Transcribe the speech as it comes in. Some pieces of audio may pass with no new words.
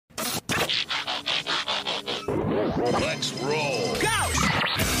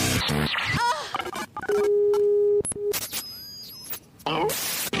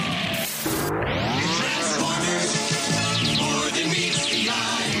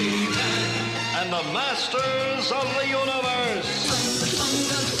and the masters of the universe.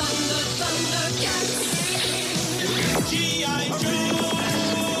 G.I. Joe!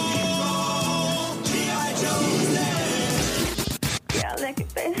 G.I. Joe's there! Yeah, that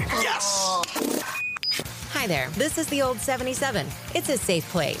could be. Yes! Hi there, this is the Old 77. It's a safe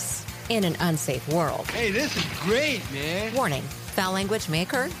place in an unsafe world. Hey, this is great, man. Warning, foul language may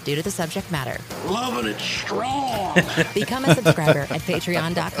occur due to the subject matter. Loving it strong. Become a subscriber at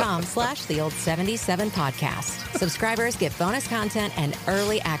patreon.com/the old77podcast. Subscribers get bonus content and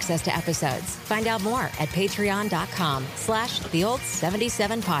early access to episodes. Find out more at patreon.com/the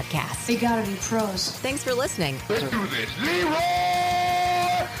old77podcast. We gotta be pros. Thanks for listening. Let's do this. Leroy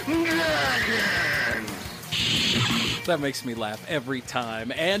Dragon. That makes me laugh every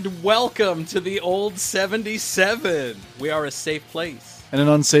time. And welcome to the Old 77. We are a safe place. In an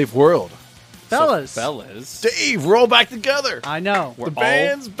unsafe world. Fellas. So, fellas. Dave, we're all back together. I know. We're The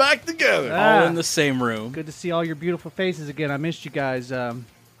band's back together. all in the same room. Good to see all your beautiful faces again. I missed you guys.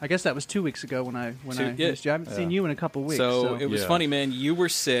 I guess that was 2 weeks ago when I missed you. I haven't seen you in a couple weeks. So it was Yeah. funny, man. You were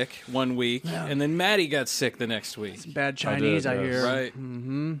sick one week, and then Maddie got sick the next week. bad Chinese, I, yes. hear. Right.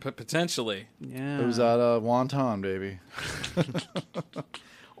 Mm-hmm. Potentially. Yeah. It was at wonton, baby.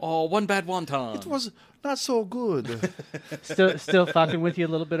 Oh, one bad wonton. It was not so good. still fucking with you a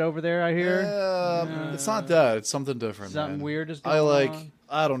little bit over there, I hear. It's not that. It's something different. Something man. weird is going on.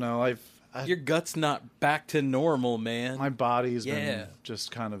 I don't know. Your gut's not back to normal, man. My body's Yeah. been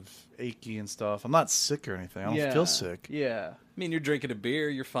just kind of achy and stuff. I'm not sick or anything. I don't feel sick. Yeah. I mean, you're drinking a beer.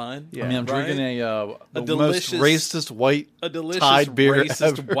 You're fine. Yeah. I mean, I'm Right? drinking the delicious- most racist white A delicious Tide beer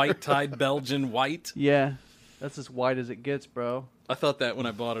racist ever. white-tide Belgian white. Yeah. That's as white as it gets, bro. I thought that when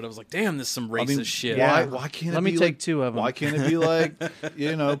I bought it. I was like, damn, this is some racist shit. Why can't Let it me be take like, 2 of them. Why can't it be like,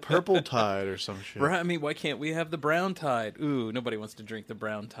 purple tide or some shit? Right? I mean, why can't we have the brown tide? Ooh, nobody wants to drink the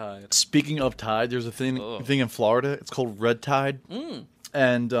brown tide. Speaking of tide, there's a thing Ugh. in Florida. It's called red tide,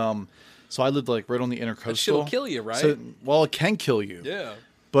 and so I lived like right on the intercoastal. That shit'll kill you, right? So, well, it can kill you. Yeah.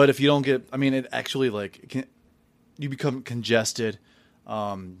 But if you don't get, I mean, it actually you become congested.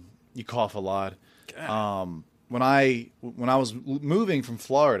 You cough a lot. When I was moving from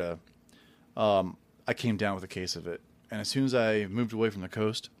Florida, I came down with a case of it, and as soon as I moved away from the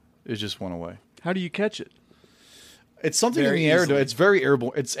coast, it just went away. How do you catch it? It's something Very in the air. easily. It's very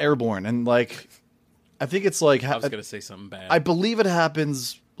airborne. It's airborne, and like, I think it's like I was going to say something bad. I believe it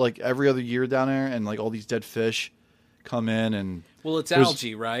happens like every other year down there, and like all these dead fish come in, and well, it's there's-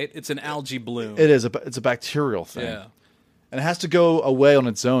 algae, right? It's an algae bloom. it is it's a bacterial thing. Yeah. And it has to go away on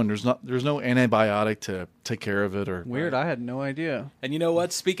its own. There's no antibiotic to take care of it or Weird. I had no idea. And you know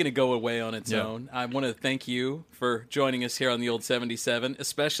what? Speaking of go away on its Yeah. own, I want to thank you for joining us here on the Old 77,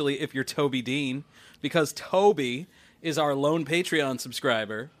 especially if you're Toby Dean, because Toby is our lone Patreon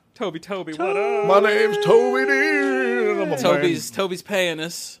subscriber. Toby, what up? My name's Toby Dean. I'm a Toby's paying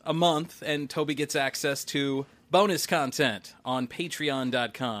us a month, and Toby gets access to bonus content on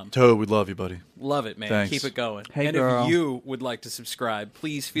patreon.com. Toby, we love you, buddy. Love it, man. Thanks. Keep it going. Hey, and girl. if you would like to subscribe,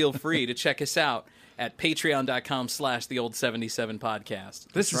 please feel free to check us out at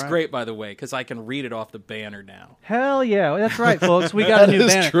patreon.com/the-old-77-podcast. This is right. great, by the way, because I can read it off the banner now. Hell yeah. That's right, folks. We got a That new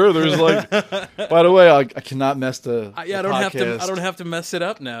is banner. true. There's like, by the way, I cannot mess the I the don't have to. podcast, I don't have to mess it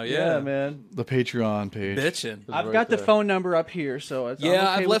up now. Yeah, Yeah, man. the Patreon page. Bitchin'. I've right got the there. phone number up here, so I'm Yeah, okay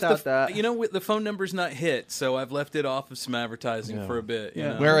I've left without that. You know, the phone number's not hit, so I've left it off of some advertising Yeah. for a bit. You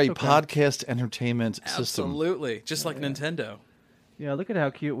Yeah. know? We're a That's okay. podcast entertainment system. Absolutely, just like Nintendo. Yeah, look at how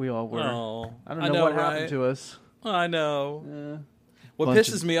cute we all were. Oh, I don't know what happened right? to us. I know. What Bunch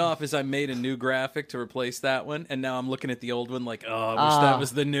pisses of- me off is I made a new graphic to replace that one, and now I'm looking at the old one like, oh, I wish that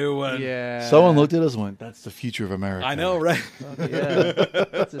was the new one. Yeah. Someone looked at us and went, "That's the future of America." I know, right? Yeah.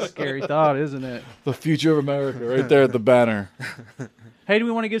 That's a scary thought, isn't it? The future of America, right there at the banner. Hey, do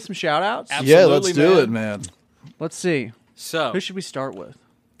we want to give some shout outs? Yeah, let's Absolutely, do it, man. Let's see. So, Who should we start with?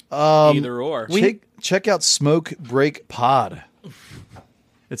 either or. Check out Smoke Break Pod.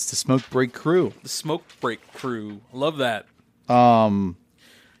 It's the Smoke Break crew. The Smoke Break Crew. Love that. Um,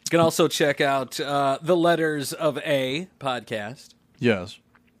 You can also check out the Letters of A podcast. yes.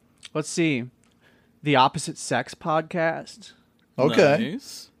 Let's see. The Opposite Sex podcast. Okay.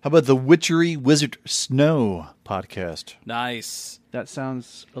 Nice. How about the Witchery Wizard Snow podcast? Nice. That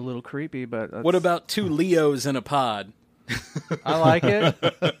sounds a little creepy, but What about two Leos in a pod? I like it.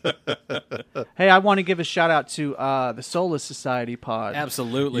 Hey, I want to give a shout out to the Soulless Society pod.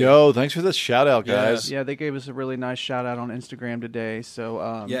 Absolutely. Yo, thanks for this shout out, guys. Yeah, they gave us a really nice shout out on Instagram today.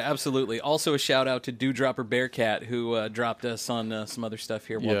 So Yeah, absolutely. Also, a shout out to Dewdropper Bearcat, who dropped us on some other stuff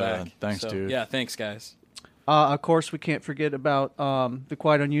here a while Yeah, back. thanks, dude. Yeah, thanks, guys. of course, we can't forget about the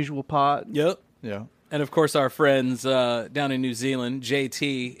Quite Unusual pod. Yep. Yeah. And of course, our friends down in New Zealand,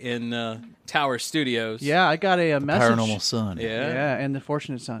 JT in Tower Studios. Yeah, I got a message. Paranormal Sun. Yeah. And the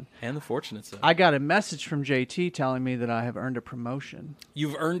Fortunate Son. And the Fortunate Son. I got a message from JT telling me that I have earned a promotion.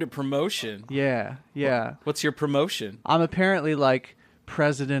 You've earned a promotion. Yeah. What's your promotion? I'm apparently like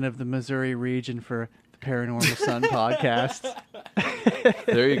president of the Missouri region for the Paranormal Sun podcast.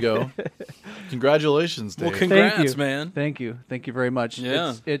 There you go. Congratulations, Dave. Well, congrats, Thank you, man. Thank you very much.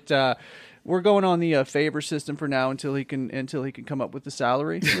 Yeah. We're going on the favor system for now until he can come up with the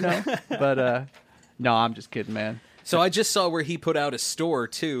salary, you know. But no, I'm just kidding, man. So I just saw where he put out a store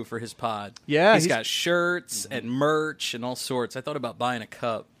too for his pod. Yeah, he's got shirts and merch and all sorts. I thought about buying a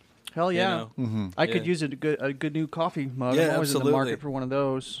cup. Hell yeah! You know? I could Yeah. use a good new coffee mug. Yeah, I'm always in the absolutely. market for one of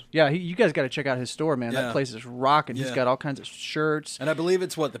those. Yeah, you guys got to check out his store, man. Yeah. That place is rocking. He's Yeah. got all kinds of shirts. And I believe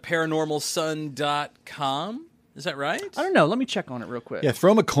it's what, theparanormalsun.com? Is that right? I don't know. Let me check on it real quick. Yeah,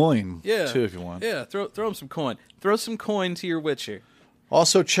 throw him a coin, Yeah. too, if you want. Yeah, throw him some coin. Throw some coin to your Witcher.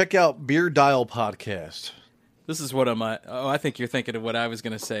 Also, check out Beer Dial Podcast. This is what I think you're thinking of what I was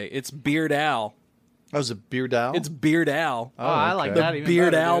going to say. It's Beard Al. That was a Beer Dial? It's Beard Al. Oh, I like okay. that even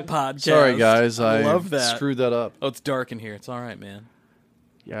Beard better, Al dude. podcast. Sorry, guys. I love that. screwed that up. Oh, it's dark in here. It's all right, man.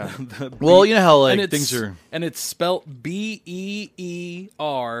 Yeah. Well, you know how like and it's, things are. and it's spelt BEER,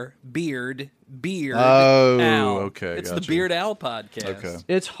 beard, Oh, Al. okay, It's gotcha. the Beard Al podcast. Okay.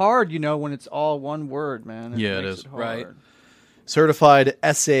 It's hard, you know, when it's all one word, man. Yeah, it makes is. hard. Right. Certified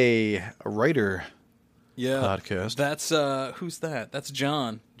essay writer Yeah. podcast. That's who's that? That's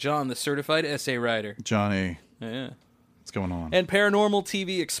John. John, the certified essay writer. Johnny, Yeah. what's going on? And Paranormal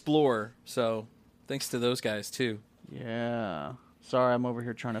TV Explorer. So thanks to those guys too. Yeah. Sorry, I'm over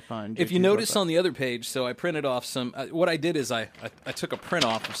here trying to find. If you JT's notice website. on the other page, so I printed off some. What I did is I took a print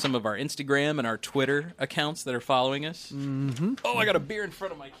off of some of our Instagram and our Twitter accounts that are following us. Mm-hmm. Oh, I got a beer in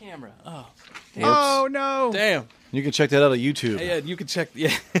front of my camera. Oh, Oh no! damn. You can check that out on YouTube. Yeah, you can check. Yeah.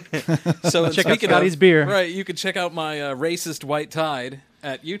 So Check out speaking Scotty's of, beer. Right, you can check out my racist white tide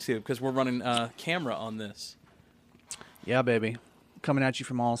at YouTube because we're running camera on this, Yeah, baby, coming at you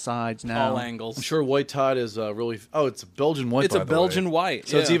from all sides now. all angles. I'm sure White Tide is really. Oh, it's a Belgian white. It's by a the way. Belgian white,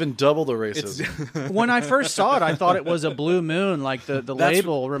 So it's yeah. even double the racism. When I first saw it, I thought it was a blue moon. Like the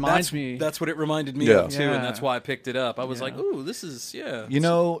label reminds me. That's what it reminded me Yeah. of too, Yeah. and that's why I picked it up. I was Yeah. like, "Ooh, this is You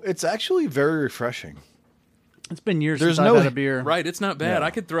know, it's actually very refreshing. It's been years There's since no- I've had a beer. right. It's not bad. Yeah.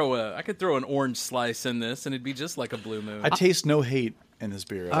 I could throw an orange slice in this, and it'd be just like a blue moon, I taste no hate in this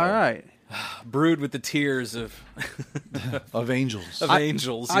beer. At All right. brewed with the tears of Of angels.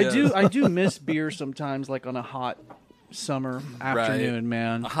 angels. I yeah. do miss beer sometimes, like on a hot summer afternoon,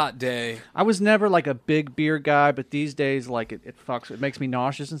 man. A hot day. I was never like a big beer guy, but these days, like it fucks. It makes me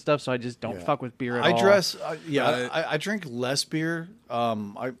nauseous and stuff, so I just don't Yeah. fuck with beer at I all. dress. Right. I drink less beer.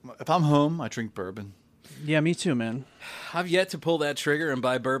 If I'm home, I drink bourbon. Yeah, me too, man. I've yet to pull that trigger and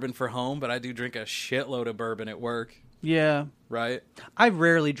buy bourbon for home, but I do drink a shitload of bourbon at work. Yeah, Right? I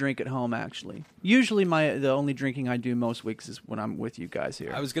rarely drink at home. Actually, usually the only drinking I do most weeks is when I'm with you guys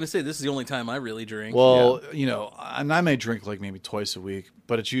here. I was gonna say this is the only time I really drink. Well, you know, and I may drink like maybe twice a week,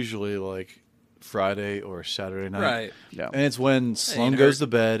 but it's usually like Friday or Saturday night. Right. Yeah. And it's when Sloan ain't goes hurt-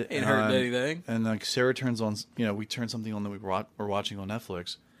 to bed. ain't and hurting I'm- anything. And like Sarah turns on, you know, we turn something on that we're watching on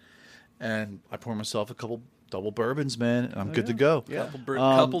Netflix, and I pour myself a couple double bourbons, man, and I'm good to go. Yeah.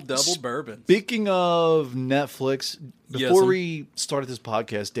 couple double bourbons. Speaking of Netflix, Yes, before we started this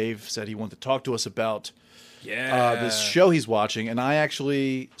podcast, Dave said he wanted to talk to us about this show he's watching, and I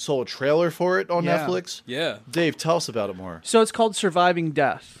actually saw a trailer for it on Yeah. Netflix. Yeah. Dave, tell us about it more. So it's called Surviving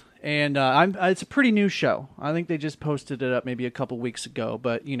Death, and it's a pretty new show. I think they just posted it up maybe a couple weeks ago,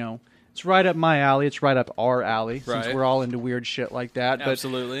 but you know, it's right up my alley. It's right up our alley since Right. we're all into weird shit like that. But,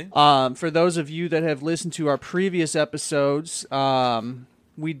 Absolutely. for those of you that have listened to our previous episodes,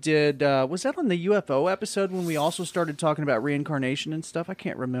 we did. Was that on the UFO episode when we also started talking about reincarnation and stuff? I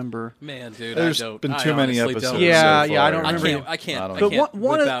can't remember. Man, dude, There's I don't. been I too many honestly episodes. don't. Yeah, so yeah, I far. don't I remember. can't. I can't. I I don't can't know. But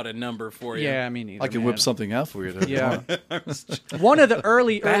one whip of- out a number for you. Yeah, me neither. I can man. whip something out for you. To, Yeah, one of the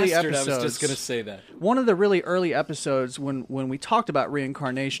early Bastard, episodes. I was just gonna say that. One of the really early episodes when we talked about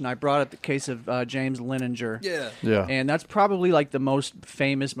reincarnation, I brought up the case of James Leninger. Yeah. Yeah. And that's probably like the most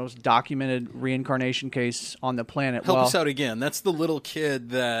famous, most documented reincarnation case on the planet. Help well, us out again. That's the little kid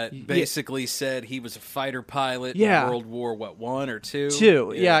that basically said he was a fighter pilot Yeah. in World War One or two.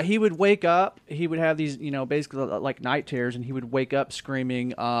 Two. Yeah, he would wake up. He would have these, basically like night terrors, and he would wake up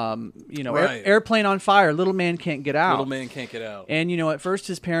screaming, Right. airplane on fire, little man can't get out. Little man can't get out. And at first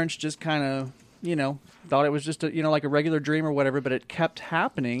his parents just kind of, thought it was just like a regular dream or whatever, but it kept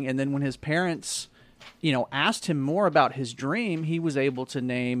happening. And then when his parents, asked him more about his dream, he was able to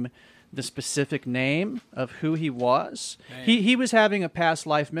name the specific name of who he was. He was having a past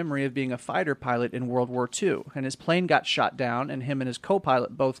life memory of being a fighter pilot in World War II, and his plane got shot down, and him and his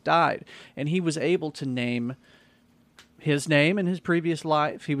co-pilot both died. And he was able to name his name in his previous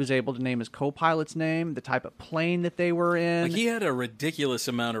life. He was able to name his co-pilot's name, the type of plane that they were in. Like he had a ridiculous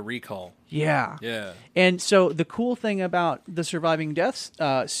amount of recall. Yeah. Yeah. And so the cool thing about the Surviving Death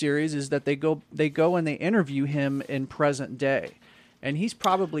series is that they go and they interview him in present day. And he's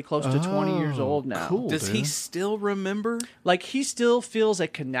probably close to 20 years old now. Cool. Does he still remember? Like, he still feels a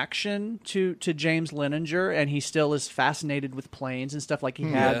connection to James Leninger, and he still is fascinated with planes and stuff. Like, he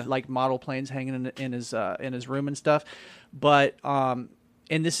had like model planes hanging in his room and stuff. But and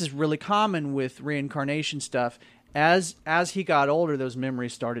this is really common with reincarnation stuff. As he got older, those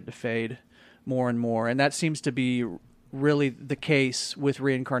memories started to fade more and more, and that seems to be really the case with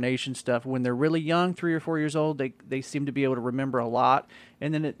reincarnation stuff. When they're really young, 3 or 4 years old, they seem to be able to remember a lot,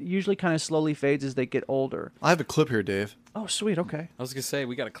 and then it usually kind of slowly fades as they get older. I have a clip here, Dave. Oh, sweet. Okay. I was gonna say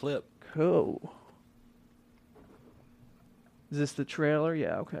we got a clip. Cool. Is this the trailer?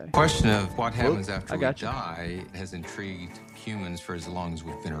 Yeah. Okay. Question of what happens after I we got you. die has intrigued humans for as long as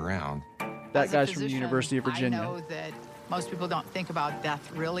we've been around. That As a guy's from the physician, University of Virginia. I know that most people don't think about death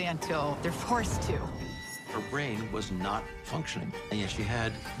really until they're forced to. Her brain was not functioning, and yet she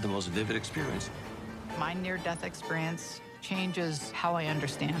had the most vivid experience. My near-death experience changes how I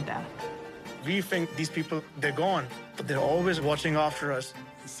understand death. We think these people, they're gone, but they're always watching after us.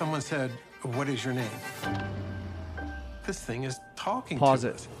 Someone said, "What is your name?" This thing is talking Pause to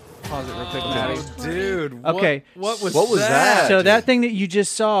it. us. Pause it real quick, Maddie. Dude. Okay. What was that? So that thing that you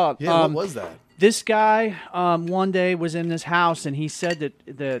just saw. Yeah, what was that? This guy one day was in this house, and he said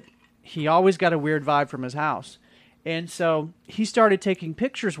that he always got a weird vibe from his house. And so he started taking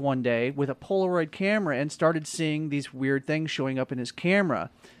pictures one day with a Polaroid camera and started seeing these weird things showing up in his camera.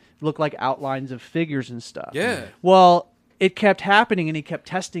 Looked like outlines of figures and stuff. Yeah. Well, it kept happening, and he kept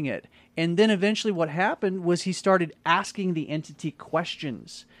testing it. And then eventually what happened was he started asking the entity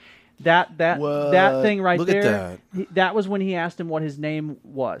questions. That thing right Look at there, that was when he asked him what his name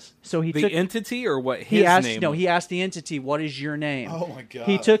was. So he the took entity or what his he asked name no was? he asked the entity, what is your name? Oh my God,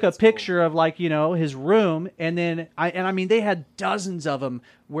 He took a that's picture of, like, his room, and then I mean they had dozens of them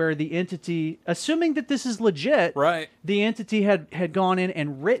where the entity, assuming that this is legit, Right. the entity had gone in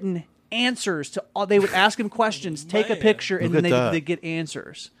and written answers to all. They would ask him questions, take a picture, and Look then at that. they'd get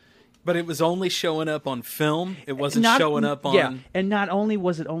answers. But it was only showing up on film. It wasn't Not- showing up on. Yeah, and not only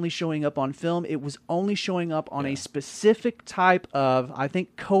was it only showing up on film, it was only showing up on a specific type of, I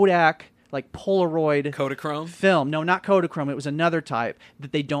think, Kodak, like Polaroid Kodachrome? film. No, not Kodachrome. It was another type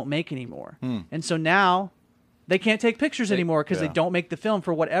that they don't make anymore. And so now they can't take pictures anymore because they don't make the film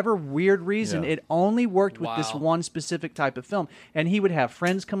for whatever weird reason. Yeah. It only worked with this Wow. one specific type of film. And he would have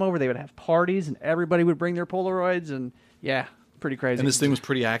friends come over. They would have parties, and everybody would bring their Polaroids. And yeah, pretty crazy. And this thing was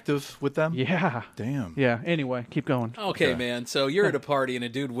pretty active with them? Yeah. Damn. Yeah. Anyway, keep going. Okay, man. So you're at a party and a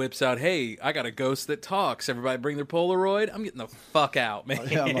dude whips out, "Hey, I got a ghost that talks. Everybody bring their Polaroid. I'm getting the fuck out, man."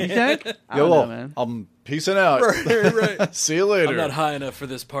 Yeah, I'm You like, think? I Yo, don't know, man. I'm peacing out. right. See you later. I'm not high enough for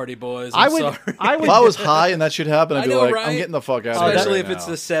this party, boys. I I'm would. sorry. I would. If I was high and that should happen, I'd I be know, like, right? I'm getting the fuck out of here. Especially right if it's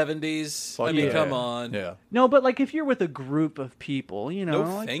now. the 70s. Fuck I mean, yeah. come on. Yeah. No, but like if you're with a group of people, No,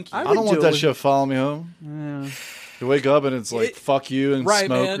 like, thank you. I would don't do want it that with- shit following me home. You wake up and it's like, fuck you and Right,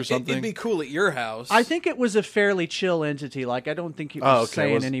 smoke man. or something. It'd be cool at your house. I think it was a fairly chill entity. Like I don't think it was okay,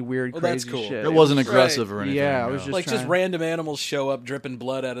 saying was- any weird, Well, crazy that's cool. shit. It wasn't was- aggressive or anything. Yeah, it no. was just like just trying- random animals show up dripping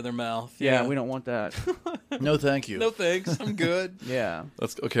blood out of their mouth. Yeah, we don't want that. No, thank you. No thanks. I'm good. Yeah.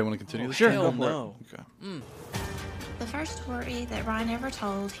 Let's okay. I want to continue. this? Sure. Hell Go for it. no. Okay. The first story that Ryan ever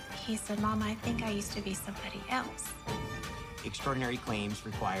told, he said, "Mom, I think I used to be somebody else." Extraordinary claims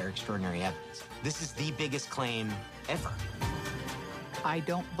require extraordinary evidence. This is the biggest claim ever. I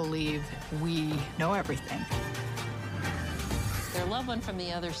don't believe we know everything. Their loved one from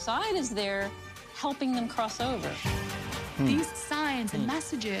the other side is there helping them cross over. These signs and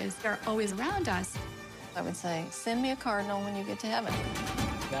messages are always around us. I would say, send me a cardinal when you get to heaven.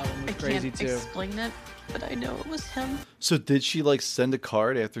 That one was I crazy can't too. explain it, but I know it was him. So did she like send a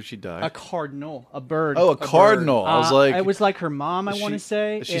card after she died? A cardinal, a bird. Oh, a cardinal. I was like, it was like her mom. I is want to she-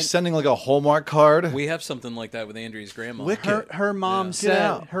 say. is she and sending like a Hallmark card? We have something like that with Andrea's grandma. Wicked. her mom Get said.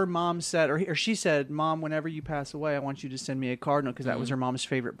 out. Her mom said, or she said, "Mom, whenever you pass away, I want you to send me a cardinal because that was her mom's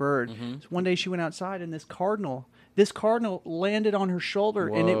favorite bird." So one day she went outside and this cardinal landed on her shoulder,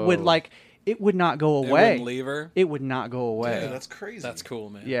 and it would Whoa. it would not go It away. wouldn't leave her. It would not go away. Yeah, that's crazy. That's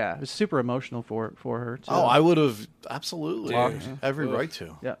cool, man. Yeah, it was super emotional for her too. Oh, I would have absolutely Dude. every right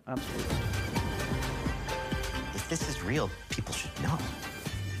to. Yeah, absolutely. If this is real, people should know.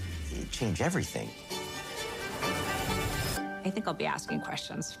 change everything. I think I'll be asking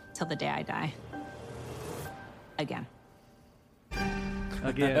questions till the day I die. Again.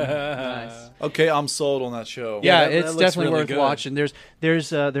 Again. Nice. Okay, I'm sold on that show. Yeah, that it's looks definitely really worth good. watching.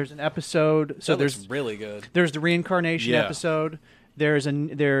 There's an episode. So That looks there's really good. There's the reincarnation Yeah. episode. There's a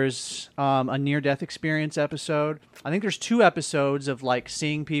near-death experience episode. I think there's 2 episodes of like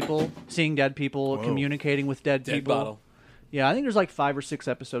seeing dead people, communicating with dead people. Bottle. Yeah, I think there's like 5 or 6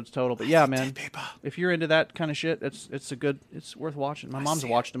 episodes total. But yeah, man, if you're into that kind of shit, it's worth watching. My mom's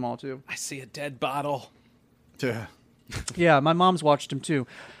watched them all too. I see a dead bottle. Yeah. Yeah, my mom's watched them too.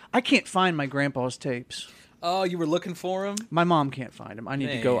 I can't find my grandpa's tapes. Oh, you were looking for him? My mom can't find them. I need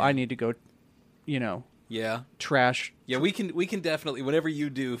to go. Yeah. Trash. Yeah, we can definitely, whenever you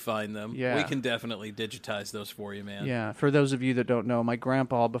do find them, Yeah. we can definitely digitize those for you, man. Yeah, for those of you that don't know, my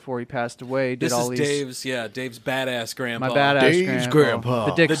grandpa, before he passed away, did This all is these... Dave's badass grandpa. My badass Dave's grandpa.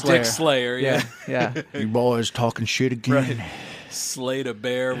 The Dick The Slayer. Dick Slayer, yeah. Yeah. You boys talking shit again. Right. Slayed a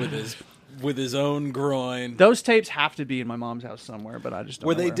bear with his own groin. Those tapes have to be in my mom's house somewhere, but I just don't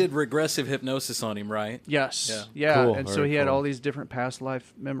Where know they where. did regressive hypnosis on him, right? Yes. Yeah. Cool, And so very he had cool. all these different past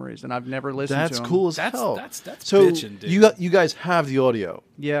life memories, and I've never listened That's to them. cool as That's- hell. that's so bitchin', dude. you guys have the audio.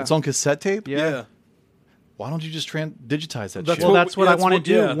 Yeah. It's on cassette tape. Yeah. Why don't you just digitize that That's shit? Well, that's what I want to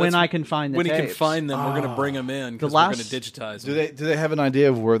do yeah, when that's- I can find the When he can tapes. find them, we're going to bring them in because The we're going last- to digitize do them. they have an idea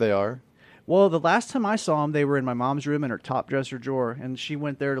of where they are? Well, the last time I saw them, they were in my mom's room in her top dresser drawer, and she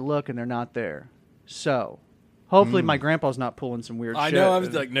went there to look, and they're not there. So, hopefully my grandpa's not pulling some weird I shit. know. I was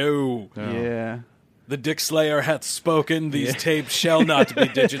like, no. Yeah. The Dick Slayer hath spoken. These tapes shall not be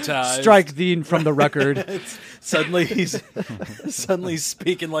digitized. Strike thee from the record. Suddenly he's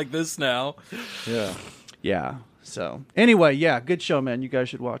speaking like this now. Yeah. Yeah. So, anyway, yeah, good show, man. You guys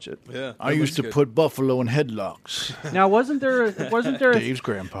should watch it. Yeah, I used to put buffalo in headlocks. Now, wasn't there Dave's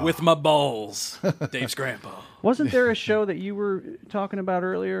grandpa. with my balls. Dave's grandpa. wasn't there a show that you were talking about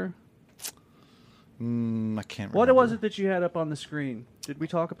earlier? I can't remember. What was it that you had up on the screen? Did we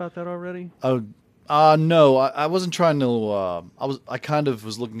talk about that already? Oh, no, I wasn't trying to. I kind of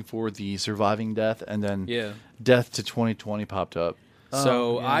was looking for the surviving death, and then Yeah. Death to 2020 popped up.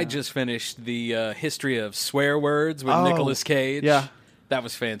 So yeah. I just finished the history of swear words with Oh, Nicolas Cage. yeah. That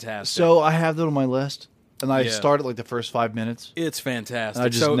was fantastic. So I have that on my list, and I Yeah. started like the first 5 minutes. It's fantastic. I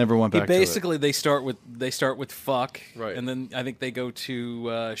just So never went back to it. Basically, they start with fuck, Right. and then I think they go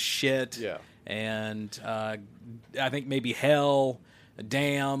to shit, Yeah. and I think maybe hell,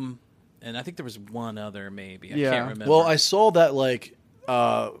 damn, and I think there was one other maybe. I Yeah. can't remember. Well, I saw that like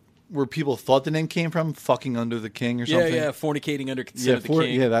where people thought the name came from, fucking under the king or something. yeah, fornicating under consent of the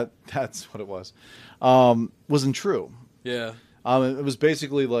king. Yeah, that's what it was. Wasn't true. Yeah. It was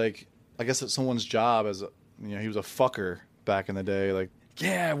basically like, I guess it's someone's job as he was a fucker back in the day, like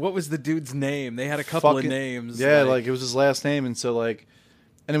Yeah, what was the dude's name? They had a couple fucking- of names. Yeah, like it was his last name, and so like,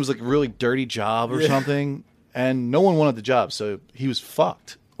 and it was like a really dirty job or something, and no one wanted the job, so he was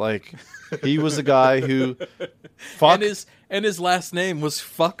fucked. Like he was the guy who fucked. and his last name was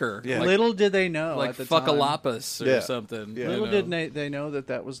Fucker. Yeah. Like, Little did they know like at the time. Fuckalopus or Yeah. something. Yeah. you Little know. did they know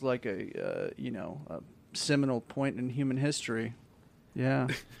that was like a seminal point in human history. Yeah.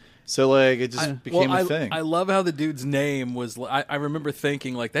 So like it just became a thing. I love how the dude's name was. I remember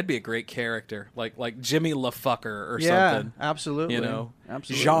thinking like that'd be a great character, like Jimmy LaFucker or Yeah, something. absolutely. You know,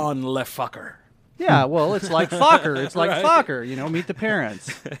 Absolutely. Jean LaFucker. Yeah, well, it's like Fokker. It's like Right. Fokker, meet the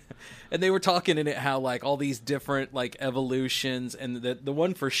parents. And they were talking in it how like all these different like evolutions, and the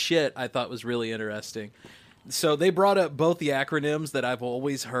one for shit I thought was really interesting. So they brought up both the acronyms that I've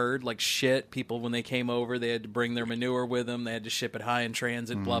always heard, like shit. People when they came over, they had to bring their manure with them. They had to ship it high in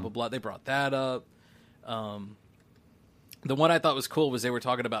transit. Blah blah blah. They brought that up. The one I thought was cool was they were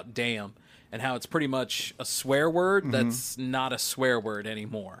talking about damn and how it's pretty much a swear word that's not a swear word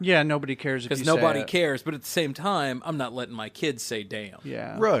anymore. Yeah, nobody cares if you Because say nobody it. cares, but at the same time, I'm not letting my kids say damn.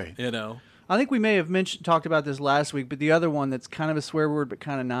 Yeah. right. You know? I think we may have talked about this last week, but the other one that's kind of a swear word but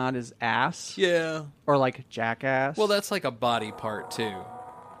kind of not is ass. Yeah. Or like jackass. Well, that's like a body part, too.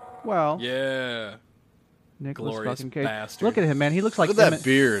 Well, Yeah. Nicolas glorious fucking Cage. bastard. Look at him, man. He looks like Look at that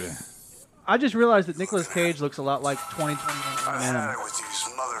beard. I just realized that Nicolas Cage looks a lot like 2021 Venom. With these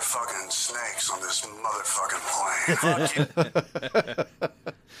motherfucking snakes on this motherfucking plane.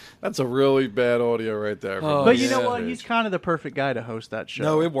 That's a really bad audio right there. Oh, But you know yeah. what? He's kind of the perfect guy to host that show.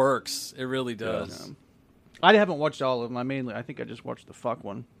 No, it works. It really does. I haven't watched all of them. I think I just watched the fuck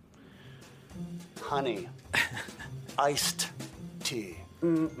one. Honey. Iced tea.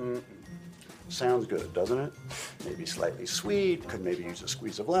 Mm-mm. Sounds good, doesn't it? Maybe slightly sweet, could maybe use a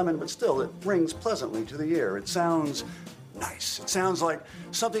squeeze of lemon, but still, it rings pleasantly to the ear. It sounds nice. It sounds like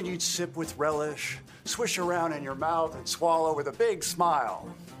something you'd sip with relish, swish around in your mouth, and swallow with a big smile.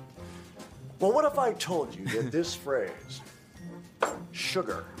 Well, what if I told you that this phrase,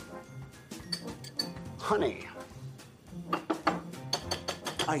 sugar, honey,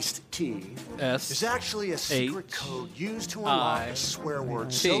 iced tea, is actually a secret code used to unlock a swear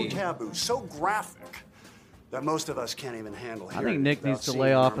word so taboo, so graphic, that most of us can't even handle I hearing think it Nick without needs to seeing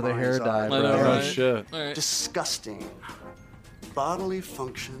lay in off our of the hair mind's dye, eye. bro. Oh, shit. Disgusting bodily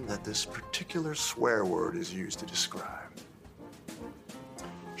function that this particular swear word is used to describe.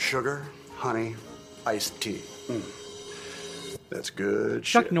 Sugar, honey, iced tea. That's good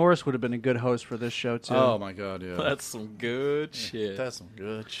Chuck shit. Norris would have been a good host for this show too. Oh my god, yeah. That's some good shit. That's some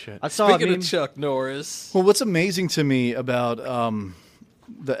good shit. I saw Speaking a meme. of Chuck Norris, Well, what's amazing to me about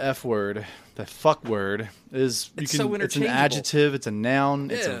the F word, the fuck word, is It's it's an interchangeable. adjective, it's a noun,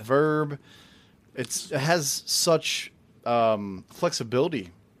 it's a Yeah. verb. It has such flexibility.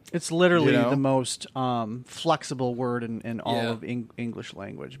 It's literally You know? the most flexible word in all Yeah. of English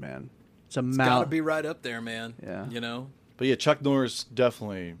language, man. It's a it's got to mouth. be right up there, man. Yeah. You know? But yeah, Chuck Norris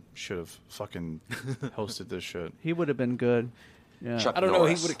definitely should have fucking hosted this shit. He would have been good. Yeah. Chuck I don't know. He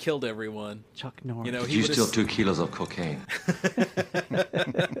Norris. would have killed everyone. Chuck Norris. You know, he You would steal have. 2 kilos of cocaine.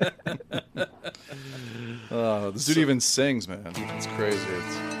 This dude even sings, man. It's crazy.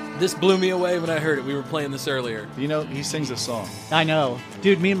 This blew me away when I heard it. We were playing this earlier. You know, he sings a song. I know.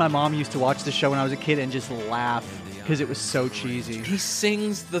 Dude, me and my mom used to watch the show when I was a kid and just laugh because it was so cheesy. He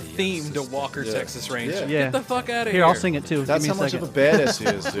sings the theme to Walker, Yeah. Texas Ranger. Yeah. Get the fuck out of Here, here. I'll sing it too. That's Give how me much of a second. badass he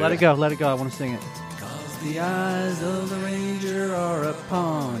is, dude. Let it go. Let it go. I want to sing it. The eyes of the ranger are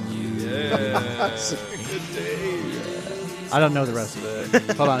upon you. Yeah. I don't know the rest of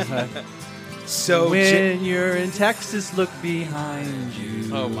it. Hold on. So when you're in Texas, look behind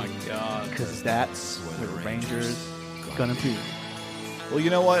you. Oh my god. Because that's where the ranger's gonna be. Well, you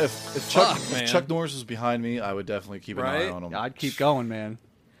know what? If man. Chuck Norris was behind me, I would definitely keep an eye Right? on him. I'd keep going, man.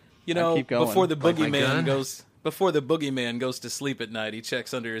 You I'd know, keep going. before the Like my boogeyman gun? goes to sleep at night, he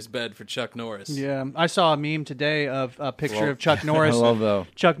checks under his bed for Chuck Norris. Yeah, I saw a meme today of a picture Well, of Chuck Norris. I love that.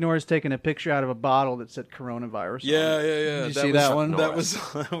 Chuck Norris taking a picture out of a bottle that said coronavirus. Yeah, on it. yeah, yeah. Did you see that one? That was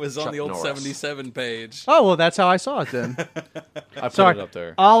was on Chuck the old Norris. 77 page. Oh well, that's how I saw it then. I put Sorry, it up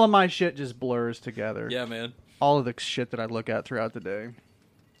there. all of my shit just blurs together. Yeah, man. All of the shit that I look at throughout the day.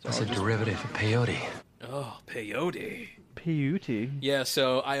 That's a derivative of peyote. Oh, peyote. P-U-T. Yeah,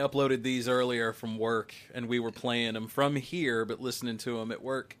 so I uploaded these earlier from work, and we were playing them from here, but listening to them at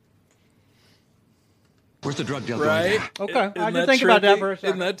work. Where's the drug deal Right? going? Okay, Isn't I that did think about that trippy? for a second.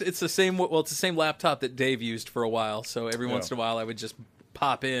 Isn't that, it's the same. Well, it's the same laptop that Dave used for a while. So every once in a while, I would just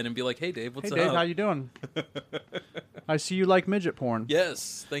pop in and be like, "Hey, Dave, what's Hey Dave, up?" how you doing? I see you like midget porn.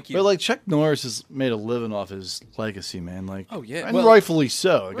 Yes, thank you. But like Chuck Norris has made a living off his legacy, man. Like, Oh, yeah. and Well, rightfully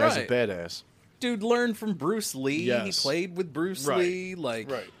so. The guy's a right. badass. Dude learned from Bruce Lee. Yes. He played with Bruce Right. Lee. Like,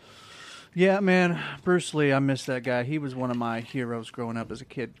 Yeah, man, Bruce Lee, I miss that guy. He was one of my heroes growing up as a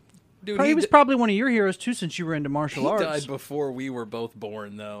kid. dude, He was probably one of your heroes too, since you were into martial he arts. died before we were both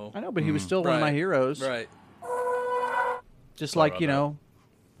born, though. I know, but he was still one of my Right. heroes. Right. Just Sorry like, about you that. know,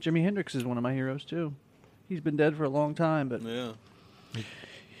 Jimi Hendrix is one of my heroes too. He's been dead for a long time, but Yeah.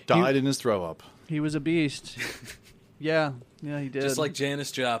 Died in his throw up. he was a beast. yeah, he did. Just like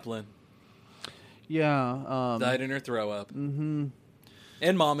Janis Joplin yeah. died in her throw up. Mm-hmm.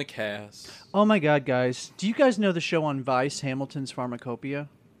 And Mama Cass. Oh my God, guys! Do you guys know the show on Vice, Hamilton's Pharmacopoeia?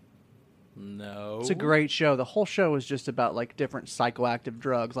 No. It's a great show. The whole show is just about like different psychoactive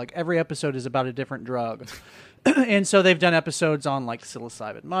drugs. Like every episode is about a different drug. And so they've done episodes on like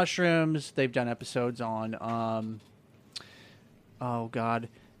psilocybin mushrooms. They've done episodes on oh God.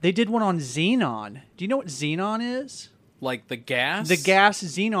 They did one on xenon. Do you know what xenon is? Like the gas? The gas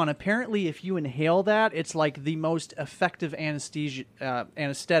xenon. Apparently if you inhale that, it's like the most effective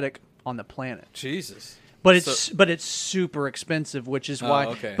anesthetic on the planet. Jesus. But it's super expensive, which is why.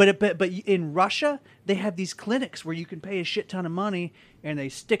 okay. But in Russia, they have these clinics where you can pay a shit ton of money, and they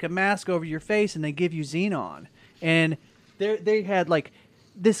stick a mask over your face, and they give you xenon. And they had like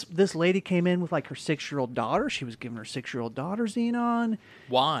this lady came in with like her 6-year-old daughter. She was giving her 6-year-old daughter xenon.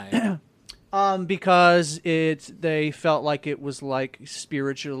 Why? Because they felt like it was like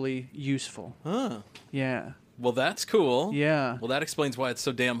spiritually useful. Huh. Yeah. Well, that's cool. Yeah. Well, that explains why it's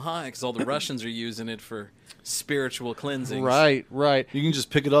so damn high, because all the Russians are using it for spiritual cleansing. Right. You can just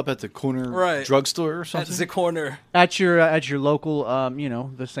pick it up at the corner drugstore or something. At the corner. At your local,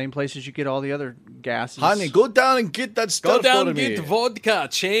 the same places you get all the other gases. Honey, go down and get that stuff Go down for and me. get vodka.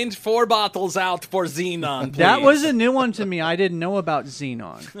 Change 4 bottles out for Xenon, please. That was a new one to me. I didn't know about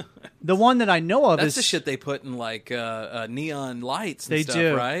Xenon. The one that I know of That's is the shit they put in like neon lights and They stuff,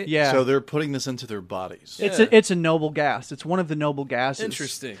 do, right? yeah. So they're putting this into their bodies. It's a noble gas. It's one of the noble gases.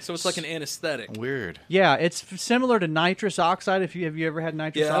 Interesting. So it's like an anesthetic. Weird. Yeah, it's similar to nitrous oxide. Have you ever had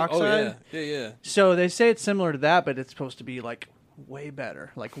nitrous oxide? Oh yeah. So they say it's similar to that, but it's supposed to be like way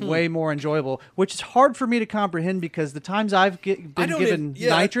better, like way more enjoyable, which is hard for me to comprehend because the times I've been given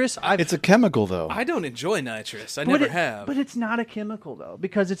nitrous, it's a chemical though. I don't enjoy nitrous. I never have. But it's not a chemical though,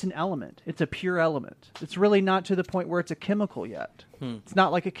 because it's an element. It's a pure element. It's really not to the point where it's a chemical yet. It's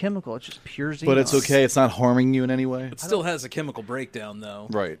not like a chemical. It's just pure xenon. But it's okay. It's not harming you in any way. It still has a chemical breakdown though.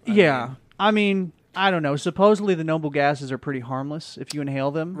 Right. I mean, I don't know. Supposedly the noble gases are pretty harmless if you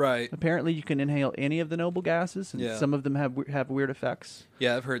inhale them. Right. Apparently you can inhale any of the noble gases, and some of them have weird effects.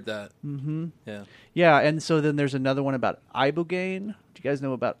 Yeah, I've heard that. Mm-hmm. Yeah. Yeah, and so then there's another one about ibogaine. Do you guys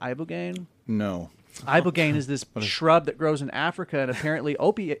know about ibogaine? No. Ibogaine is this shrub that grows in Africa, and apparently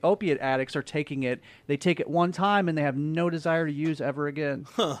opiate addicts are taking it. They take it one time, and they have no desire to use ever again.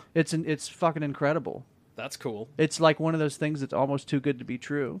 Huh. It's fucking incredible. That's cool. It's like one of those things that's almost too good to be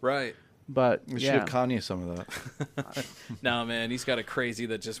true. Right. But we should have Kanye some of that. No, man, he's got a crazy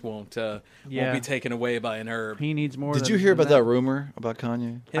that just won't be taken away by an herb. He needs more. Did you hear about that rumor about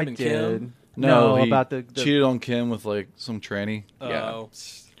Kanye? Him and Kim? No, he about the cheated on Kim with like some tranny. Oh.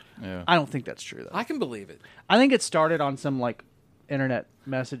 Yeah. I don't think that's true though. I can believe it. I think it started on some like internet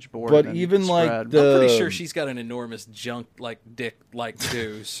message board. But and even like spread. I'm pretty sure she's got an enormous junk like dick like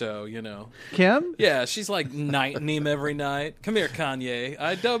too. So Kim. Yeah, she's like knighting him every night. Come here, Kanye.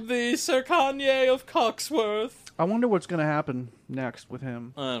 I dub thee Sir Kanye of Coxworth. I wonder what's going to happen next with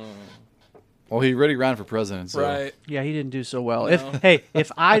him. I don't know. Well, he already ran for president, so. Right. Yeah, he didn't do so well. No.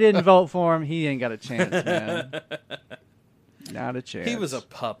 If I didn't vote for him, he ain't got a chance, man. Not a chance. He was a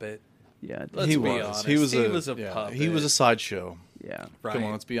puppet. Yeah, Let's he be was. honest. He was a puppet. He was a sideshow. Yeah. Right. Come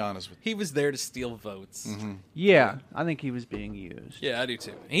on, let's be honest with you. He was there to steal votes. Mm-hmm. Yeah, I think he was being used. Yeah, I do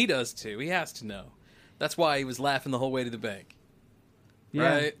too. He does too. He has to know. That's why he was laughing the whole way to the bank.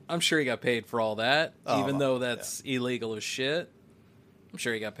 Yeah. Right? I'm sure he got paid for all that, Oh, even though that's illegal as shit. I'm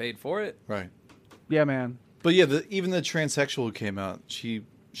sure he got paid for it. Right. Yeah, man. But yeah, even the transsexual who came out, she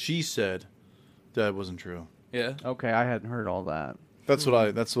said that wasn't true. Yeah. Okay, I hadn't heard all that. That's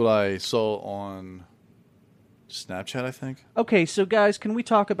what I saw on Snapchat, I think. Okay, so guys, can we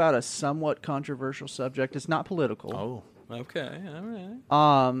talk about a somewhat controversial subject? It's not political. Oh, okay, all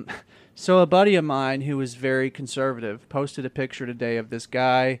right. So a buddy of mine who was very conservative posted a picture today of this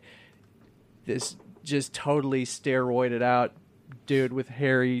guy, this just totally steroided out dude with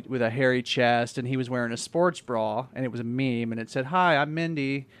a hairy chest, and he was wearing a sports bra, and it was a meme, and it said, "Hi, I'm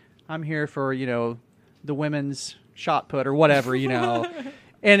Mindy. I'm here for the women's shot put or whatever,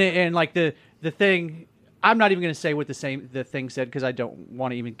 and like the thing." I'm not even going to say what the thing said because I don't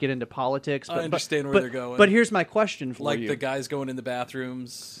want to even get into politics. But, I understand where they're going. But here's my question for you. Like the guys going in the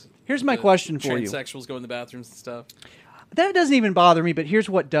bathrooms. Here's my question for you. Transsexuals go in the bathrooms and stuff. That doesn't even bother me, but here's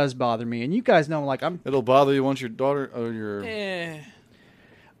what does bother me. And you guys know, like, It'll bother you once your daughter or your...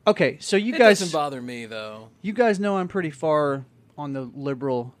 Okay, so you it guys... It doesn't bother me, though. You guys know I'm pretty far on the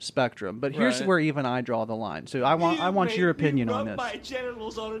liberal spectrum, but here's Right. where even I draw the line. So I want your opinion on this. My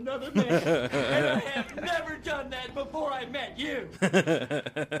genitals on another man, and I have never done that before I met you.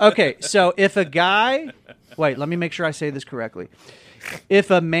 Okay, so if a guy... Wait, let me make sure I say this correctly. If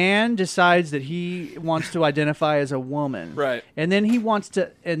a man decides that he wants to identify as a woman, right, and then he wants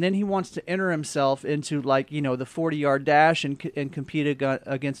to enter himself into, like, the 40-yard dash and compete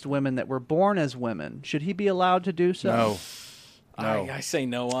against women that were born as women, should he be allowed to do so? No. I say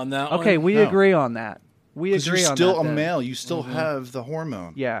no on that one. Okay, we agree on that. We agree you're on still that. a then. male. You still Mm-hmm. have the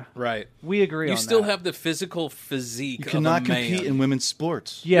hormone. Yeah. Right. We agree on that. You still have the physical physique You cannot of a man. compete in women's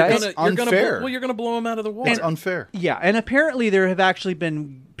sports. Yeah, it's unfair. You're going to blow him out of the water. It's unfair. Yeah, and apparently there have actually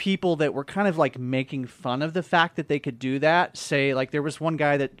been people that were kind of like making fun of the fact that they could do that. Say, like, there was one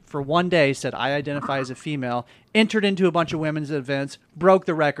guy that for one day said, "I identify as a female," entered into a bunch of women's events, broke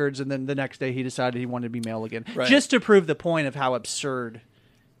the records, and then the next day he decided he wanted to be male again. Right. Just to prove the point of how absurd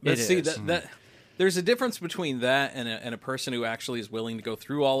But it see, is. that There's a difference between that and a person who actually is willing to go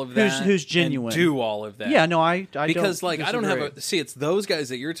through all of that, who's genuine, and do all of that. Yeah, no, I because don't like I don't have disagree. a see. It's those guys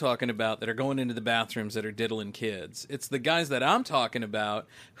that you're talking about that are going into the bathrooms that are diddling kids. It's the guys that I'm talking about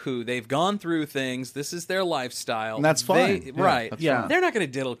who they've gone through things. This is their lifestyle, And that's fine. Yeah, right? that's fine. They're not going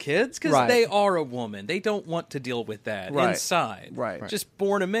to diddle kids because Right. they are a woman. They don't want to deal with that Right. inside. Right. Just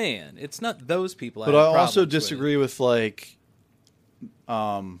born a man. It's not those people. But I I have also problems with. disagree with like,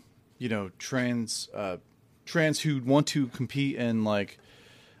 trans who want to compete in like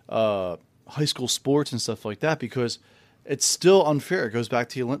high school sports and stuff like that because it's still unfair. It goes back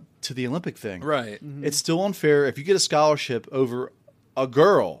to the Olympic thing, Right. It's still unfair if you get a scholarship over a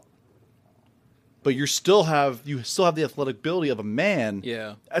girl, but you still have the athletic ability of a man.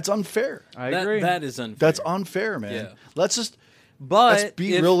 Yeah. That's unfair. I agree. That is unfair. That's unfair, man. Yeah. Let's But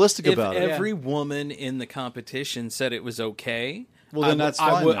be if- realistic if about it. every woman in the competition said it was okay, Well, then that's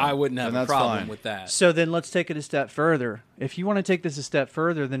fine, then. I wouldn't have Then a that's problem fine. with that. So then let's take it a step further. If you want to take this a step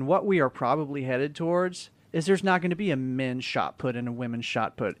further, then what we are probably headed towards is there's not going to be a men's shot put and a women's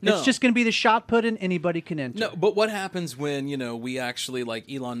shot put. No. It's just going to be the shot put and anybody can enter. No, but what happens when, we actually,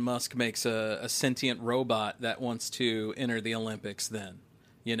 like, Elon Musk makes a sentient robot that wants to enter the Olympics then?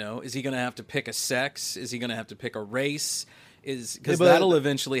 Is he going to have to pick a sex? Is he going to have to pick a race? Because but- that'll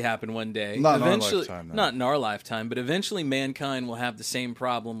eventually happen one day. Not in our eventually, lifetime, though. Not in our lifetime, but eventually mankind will have the same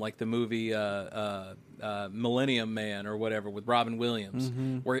problem like the movie Millennium Man or whatever with Robin Williams,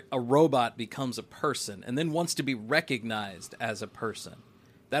 where a robot becomes a person and then wants to be recognized as a person.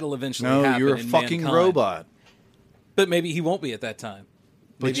 That'll eventually No, happen you're a in fucking mankind. robot. But maybe he won't be at that time.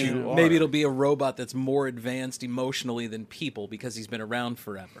 But Maybe, you are. maybe it'll be a robot that's more advanced emotionally than people because he's been around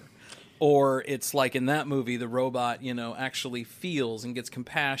forever. Or it's like in that movie, the robot, actually feels and gets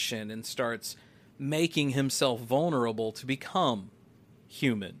compassion and starts making himself vulnerable to become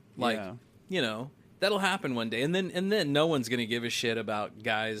human. Like, that'll happen one day. And then no one's going to give a shit about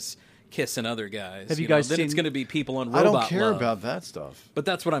guys kissing other guys. Have you guys Then seen- it's going to be people on robot I don't care love. about that stuff. But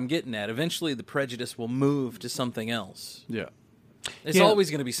that's what I'm getting at. Eventually, the prejudice will move to something else. Yeah. It's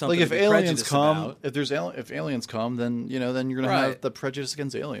always going to be something Like if to be aliens prejudiced come, about. if aliens come, then then you're gonna Right. have the prejudice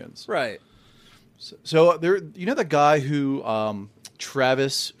against aliens. Right. So there, the guy who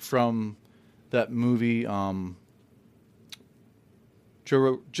Travis from that movie.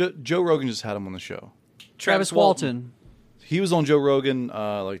 Joe Rogan just had him on the show. Travis Walton. He was on Joe Rogan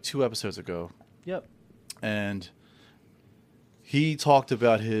like 2 episodes ago. Yep. And he talked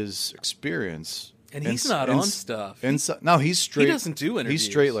about his experience. And he's not on stuff. No, he's straight. He doesn't do interviews. He's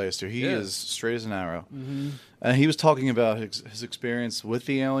straight laced. He Yeah. is straight as an arrow. Mm-hmm. And he was talking about his experience with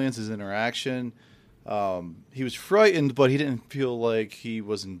the aliens, his interaction. He was frightened, but he didn't feel like he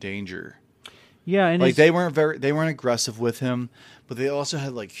was in danger. Yeah, and Like they weren't aggressive with him, but they also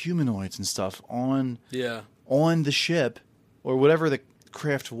had like humanoids and stuff on the ship or whatever the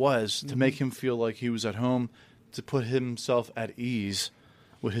craft was to make him feel like he was at home, to put himself at ease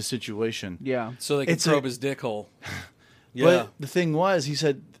with his situation. Yeah. So they can It's probe a- his dick hole. Yeah. But the thing was, he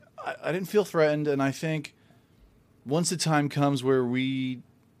said, I didn't feel threatened, and I think once the time comes where we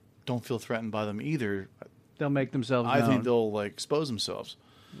don't feel threatened by them either, they'll make themselves I known. think they'll like expose themselves.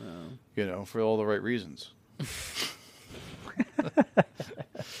 For all the right reasons.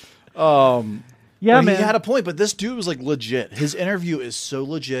 Yeah, but man. He had a point, but this dude was like legit. His interview is so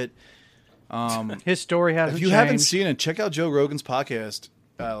legit. His story hasn't If you haven't changed. seen it, check out Joe Rogan's podcast.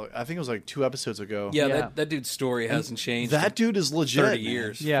 I think it was like 2 episodes ago. Yeah, that dude's story hasn't changed. That in dude is legit. 30 man.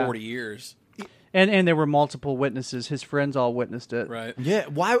 years, Yeah. 40 years. And there were multiple witnesses. His friends all witnessed it. Right. Yeah.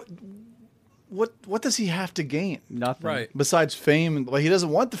 Why? What does he have to gain? Nothing. Right. Besides fame, he doesn't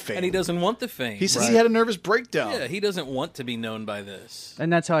want the fame. And he doesn't want the fame. He says he had a nervous breakdown. Yeah, he doesn't want to be known by this.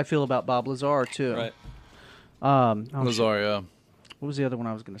 And that's how I feel about Bob Lazar too. Right. Lazar, yeah. What was the other one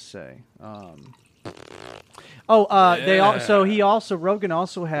I was going to say? Rogan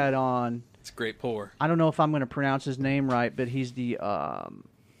also had on. It's great pour. I don't know if I'm going to pronounce his name right, but he's the.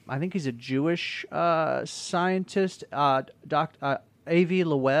 I think he's a Jewish scientist, A.V.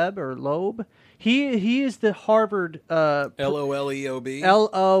 Loeb or Loeb. He is the Harvard Loleob.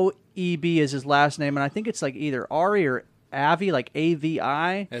 Loeb is his last name, and I think it's like either Ari or Avi, like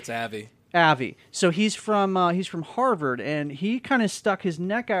AVI. That's Avi. Avi. So he's from Harvard, and he kind of stuck his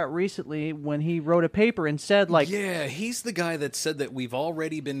neck out recently when he wrote a paper and said, like, Yeah, he's the guy that said that we've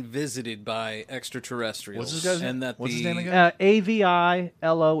already been visited by extraterrestrials. What's his guy's name? And that What's his the- name again? AVI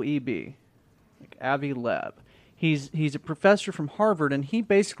Loeb, like Avi Leb. He's a professor from Harvard, and he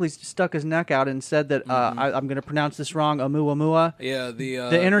basically stuck his neck out and said that I'm going to pronounce this wrong. Oumuamua. Yeah,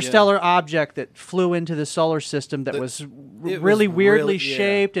 the interstellar object that flew into the solar system that was really weirdly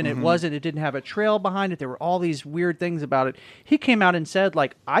shaped, and it didn't have a trail behind it. There were all these weird things about it. He came out and said,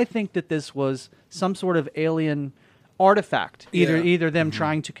 like, I think that this was some sort of alien artifact, either them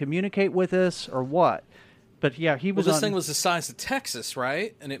trying to communicate with us or what. But yeah, he was. Well, this thing was the size of Texas,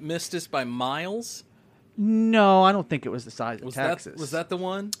 right? And it missed us by miles. No, I don't think it was the size of Texas. Was that the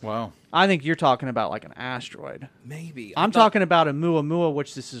one? Wow. I think you're talking about like an asteroid. Maybe. I'm talking about Oumuamua,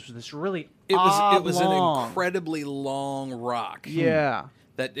 which is this really It was oblong. an incredibly long rock. Yeah.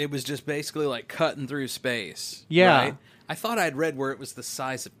 That it was just basically like cutting through space. Yeah. Right? I thought I'd read where it was the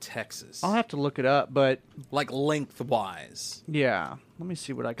size of Texas. I'll have to look it up, but like lengthwise. Yeah. Let me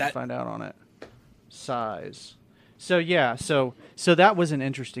see what I can find out on it. Size. So yeah, so that was an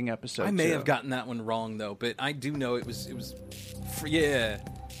interesting episode. I may have gotten that one wrong though, but I do know it was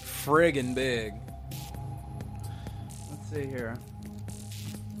friggin' big. Let's see here.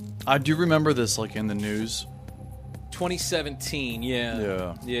 I do remember this like in the news. 2017,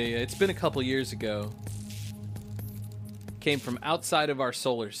 yeah. It's been a couple years ago. Came from outside of our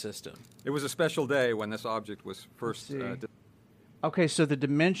solar system. It was a special day when this object was first. Okay, so the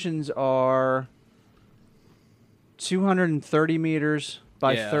dimensions are 230 meters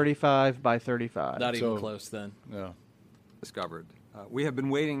by 35 by 35. Not even close then. Yeah. Discovered. We have been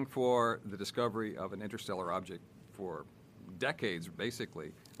waiting for the discovery of an interstellar object for decades,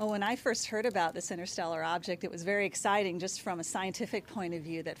 basically. Well, when I first heard about this interstellar object, it was very exciting just from a scientific point of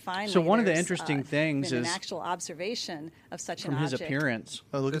view that finally So one of the there's, interesting things been is an actual observation of such from an his object. appearance.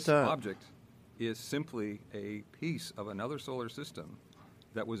 Oh, look This at that. object is simply a piece of another solar system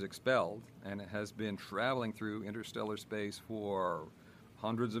that was expelled, and it has been traveling through interstellar space for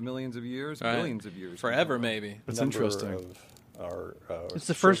hundreds of millions of years, Right. billions of years. Forever, maybe. That's Number interesting. of our, It's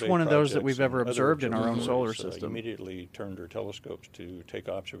the first survey one of those that projects we've ever and other observed in our own solar observatories, system. Immediately turned their telescopes to take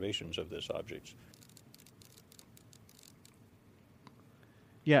observations of this object.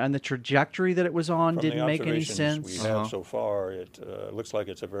 Yeah, and the trajectory that it was on From didn't the make any observations sense. we have so far, it looks like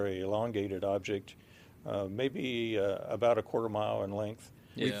it's a very elongated object, maybe about a quarter mile in length.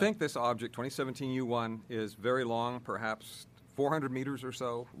 We think this object, 2017 U1, is very long, perhaps 400 meters or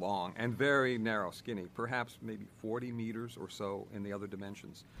so long, and very narrow, skinny, perhaps maybe 40 meters or so in the other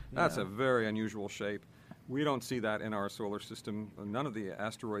dimensions. That's a very unusual shape. We don't see that in our solar system. None of the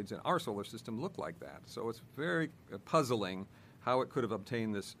asteroids in our solar system look like that. So it's very puzzling how it could have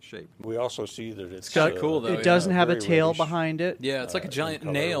obtained this shape. We also see that it's kinda cool, though. It doesn't have a very tail reddish, behind it. Yeah, it's like a giant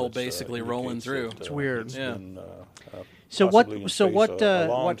nail basically rolling through. that, It's weird. it's Yeah. been, So possibly in what? space a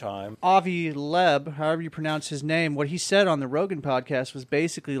long time. Avi Loeb, however you pronounce his name, what he said on the Rogan podcast was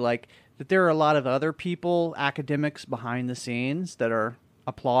basically like that there are a lot of other people, academics behind the scenes, that are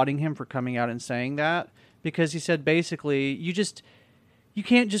applauding him for coming out and saying that, because he said basically you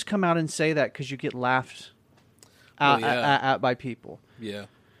can't just come out and say that because you get laughed at by people. Yeah.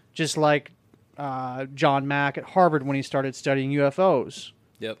 Just like John Mack at Harvard when he started studying UFOs.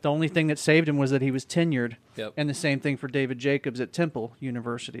 Yep. The only thing that saved him was that he was tenured. Yep. And the same thing for David Jacobs at Temple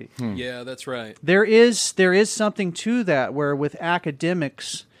University. Yeah, that's right. There is something to that where with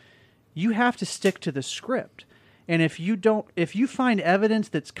academics, you have to stick to the script. And if you find evidence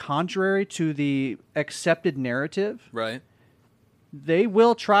that's contrary to the accepted narrative, Right. they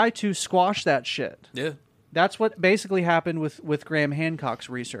will try to squash that shit. Yeah. That's what basically happened with Graham Hancock's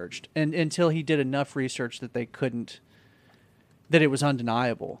research, and until he did enough research that that it was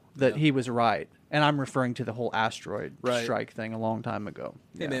undeniable that he was right. And I'm referring to the whole asteroid Right. strike thing a long time ago.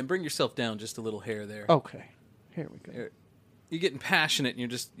 Hey, man, bring yourself down just a little hair there. Okay. Here we go. You're getting passionate, and you're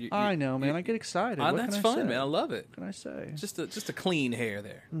just... I know, man. I get excited. What That's can I fine, say? man. I love it. What can I say? Just a clean hair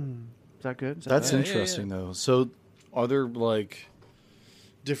there. Is that good? Is that That's bad? interesting, though. So, are there like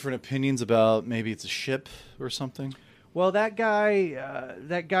different opinions about maybe it's a ship or something? Well, that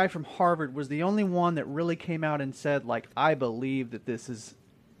guy from Harvard was the only one that really came out and said, like, I believe that this is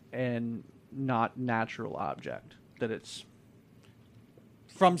an not natural object, that it's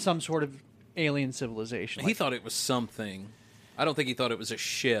from some sort of alien civilization. He thought it was something. I don't think he thought it was a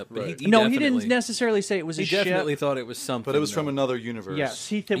ship. But Right. he No, he definitely- didn't necessarily say it was a He ship. definitely thought it was something. But it was from though. another universe. Yes,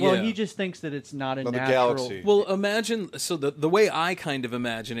 he Yeah. just thinks that it's not a Another natural galaxy. Well, imagine. So the way I kind of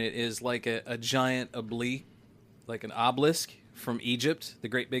imagine it is like a giant oblique, like an obelisk from Egypt, the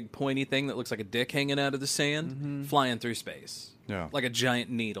great big pointy thing that looks like a dick hanging out of the sand, flying through space. Yeah. Like a giant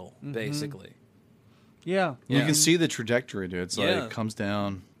needle, basically. Yeah. You can see the trajectory, dude. It's like Yeah. it comes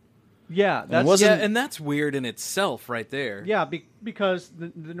down. Yeah, and that's weird in itself, right there. Yeah, because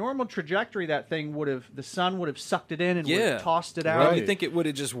the normal trajectory of that thing the sun would have sucked it in and would have tossed it out. Right. You think it would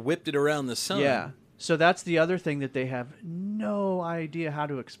have just whipped it around the sun? Yeah. So that's the other thing that they have no idea how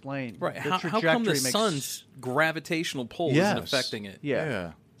to explain. Right. The How come the sun's gravitational pull isn't affecting it?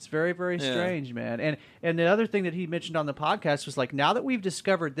 Yeah. It's very, very strange, man. And the other thing that he mentioned on the podcast was like, now that we've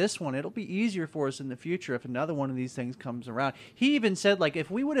discovered this one, it'll be easier for us in the future if another one of these things comes around. He even said, like, if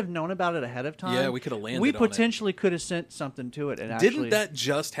we would have known about it ahead of time, we could have landed we on it. potentially could have sent something to it. And Didn't that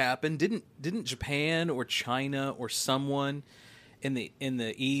just happen? Didn't Japan or China or someone in the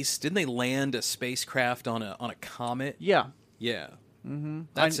East, didn't they land a spacecraft on a comet? Yeah. Yeah. Mm-hmm.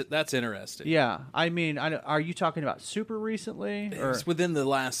 That's interesting. Yeah, I mean, are you talking about super recently, or it's within the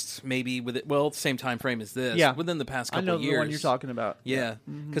last same time frame as this? Yeah, within the past couple I know of years. The one you're talking about. Yeah,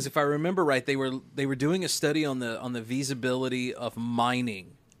 because if I remember right, they were doing a study on the feasibility of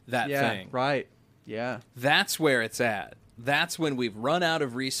mining that thing. Right. Yeah, that's where it's at. That's when we've run out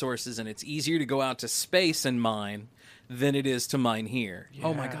of resources, and it's easier to go out to space and mine than it is to mine here. Yeah.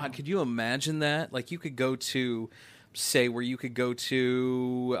 Oh my God, could you imagine that? Like you could go to. Say where you could go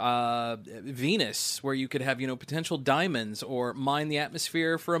to Venus, where you could have potential diamonds, or mine the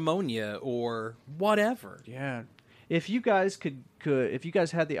atmosphere for ammonia, or whatever. Yeah, if you guys if you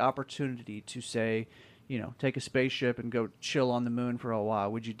guys had the opportunity to say, take a spaceship and go chill on the moon for a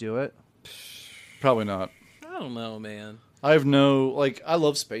while, would you do it? Probably not. I don't know, man. I have I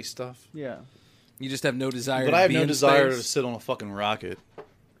love space stuff. Yeah, you just have no desire. But to I have be no in desire space. to sit on a fucking rocket.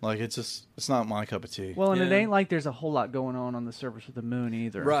 Like, it's not my cup of tea. Well, and it ain't like there's a whole lot going on the surface of the moon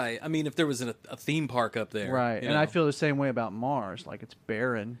either. Right. I mean, if there was a theme park up there. Right. And I feel the same way about Mars. Like, it's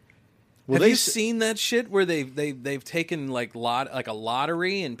barren. Have you seen that shit where they've taken like a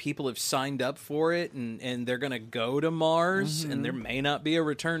lottery and people have signed up for it and they're gonna go to Mars and there may not be a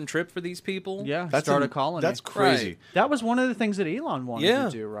return trip for these people? Yeah, start a colony. That's crazy. Right. That was one of the things that Elon wanted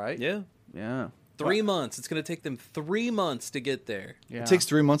to do, right? Yeah. Yeah. 3 months. It's going to take them 3 months to get there. Yeah. It takes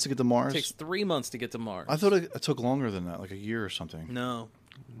 3 months to get to Mars? It takes 3 months to get to Mars. I thought it took longer than that, like a year or something. No.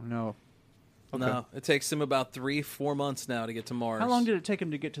 Okay. No. It takes them about 3-4 months now to get to Mars. How long did it take him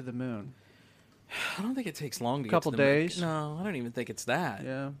to get to the moon? I don't think it takes long to get Couple to the moon. days? No, I don't even think it's that.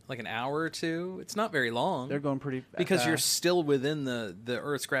 Yeah. Like an hour or two. It's not very long. They're going pretty Because fast. you're still within the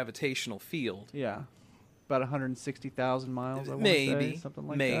Earth's gravitational field. Yeah. About 160,000 miles, I want Maybe. to say. Something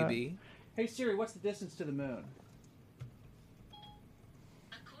like that. Maybe. Hey Siri, what's the distance to the moon?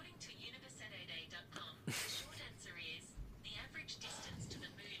 According to universaday.com, the short answer is the average distance to the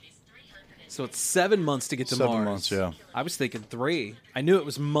moon is 300. So it's 7 months to get to Mars. 7 months, yeah. I was thinking 3. I knew it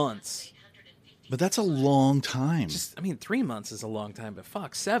was months. But that's a long time. 3 months is a long time, but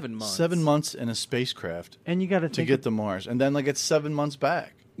fuck, 7 months. 7 months in a spacecraft. And you got to get to Mars. And then it's 7 months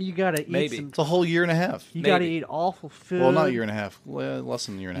back. You got to eat Maybe. some... It's a whole year and a half. You got to eat awful food. Well, not a year and a half. Less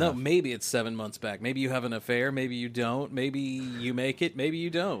than a year and a half. No, maybe it's 7 months back. Maybe you have an affair. Maybe you don't. Maybe you make it. Maybe you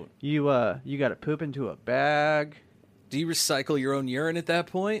don't. You got to poop into a bag. Do you recycle your own urine at that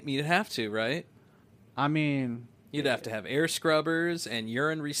point? You'd have to, right? I mean... You'd have to have air scrubbers and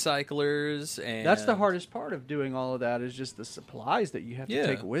urine recyclers. And That's the hardest part of doing all of that is just the supplies that you have to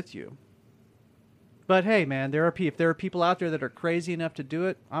take with you. But hey, man, if there are people out there that are crazy enough to do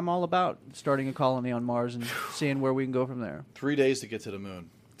it, I'm all about starting a colony on Mars and seeing where we can go from there. 3 days to get to the moon.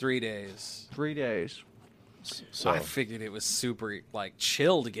 3 days. 3 days. So I figured it was super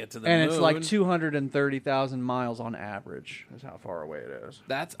chill to get to the moon. And it's like 230,000 miles on average is how far away it is.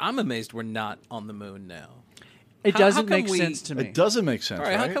 I'm amazed we're not on the moon now. It doesn't make sense to me. It doesn't make sense, All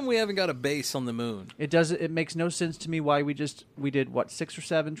right, right? how come we haven't got a base on the moon? It makes no sense to me why we did 6 or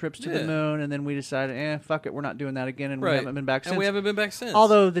 7 trips to the moon and then we decided, fuck it, we're not doing that again, and we haven't been back since. And we haven't been back since.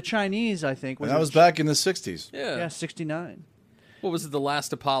 Although the Chinese, I think, that was back in the 60s. Yeah, 69. What was it? The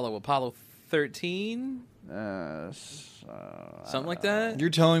last Apollo? Apollo 13? Something like that. You're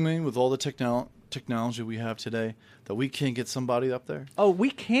telling me with all the technology we have today that we can't get somebody up there? Oh,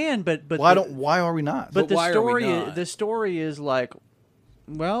 we can, but why are we not? But why are we the not? story is like,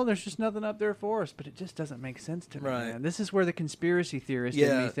 well, there's just nothing up there for us, but it just doesn't make sense to me, man. This is where the conspiracy theorist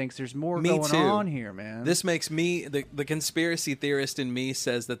in me thinks there's more going on here, man. This makes me, the conspiracy theorist in me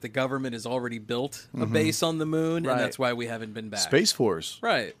says that the government has already built a base on the moon, and that's why we haven't been back. Space Force.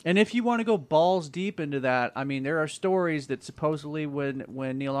 Right. And if you want to go balls deep into that, I mean, there are stories that supposedly when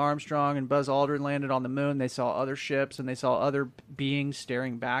Neil Armstrong and Buzz Aldrin landed on the moon, they saw other ships and they saw other beings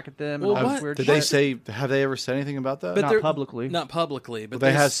staring back at them. Well, and all what? this weird Did shit. they say? Have they ever said anything about that? Not publicly. Not publicly, but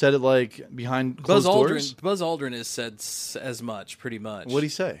they have said it like behind Buzz closed doors. Buzz Aldrin has said as much, pretty much. What'd he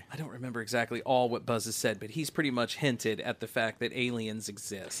say? I don't remember exactly all what Buzz has said, but he's pretty much hinted at the fact that aliens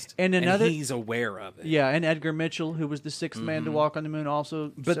exist, And another- he's aware of it. Yeah, and Edgar Mitchell, who was the sixth man to walk on the moon,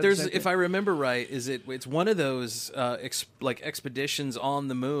 also. But said there's, the same if thing. I remember right, it's one of those expeditions on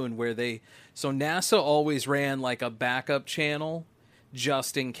the moon where so NASA always ran like a backup channel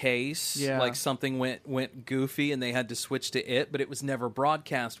just in case, Yeah. like something went goofy and they had to switch to it, but it was never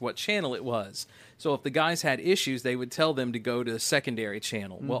broadcast what channel it was. So if the guys had issues, they would tell them to go to the secondary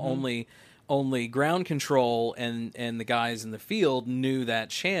channel. Well, Mhm. only ground control and the guys in the field knew that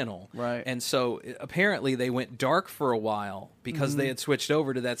channel. Right. And so apparently they went dark for a while because they Mhm. had switched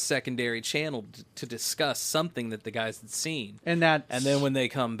over to that secondary channel to discuss something that the guys had seen. And then when they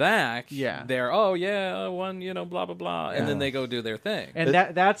come back, Yeah. they're blah blah blah, and then they go do their thing. And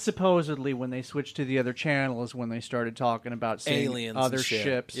that's supposedly when they switched to the other channel is when they started talking about seeing Aliens other and shit.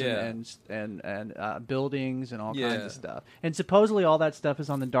 ships Yeah. and buildings and all kinds Yeah. of stuff. And supposedly all that stuff is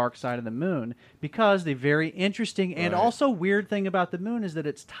on the dark side of the moon because the very interesting and Right. also weird thing about the moon is that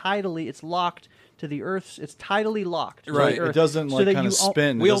it's locked to the Earth's. It's tidally locked. to the Right. Earth, It doesn't so like that kind of you o-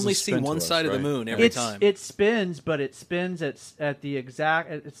 spin. It We doesn't only see spin to one us, side of the right? moon every time. It spins, but it spins at the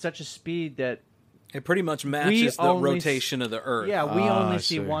exact at such a speed that It pretty much matches the only rotation of the Earth. Yeah, we only I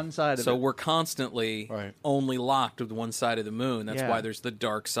see see. one side of So it. we're constantly only locked with one side of the moon. That's Yeah. why there's the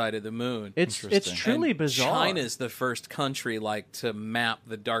dark side of the moon. It's Interesting. truly And bizarre. China's the first country to map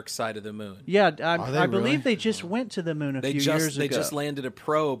the dark side of the moon. Yeah, they I believe really? they just went to the moon a They few just years ago. they just landed a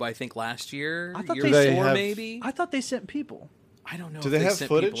probe, I think, last year, I thought year they before have- maybe. I thought they sent people. I don't know Do if they they have sent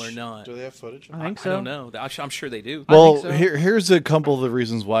footage? people or not. Do they have footage? I think I so. don't know. I'm sure they do. Well, so. here's a couple of the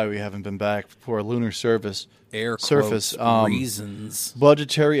reasons why we haven't been back for a lunar surface. Air surface quotes, reasons.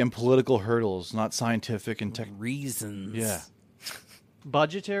 budgetary and political hurdles, not scientific and tech. Reasons. Yeah,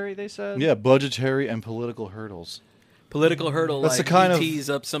 Budgetary, they said. yeah, budgetary and political hurdles. Political hurdle, That's like the kind of- ET's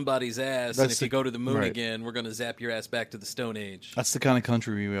up somebody's ass, and That's if you the- go to the moon right. again, we're going to zap your ass back to the Stone Age. That's the kind of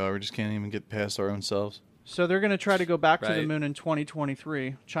country we are. We just can't even get past our own selves. So they're going to try to go back to the Right. moon in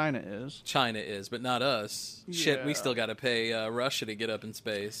 2023. China is. China is, but not us. Shit, we Yeah. still got to pay Russia to get up in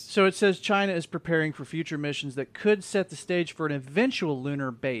space. So it says China is preparing for future missions that could set the stage for an eventual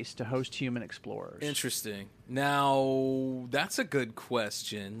lunar base to host human explorers. Interesting. Now, that's a good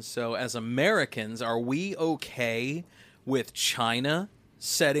question. So, as Americans, are we okay with China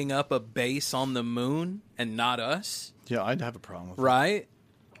setting up a base on the moon and not us? Yeah, I'd have a problem with Right?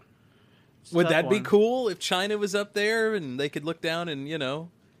 It's a Would tough that be one. cool if China was up there and they could look down and,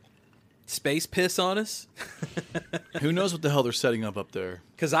 space piss on us? that. Who knows what the hell they're setting up there?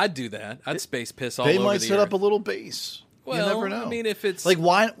 Because I'd do that. I'd space piss all They over might the set up Earth. a little base. Well, you never know. I mean, if it's like,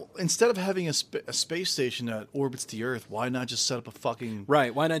 why instead of having a space station that orbits the Earth, why not just set up a fucking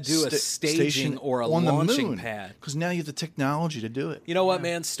right, why not do a staging station or a on the launching moon? pad? Because now you have the technology to do it. You know what,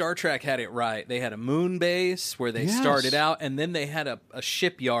 man? Star Trek had it right. They had a moon base where they Yes. started out, and then they had a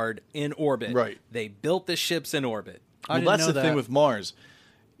shipyard in orbit. Right. They built the ships in orbit. Well, that's the thing with Mars.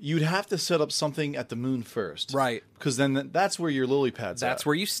 You'd have to set up something at the moon first, Right. Because then that's where your lily pads. That's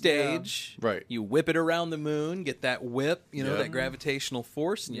where you stage. Right. You whip it around the moon, get that whip, Yeah. that gravitational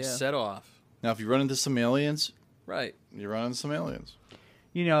force, and you Yeah. set off. Now, if you run into some aliens, Right. you run into some aliens.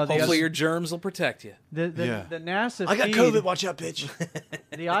 You know, the Hopefully your germs will protect you. the Yeah. the NASA I got feed, COVID. Watch out, bitch.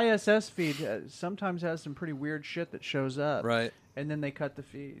 The ISS feed sometimes has some pretty weird shit that shows up. Right. And then they cut the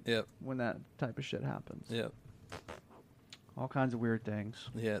feed. Yep. When that type of shit happens. Yep. All kinds of weird things.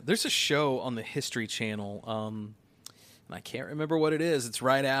 Yeah, there's a show on the History Channel, and I can't remember what it is. It's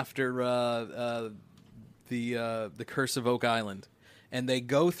right after the Curse of Oak Island, and they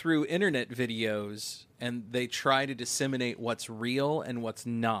go through internet videos and they try to disseminate what's real and what's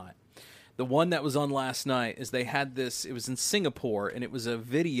not. The one that was on last night is they had this. It was in Singapore, and it was a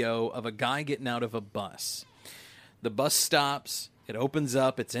video of a guy getting out of a bus. The bus stops. It opens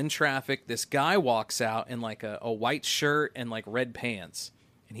up. It's in traffic. This guy walks out in like a white shirt and like red pants.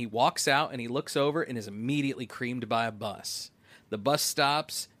 And he walks out and he looks over and is immediately creamed by a bus. The bus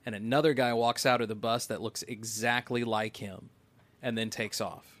stops and another guy walks out of the bus that looks exactly like him and then takes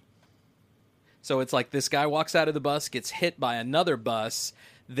off. So it's like this guy walks out of the bus, gets hit by another bus,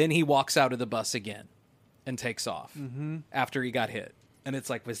 then he walks out of the bus again and takes off after he got hit. And it's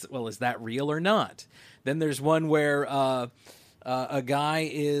like, well, is that real or not? Then there's one where a guy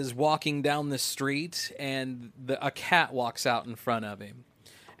is walking down the street and a cat walks out in front of him.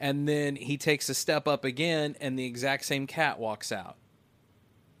 And then he takes a step up again and the exact same cat walks out.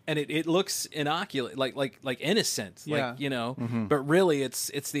 And it looks innocuous, like innocent, Yeah. like, but really it's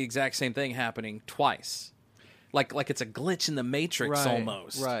the exact same thing happening twice. like it's a glitch in the Matrix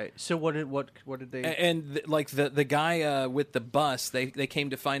almost. Right. So what did they? Like the guy with the bus, they came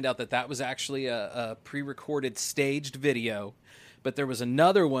to find out that was actually a pre-recorded staged video, but there was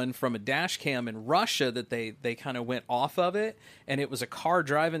another one from a dash cam in Russia that they kind of went off of it, and it was a car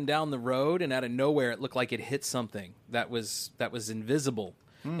driving down the road, and out of nowhere it looked like it hit something that was invisible.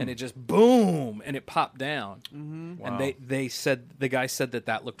 And it just boom, and it popped down. Mm-hmm. And the guy said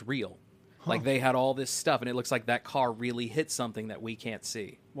that looked real. Like they had all this stuff, and it looks like that car really hit something that we can't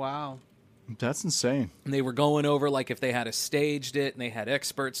see. Wow. That's insane. And they were going over like if they had staged it, and they had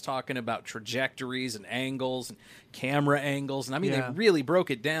experts talking about trajectories and angles and camera angles. And I mean, they really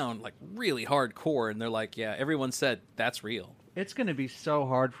broke it down like really hardcore. And they're like, yeah, everyone said that's real. It's going to be so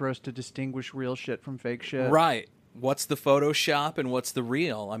hard for us to distinguish real shit from fake shit. Right. What's the Photoshop and what's the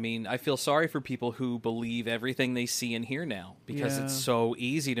real? I mean, I feel sorry for people who believe everything they see and hear now because it's so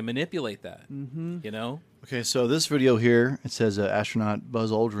easy to manipulate that. Mm-hmm. You know? Okay, so this video here, it says astronaut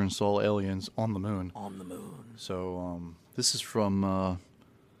Buzz Aldrin saw aliens on the moon. On the moon. So this is from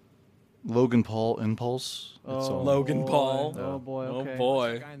Logan Paul Impulse. Logan Paul. Oh, boy. Okay. Oh,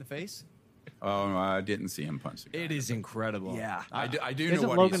 boy. Guy in the face? Oh, I didn't see him punch the guy. It is incredible. Yeah. I do know Isn't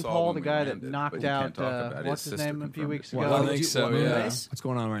what Logan he saw Paul when the we guy that landed, knocked but you out can't talk about it. what's His his sister name a few confirmed weeks it. ago? I think so, yeah. What's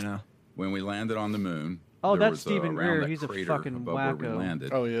going on right now? When we landed on the moon. Oh, there that's was, Stephen around Greer. that He's a crater fucking above where we wacko.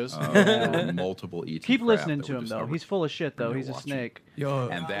 landed, Oh, he is? there were multiple ET Keep craft listening that to were him, though. discovered. He's full of shit, though. And He's a they're watching. snake. Yo,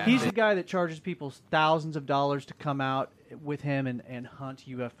 And that He's the guy that charges people thousands of dollars to come out with him and hunt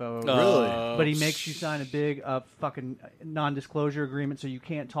UFOs. Really? But he makes you sign a big fucking non-disclosure agreement so you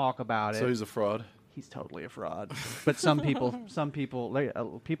can't talk about it. So he's a fraud. He's totally a fraud. But some people love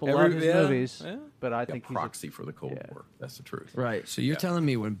Every- his yeah, movies. yeah. But I Yeah, think proxy for the Cold War. That's the truth. Right. So you're telling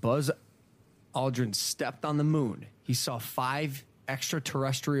me when Buzz Aldrin stepped on the moon, he saw 5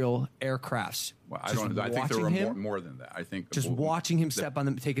 extraterrestrial aircrafts. Well, I just don't. I think there were watching him? more than that. I think Just watching him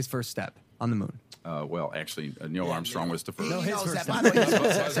take his first step on the moon. Well, actually, Neil Armstrong was the first. No, his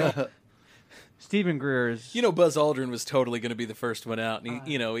first step. Stephen Greer is. You know, Buzz Aldrin was totally going to be the first one out, and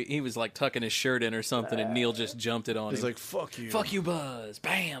he was like tucking his shirt in or something, and Neil just jumped it on He's him. like, fuck you. Fuck you, Buzz.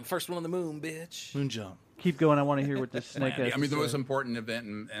 Bam. First one on the moon, bitch. Moon jump. Keep going. I want to hear what this snake has I mean, to the most say. important event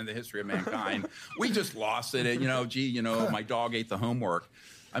in the history of mankind. We just lost it. My dog ate the homework.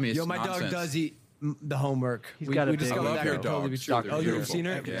 I mean, it's Yo, my nonsense. dog does eat the homework. He's got a big discovered love that your could totally be dogs. true. They're Oh, you've beautiful. seen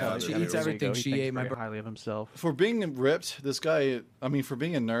her? Yeah, She they're eats everything. He She thinks ate my very highly of himself. For being ripped, this guy, for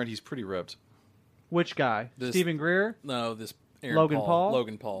being a nerd, he's pretty ripped. Which guy? Stephen Greer? No, this Aaron Logan Paul?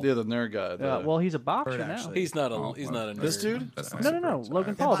 Logan Paul. Yeah, the nerd guy. Well, he's a boxer now. He's not a nerd. This dude? No.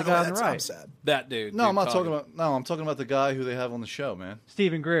 Logan Paul, the guy on the right. That dude. No, I'm not talking Coggan. about. No, I'm talking about the guy who they have on the show, man.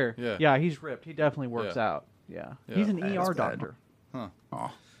 Stephen Greer. Yeah. He's ripped. He definitely works Yeah. out. Yeah. He's an ER doctor. Huh.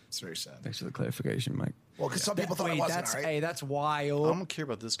 Oh, it's very sad. Thanks for the clarification, Mike. Well, because some people thought it wasn't, that's, right? Hey, that's wild. I don't care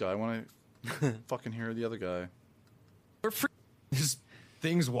about this guy. I want to fucking hear the other guy. Just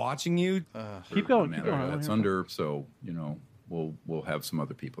things watching you. Keep going. man, Keep going. It's under, so we'll have some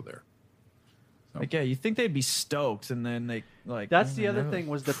other people there. Like, yeah, you think they'd be stoked, and then they like. That's the other thing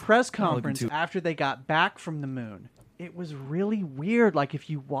was the press Kinda looking conference too- after they got back from the moon. It was really weird. Like if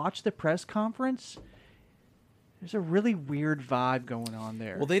you watch the press conference, there's a really weird vibe going on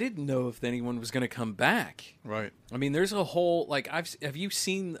there. Well, they didn't know if anyone was going to come back. Right. I mean, there's a whole have you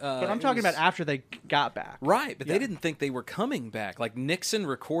seen? But I'm talking about after they got back. Right, but Yeah. they didn't think they were coming back. Like Nixon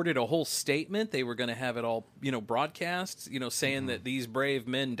recorded a whole statement. They were going to have it all, broadcast, saying that these brave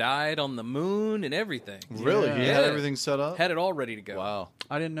men died on the moon and everything. Really? He had everything set up? Had it all ready to go. Wow.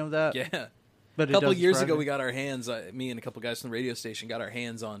 I didn't know that. Yeah. But a couple doesn't years surprise ago, me. we got our hands. Me and a couple guys from the radio station got our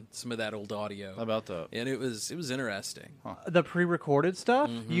hands on some of that old audio. How about that? And it was interesting. The pre-recorded stuff.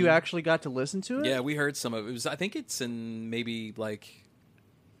 You actually got to listen to it. Yeah, we heard some of it. I think it's in maybe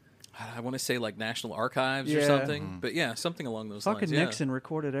I want to say like National Archives or Yeah. something. But yeah, something along those Fucking lines. Yeah. Nixon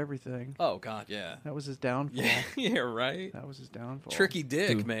recorded everything. Oh God, yeah. That was his downfall. Yeah, right. That was his downfall. Tricky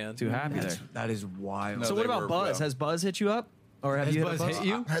dick, man. Too happy there. That is wild. No, so they what about were, Buzz? Has Buzz hit you up? Or have Has you Buzz hit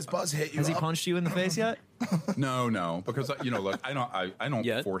you? Has Buzz hit you Has he up? punched you in the face yet? No, because look, I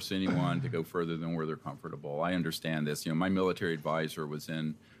don't force anyone to go further than where they're comfortable. I understand this. My military advisor was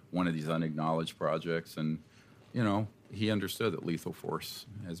in one of these unacknowledged projects, and he understood that lethal force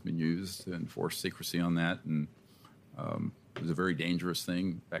has been used and enforced secrecy on that, and it was a very dangerous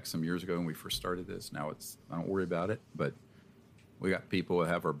thing back some years ago when we first started this. Now I don't worry about it, but we got people that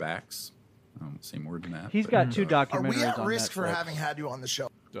have our backs. I won't say more than that. He's but, got two Are documentaries we at on risk for Netflix. having had you on the show?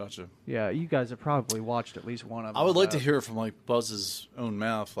 Gotcha. Yeah, you guys have probably watched at least one of them. I would like to hear it from Buzz's own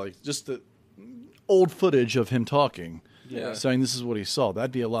mouth, just the old footage of him talking. saying this is what he saw.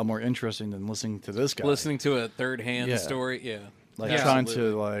 That'd be a lot more interesting than listening to this guy. Listening to a third-hand story, Like trying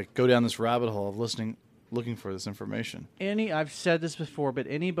to like go down this rabbit hole of looking for this information. I've said this before, but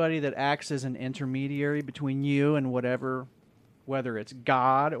anybody that acts as an intermediary between you and whatever, whether it's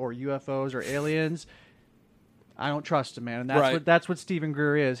God or UFOs or aliens, I don't trust him, man. And that's what Stephen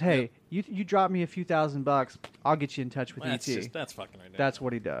Greer is. Hey, you drop me a few $1,000, I'll get you in touch with ET. That's fucking ridiculous. That's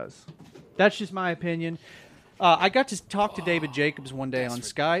what he does. That's just my opinion. I got to talk to David Jacobs one day on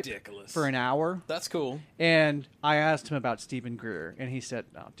Skype for an hour. That's cool. And I asked him about Stephen Greer, and he said,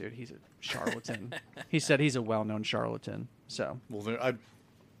 "No, dude, he's a charlatan." He said he's a well-known charlatan. So, well, I'd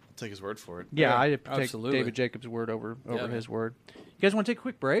take his word for it. Yeah, I'd take absolutely. David Jacobs' word over his word. You guys want to take a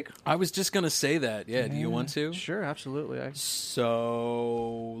quick break? I was just going to say that. Yeah, do you want to? Sure, absolutely.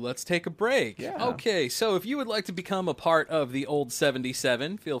 So let's take a break. Yeah. Okay, so if you would like to become a part of the Old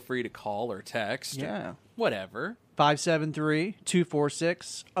 77, feel free to call or text. Yeah. Whatever.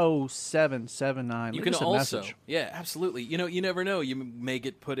 573-246-0779. You can also, yeah, absolutely. You know, you never know. You may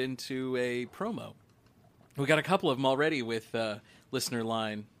get put into a promo. We got a couple of them already with listener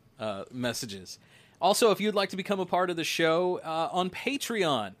line messages. Also, if you'd like to become a part of the show on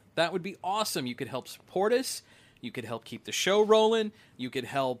Patreon, that would be awesome. You could help support us. You could help keep the show rolling. You could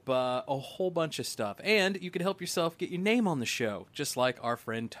help a whole bunch of stuff. And you could help yourself get your name on the show, just like our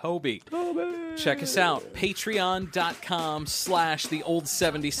friend Toby. Check us out.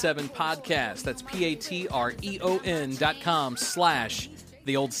 Patreon.com/TheOld77Podcast. That's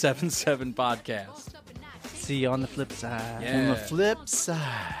Patreon.com/TheOld77Podcast. See you on the flip side. Yeah. On the flip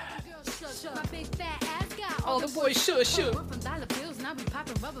side. Oh, the boy shush.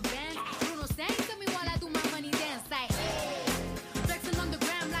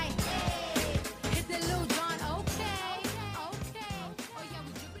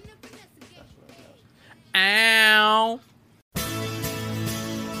 Ow.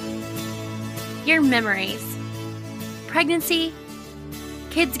 Your memories. Pregnancy,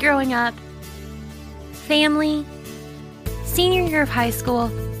 kids growing up, family, senior year of high school,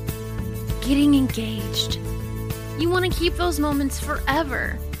 getting engaged. You want to keep those moments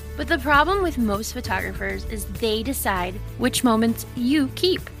forever. But the problem with most photographers is they decide which moments you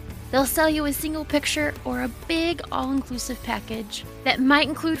keep. They'll sell you a single picture or a big all-inclusive package that might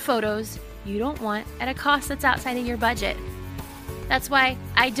include photos you don't want at a cost that's outside of your budget. That's why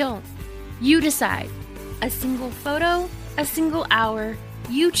I don't. You decide. A single photo, a single hour,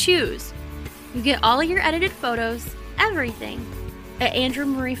 you choose. You get all of your edited photos, everything, at Andrew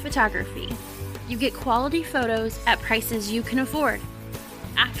Murray Photography. You get quality photos at prices you can afford.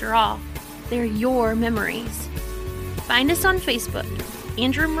 After all, they're your memories. Find us on Facebook,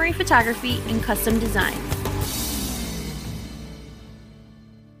 Andrew Murray Photography and Custom Design.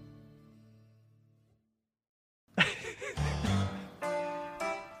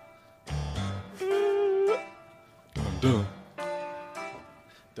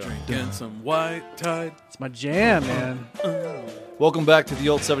 Drinking some White Tide. It's my jam, man. Welcome back to the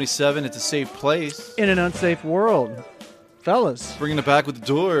Old 77. It's a safe place. In an unsafe world. Fellas. Bringing it back with the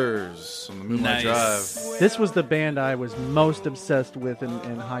Doors on the Moonlight Drive. This was the band I was most obsessed with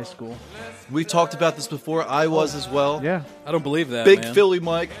in high school. We talked about this before. I was as well. Yeah. I don't believe that, Big man. Philly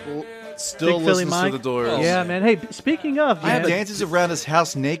Mike still Big Philly listens Mike. to the Doors. Yeah, man. Hey, speaking of, He dances around his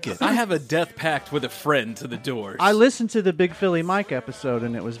house naked. I have a death pact with a friend to the Doors. I listened to the Big Philly Mike episode,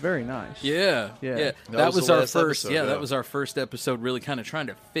 and it was very nice. Yeah. Yeah. That was the our last first. episode, That was our first episode. Really, kind of trying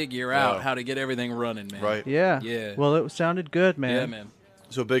to figure out how to get everything running, man. Right. Yeah. Yeah. Well, it sounded good, man. Yeah, man.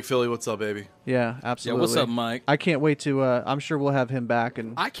 So Big Philly, what's up, baby? Yeah, absolutely. Yeah, what's up, Mike? I can't wait to. I'm sure we'll have him back,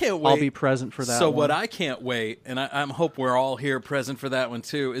 and I can't wait. I'll be present for that. So one. what I can't wait, and I hope we're all here present for that one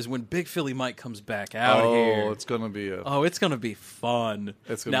too, is when Big Philly Mike comes back out here. it's gonna be it's gonna be fun.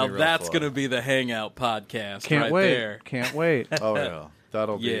 It's gonna now be real that's fun. gonna be the Hangout podcast. Can't right wait. there. Can't wait. Oh yeah,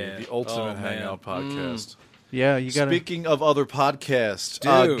 that'll be Yeah. the ultimate Oh, man. hangout podcast. Yeah, you got. Speaking of other podcasts,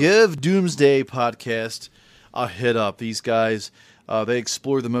 Dude. give Doomsday Podcast a hit up. These guys, they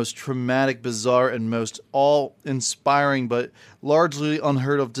explore the most traumatic, bizarre, and most awe-inspiring, but largely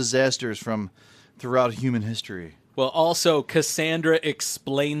unheard of disasters from throughout human history. Well, also Cassandra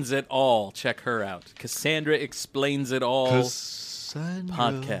Explains It All. Check her out. Cassandra Explains It All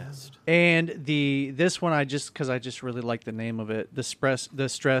podcast. And this one I just really like the name of it, the stressed,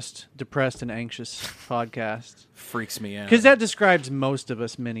 depressed, and anxious podcast. Freaks me out because that describes most of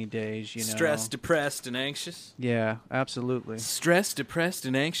us many days. You know, stressed, depressed, and anxious. Yeah, absolutely. Stressed, depressed,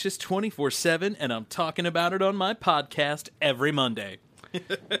 and anxious 24/7, and I'm talking about it on my podcast every Monday.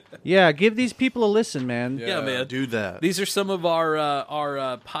 Yeah, give these people a listen, man. Yeah, man. Do that. These are some of our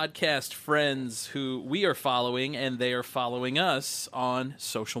podcast friends who we are following, and they are following us on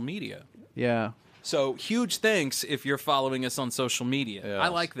social media. Yeah. So huge thanks if you're following us on social media. Yes. I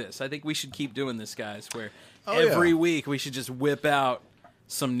like this. I think we should keep doing this, guys, where Oh, every week we should just whip out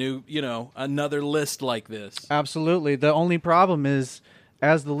some new, another list like this. Absolutely. The only problem is,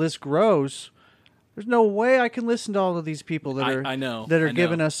 as the list grows, there's no way I can listen to all of these people that are I know.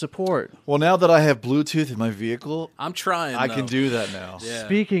 giving us support. Well, now that I have Bluetooth in my vehicle, I'm trying. I can do that now. Yeah.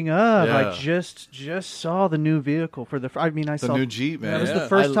 Speaking of, Yeah. I just saw the new vehicle for the. I saw new Jeep, man. It was Yeah. the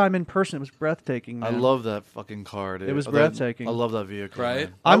first I- time in person. It was breathtaking, man. I love that fucking car, dude. It was I breathtaking. love that vehicle, Right?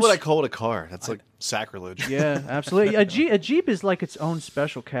 man. Why I'm would I s- call it a car? That's like sacrilege. Yeah, absolutely. A Jeep is like its own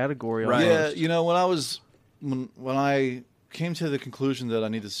special category. Right. Yeah, almost. you know, when I came to the conclusion that I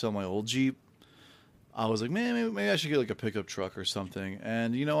need to sell my old Jeep, I was like, man, maybe I should get like a pickup truck or something.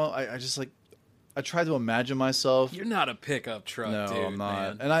 And you know, I just like, I tried to imagine myself. You're not a pickup truck, No, dude. I'm not.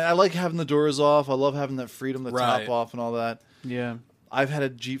 Man. And I like having the doors off. I love having that freedom, the Right. top off, and all that. Yeah. I've had a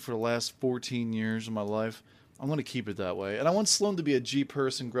Jeep for the last 14 years of my life. I'm going to keep it that way. And I want Sloan to be a Jeep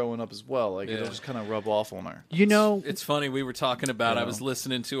person growing up as well. Like, it'll Yeah. just kind of rub off on her. You know, It's funny. We were talking about. You I was know.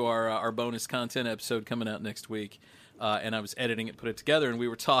 listening to our bonus content episode coming out next week, and I was editing it, put it together, and we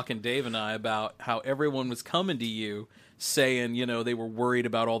were talking, Dave and I, about how everyone was coming to you saying, they were worried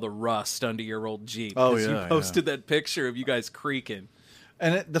about all the rust under your old Jeep. Oh, 'Cause yeah, you posted that picture of you guys creaking.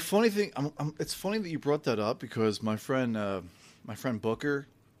 And the funny thing, it's funny that you brought that up because my friend Booker,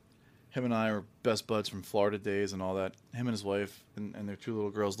 him and I are best buds from Florida days and all that. Him and his wife and their two little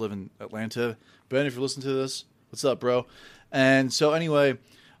girls live in Atlanta. Ben, if you're listening to this, what's up, bro? And so anyway,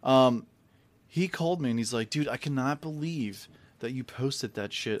 he called me and he's like, dude, I cannot believe that you posted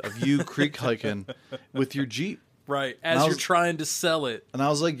that shit of you creek hiking with your Jeep. Right, And as I you're was- trying to sell it. And I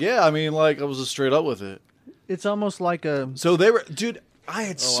was like, yeah, I mean, like, I was just straight up with it. it's almost like a. So they were, dude, I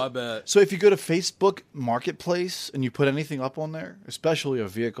had. Oh, I bet. So if you go to Facebook Marketplace and you put anything up on there, especially a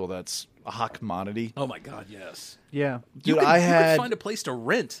vehicle that's a hot commodity, Oh my God, yes. Yeah. dude, you could, I you could had find a place to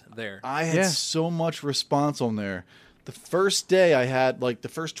rent there. I had Yeah. so much response on there. The first day I had like the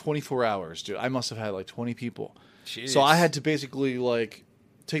first 24 hours, dude, I must have had like 20 people. So I Jeez. had to basically like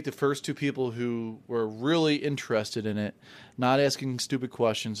take the first two people who were really interested in it, not asking stupid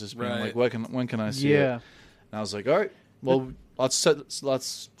questions, just being Right. like, when can I see it? Yeah. And I was like, all right, well, let's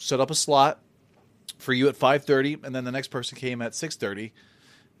set up a slot for you at 5:30, and then the next person came at 6:30,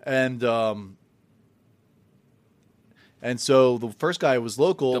 and so the first guy was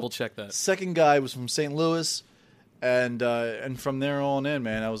local. Double check that. Second guy was from St. Louis, and from there on in,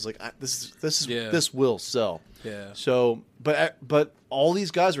 man, I was like, this will sell. Yeah. So, but all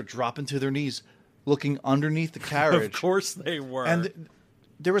these guys were dropping to their knees, looking underneath the carriage. Of course they were. And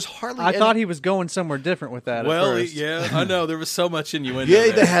there was hardly. I thought he was going somewhere different with that. well, at first. yeah, I know. There was so much innuendo. Yeah,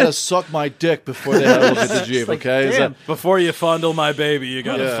 there. they had to suck my dick before they had to look at the Jeep. like, Okay, Is damn. that- Before you fondle my baby, you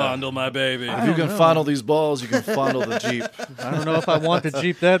gotta Yeah. fondle my baby. if you can fondle these balls, you can fondle the Jeep. I don't know if I want the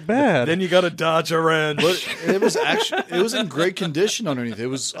Jeep that bad. Then you gotta dodge a wrench. But it was in great condition underneath.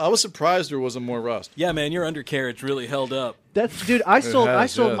 I was surprised there wasn't more rust. Yeah, man, your undercarriage really held up. That's dude. I sold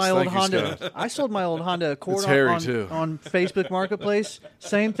yes, my old thank you, Honda. Scott. I sold my old Honda Accord It's hairy, on too. Facebook Marketplace.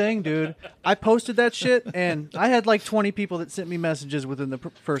 Same thing, dude. I posted that shit, and I had like 20 people that sent me messages within the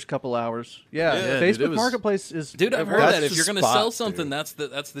first couple hours. Yeah, Yeah, dude, Facebook it was- Marketplace is. Dude, I've it heard works. that. If the you're gonna spot, sell something, dude.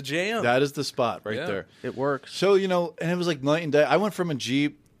 that's the jam. That is the spot right Yeah. there. It works. So and it was like night and day. I went from a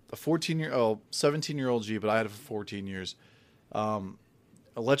Jeep, a 17-year-old Jeep, but I had it for 14 years.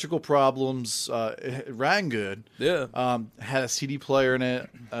 Electrical problems. It ran good. Yeah. Had a CD player in it.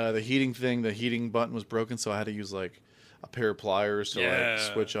 The heating button was broken, so I had to use like a pair of pliers to like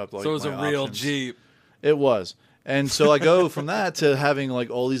switch up. Like so it was my a real options. Jeep. It was. And so I go from that to having like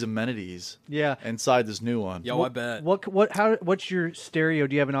all these amenities Yeah. inside this new one. Yo, I bet. What's your stereo?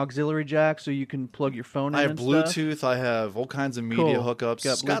 Do you have an auxiliary jack so you can plug your phone in? I have and stuff? Bluetooth. I have all kinds of media Cool. hookups.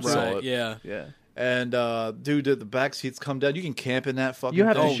 Got Scott's Bluetooth. all Right, it. yeah. Yeah. And dude, the back seats come down. You can camp in that fucking. You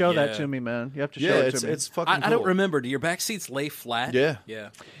have to thing. show yeah. that to me, man. You have to show Yeah, it to me. it's fucking. I don't cool. remember. Do your back seats lay flat? Yeah. Yeah.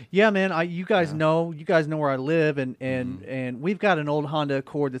 Yeah, man. You guys know where I live, and we've got an old Honda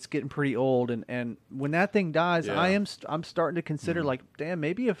Accord that's getting pretty old, and when that thing dies, Yeah. I'm starting to consider like, damn,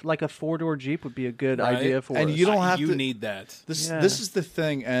 maybe if like a 4-door Jeep would be a good Right. idea for And us. you don't have You to. need that. This Yeah. this is the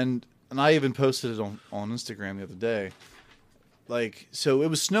thing, and I even posted it on Instagram the other day. Like, so it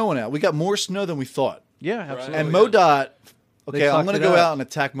was snowing out. We got more snow than we thought. Yeah, absolutely. And MoDOT. Okay, I'm fucked going to it go up. out and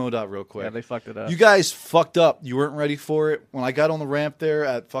attack MoDOT real quick. Yeah, they fucked it up. You guys fucked up. You weren't ready for it. When I got on the ramp there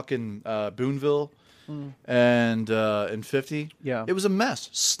at fucking Boonville, and 50. Yeah. It was a mess.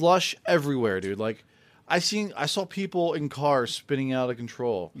 Slush everywhere, dude. Like, I saw people in cars spinning out of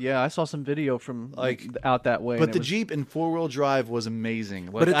control. Yeah, I saw some video from out that way. But and the it was- Jeep in 4-wheel drive was amazing.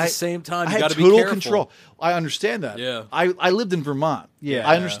 Like, But at the same time, you I had gotta be total careful. control. I understand that. Yeah. I lived in Vermont. Yeah.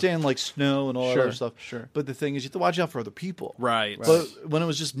 I understand like snow and all that Sure, other stuff. sure. But the thing is, you have to watch out for other people. Right. But when it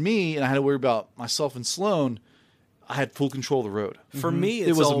was just me and I had to worry about myself and Sloan, I had full control of the road. For me, it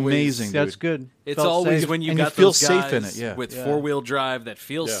it's was always, amazing. Dude. That's good. It's Felt always safe. when you And you got feel those guys safe in it, yeah. with Yeah. 4-wheel drive that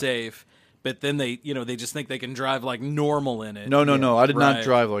feels Yeah. safe, but then they just think they can drive like normal in it. No. I did not Right.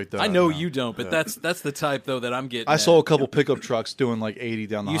 drive like that. I know no. you don't, but Yeah. that's the type though that I'm getting. I at. saw a couple pickup trucks doing like 80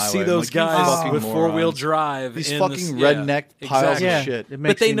 down the You highway. see I'm those like, you guys fucking with 4-wheel morons. drive. These in fucking the, redneck piles exactly. of shit. It But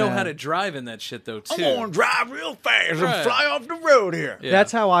makes they me know mad. how to drive in that shit though too. I'm going to drive real fast Right. and fly off the road here. Yeah.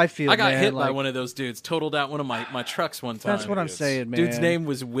 That's how I feel. I got man. hit by like, one of those dudes. Totaled out one of my trucks one time. That's what I'm saying, man. Dude's name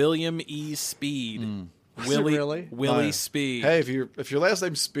was William E. Speed. Was it really? Willie Nice. Speed. Hey, if your last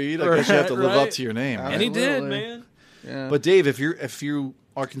name's Speed, I guess you have to live Right. up to your name. And he right? did, Absolutely. man. Yeah. But Dave, if you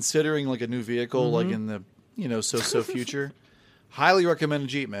are considering like a new vehicle, like Mm-hmm. in the so future, highly recommend a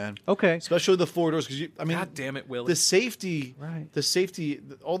Jeep, man. Okay. Especially the 4 doors, because I mean, God damn it, Willie. the safety, Right.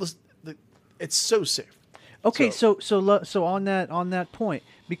 all this, it's so safe. Okay, so on that point,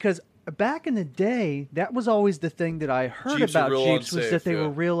 because back in the day, that was always the thing that I heard Jeeps are about real Jeeps was unsafe, that they yeah. were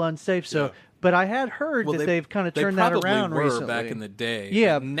real unsafe. So, Yeah. but I had heard that they've kind of turned that probably around were recently. back in the day.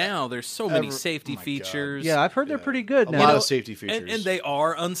 Yeah. but now there's so many safety features. Yeah, I've heard they're pretty good A now. lot of safety features. And they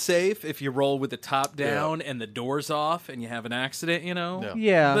are unsafe if you roll with the top down and the doors off and you have an accident.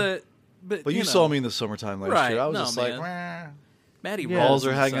 Yeah. But you know. saw me in the summertime last Right. year. I was No, just man. like, "Wah." Matty Yeah. rolls balls are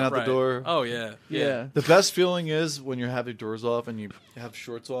and hanging stuff, out the right. door. Oh yeah, Yeah. The best feeling is when you have your doors off and you have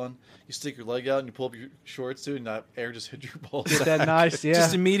shorts on. You stick your leg out and you pull up your shorts, dude, and that air just hit your balls. Get that nice, yeah.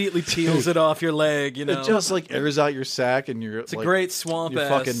 Just immediately peels it off your leg. You know, It just like airs out your sack and you're it's a like, great swamp your ass.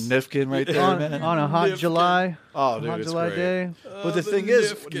 fucking Nifkin right there, on, man. on a hot Nifkin. July, Oh, dude, hot it's July great. day. But the the thing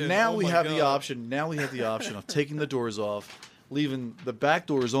is, Nifkin. now Oh we my have the God. option. Now we have the option of taking the doors off, leaving the back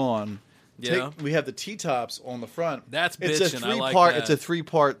doors on. Yeah. We have the T-tops on the front. That's it's a bitchin'. I like three-part. that. It's a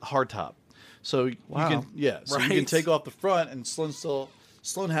 3-part hardtop. So Wow. you can so you can Right. take off the front, and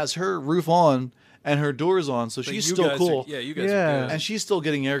Sloan has her roof on and her doors on, so But she's you still guys cool. you guys Yeah. are good. And she's still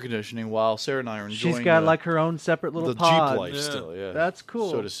getting air conditioning while Sarah and I are enjoying. She's got the- like her own separate little the pod. Jeep life Yeah. still. Yeah, That's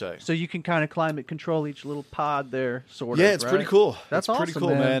cool. So to say. So you can kind of climate control each little pod there, sort of. Yeah, it's pretty right? cool. That's It's pretty awesome,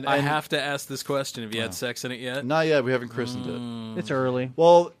 cool, man. I And- have to ask this question: Have you had sex in it yet? Not yet. We haven't christened it. It's early.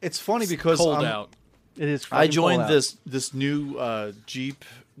 Well, it's funny because Cold I'm- out. It is. I fucking joined cold out. this new Jeep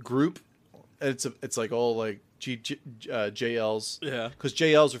group. It's like all like JLs. Yeah. Because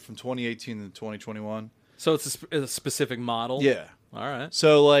JLs are from 2018 to 2021. So it's a specific model. Yeah. All right.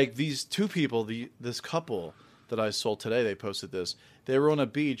 So like these two people, this couple that I sold today, they posted this. They were on a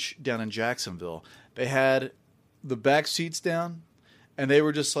beach down in Jacksonville. They had the back seats down, and they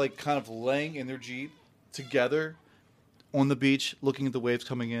were just like kind of laying in their Jeep together on the beach, looking at the waves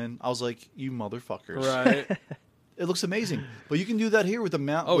coming in. I was like, "You motherfuckers!" Right. It looks amazing, but you can do that here with the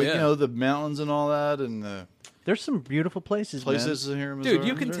mountain. Oh, yeah. The mountains and all that, and the There's some beautiful places, places here in Missouri. Dude,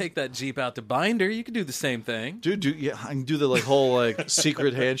 you can take that Jeep out to Binder. You can do the same thing. Dude, yeah, I can do the like whole like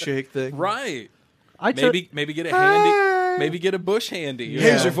secret handshake thing. Right. I took- Maybe get a handy. Maybe get a bush handy. you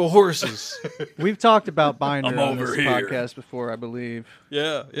Hands know? are for horses. We've talked about Binder I'm on over this here. podcast before, I believe.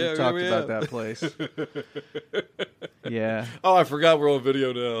 Yeah, yeah. We've talked we about have. that place. Yeah. Oh, I forgot we're on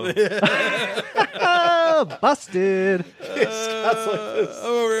video now. Busted. Scott's like this. I'm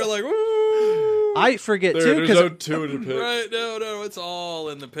over here like, woo. I forget too There's no because two in the pic. Right? No, it's all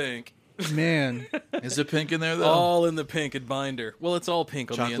in the pink. man, Is it pink in there though? All in the pink at Binder. Well, it's all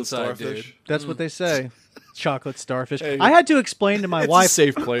pink on Chocolate the inside, starfish. dude. that's what they say. Chocolate starfish. Hey, I had to explain to my it's wife. a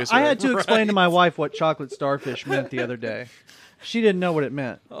safe place. I right? had to explain to my wife what chocolate starfish meant the other day. She didn't know what it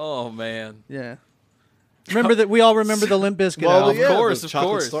meant. Oh man. Yeah. Remember that we all remember the Limp Bizkit Well, album. yeah, of course, the of chocolate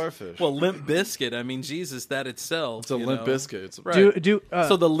course. starfish. Well, Limp Biscuit. I mean, Jesus, that itself. It's a you Limp know? Biscuit. It's a, Right. So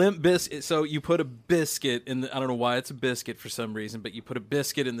So the Limp Biscuit. So you put a biscuit in the. I don't know why it's a biscuit for some reason, but you put a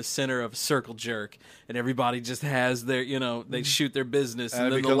biscuit in the center of a circle jerk, and everybody just has their. They shoot their business, And and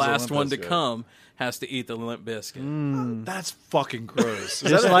it then the becomes a last Limp one to Bizkit. come has to eat the Limp Biscuit. That's fucking gross. Is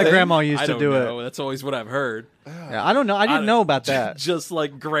just that a like thing? Grandma used I to don't do know. it. That's always what I've heard. Yeah, I don't know. I didn't know about that. Just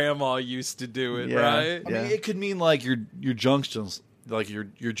like Grandma used to do it, Yeah. right? I mean, it could mean like your junk's just like your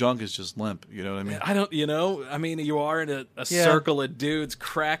junk is just limp. You know what I mean? I don't. I mean, you are in a Yeah. circle of dudes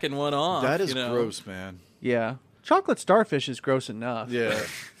cracking one off. That is you know? gross, man. Yeah. Chocolate starfish is gross enough. Yeah.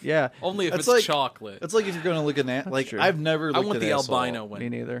 Yeah. Only if That's it's like- chocolate. It's like if you're going to look at like true. I've never. I looked want at the asshole. albino one. Me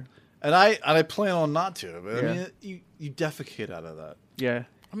neither. And I plan on not to. But Yeah. I mean, you defecate out of that. Yeah.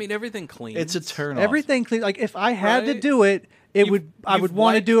 I mean, everything cleans. It's a turn off. Everything clean. Like if I had to Right? do it, I would You've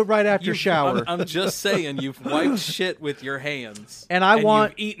want to wiped- do it right after you've- shower. I'm just saying, you've wiped shit with your hands, And I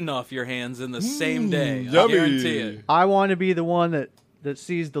want- you've eaten off your hands in the same day. I yummy. guarantee it. I want to be the one that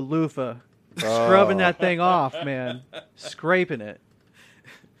sees the loofah scrubbing that thing off, man, scraping it.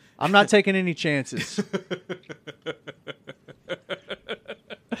 I'm not taking any chances.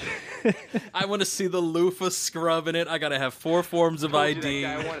 I want to see the loofah scrubbing it. I gotta have 4 forms of ID.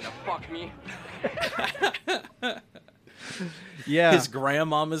 wanted to fuck me. Yeah, His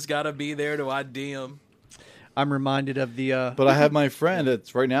grandmama's gotta be there to ID him. I'm reminded of the. But I have my friend.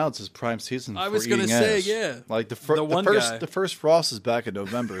 It's right now. It's his prime season. I for was gonna eating say, ass. yeah. Like the one guy. first frost is back in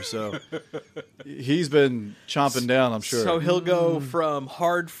November, so he's been chomping down. I'm sure. So he'll go from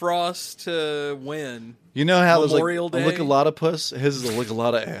hard frost to when? You know how Memorial there's like Day? a lick a lot of puss. His is a lick a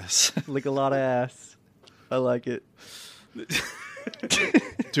lot of ass. Lick a lot of ass. I like it.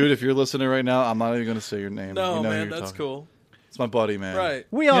 Dude, if you're listening right now, I'm not even going to say your name. No, You know who man, you're that's talking. cool. It's my buddy, man. Right.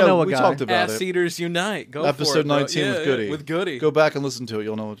 We all know a we guy. talked about Ass it. Eaters Unite. Go for Episode it, bro. 19 Yeah, with Goody. With Goody. Go back and listen to it.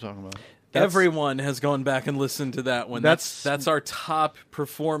 You'll know what I'm talking about. Everyone has gone back and listened to that one. That's our top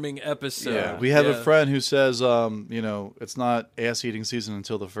performing episode. Yeah, we have a friend who says, it's not ass eating season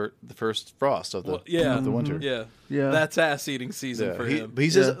until the first frost of the of the winter. Yeah, that's ass eating season Yeah, for he, him. But he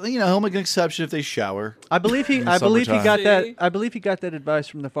says, he'll make an exception if they shower. I believe he. in the I believe he summertime. got that. I believe he got that advice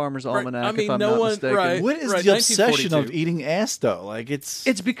from the Farmer's Almanac. I mean, if I'm no not one- mistaken. right. What is Right, the obsession 1942. of eating ass though? Like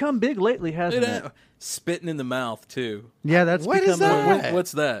it's become big lately, hasn't it? Spitting in the mouth too. Yeah, that's What is become that?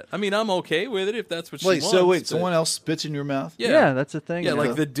 What's that? I mean, I'm okay with it if that's what she wait. wants. So wait, but- someone else spits in your mouth? Yeah, that's a thing. Yeah,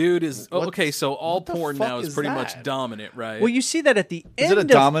 like the dude is What- okay. So all what the porn fuck now is is pretty much that? dominant, right? Well, you see that at the Is end. it a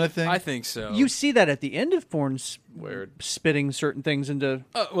dominant thing? I think so. You see that at the end of porn. Weird. Spitting certain things into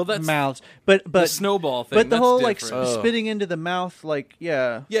well, that's mouths, but the snowball thing. But the that's whole different. like spitting into the mouth, like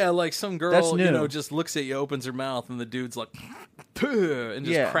yeah, like some That's girl, new. just looks at you, opens her mouth, and the dude's like, "Puh," and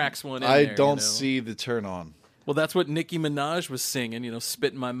just Yeah. cracks one in I there, don't you know? see the turn on. Well, that's what Nicki Minaj was singing.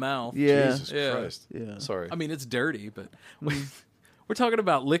 Spit in my mouth. Yeah. Jesus Christ. Yeah. Sorry. I mean, it's dirty, but we're talking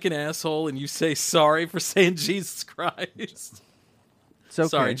about licking asshole, and you say sorry for saying Jesus Christ. It's okay.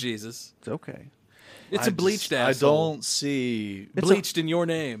 Sorry, Jesus. It's okay. It's a bleached I asshole. don't see. Bleached in your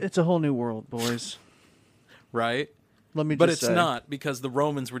name, It's a whole new world, boys. right? Let me. But just it's say. not, because the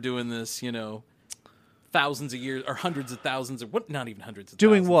Romans were doing this, thousands of years or hundreds of thousands of not even hundreds of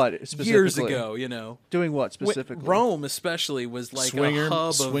Doing thousands, what years specifically? ago, Doing what specifically? Rome especially was like a hub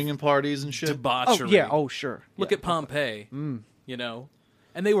of swinging parties and shit. Oh debauchery. yeah. Oh sure. Look at Pompeii, and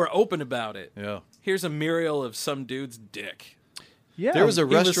they were open about it. Yeah. Here's a mural of some dude's dick. Yeah. There was a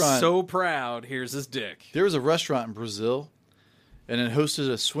He was restaurant. so proud. Here's his dick. There was a restaurant in Brazil, and it hosted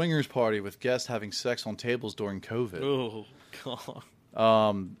a swingers party with guests having sex on tables during COVID. Oh God.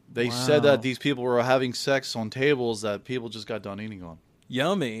 They said that these people were having sex on tables that people just got done eating on.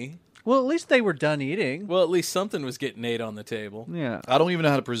 Yummy. Well, at least they were done eating. Well, at least something was getting ate on the table. Yeah. I don't even know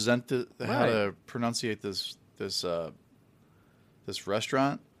how to present how Right. to pronunciate this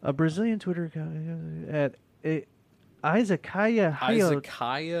restaurant. A Brazilian Twitter account at Izakaya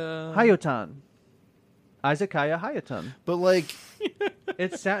Izakaya Hayotan. Izakaya Hayotan. But like,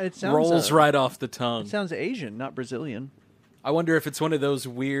 it sounds rolls right off the tongue. It sounds Asian, not Brazilian. I wonder if it's one of those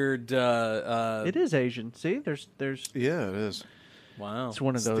weird. It is Asian. See, there's. Yeah, it is. Wow, It's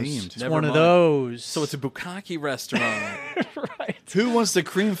one of those. themed. It's Never one of mind. those. So it's a bukkake restaurant, right. Who wants the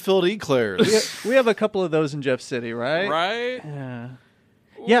cream-filled eclairs? We have a couple of those in Jeff City, right? right? Yeah.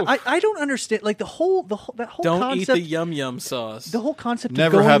 Yeah, I don't understand that whole Don't concept. eat the yum yum sauce. The whole concept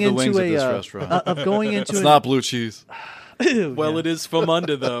Never of going have the into wings at a this restaurant. of going into It's an- not blue cheese. Ew, well, yeah. it is from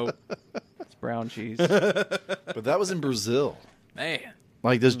under though. It's brown cheese. But that was in Brazil. Man,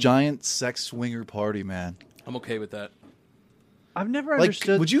 Like this giant sex swinger party, man. I'm okay with that. I've never Like,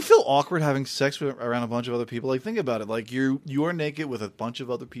 understood. would you feel awkward having sex around a bunch of other people? Like, think about it. Like, you are naked with a bunch of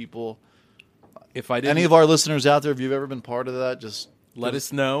other people. If I didn't, Any of our listeners out there, if you've ever been part of that, just let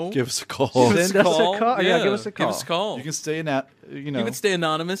us know. give us a call. Give us Send us a call. Yeah, give us a Give us call. a call. You can stay in that. You You can stay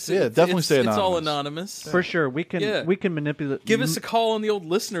anonymous. Yeah, It's- definitely stay It's all anonymous. anonymous. For sure, we can Yeah. we can manipulate. Give us a call on the old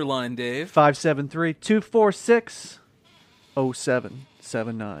listener line, Dave.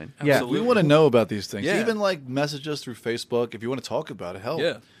 573-246-0779. Yeah, Absolutely. We want to know about these things. Yeah. Even like message us through Facebook if you want to talk about it. Hell,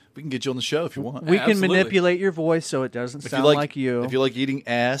 Yeah. we can get you on the show if you want. we can absolutely. manipulate your voice so it doesn't If sound you like, like you. If you like eating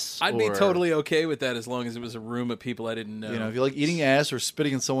ass, I'd be or, totally okay with that as long as it was a room of people I didn't know. if you like eating ass or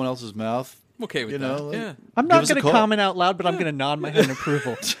spitting in someone else's mouth, I'm okay with You that. know, like, yeah. I'm Give not us a going to call. comment out loud, but I'm going to nod my head in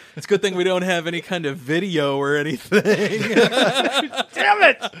approval. It's a good thing we don't have any kind of video or anything. Damn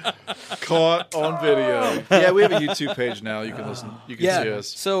it! Caught on video. Yeah, we have a YouTube page now. You can listen. You can see us.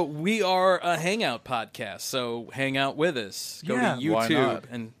 So we are a Hangout podcast. So hang out with us. Go Yeah. to Why YouTube not?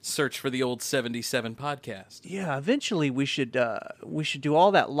 and search for the old 77 podcast. Yeah, eventually we should do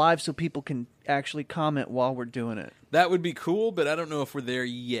all that live so people can actually comment while we're doing it. That would be cool, but I don't know if we're there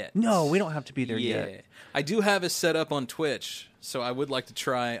yet. No, we don't have to be there Yeah. yet. I do have it set up on Twitch, so I would like to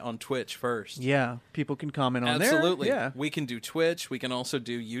try on Twitch first. Yeah, people can comment on there. Absolutely. Yeah. We can do Twitch. We can also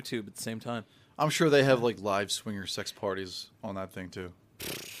do YouTube at the same time. I'm sure they have like live swinger sex parties on that thing too.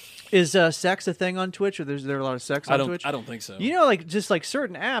 Is sex a thing on Twitch, or is there a lot of sex on Twitch? I don't think so. You know, like just like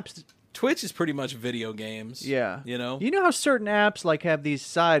certain apps. Twitch is pretty much video games. Yeah. You know? You know how certain apps like have these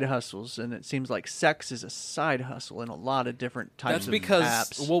side hustles, and it seems like sex is a side hustle in a lot of different types That's of because,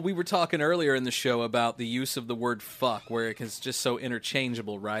 apps. well, we were talking earlier in the show about the use of the word fuck, where it is just so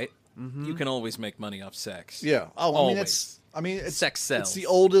interchangeable, right? Mm-hmm. You can always make money off sex. Yeah. Oh, Always. I mean, it's sex sells. It's the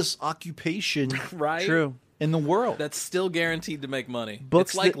oldest occupation, right? True. in the world. That's still guaranteed to make money.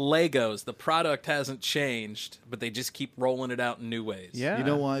 Books it's like that- Legos. The product hasn't changed, but they just keep rolling it out in new ways. Yeah. You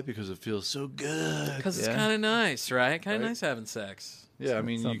know why? Because it feels so good. Because it's Yeah. kind of nice, right? Kind of Right. nice having sex. Yeah, I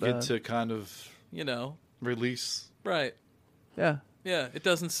mean, not you bad. get to kind of You know, release. right? Yeah. Yeah, it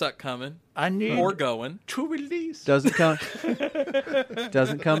doesn't suck coming I need or going. to release. Doesn't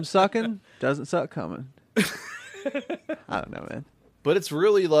come sucking, doesn't suck coming. I don't know, man. But it's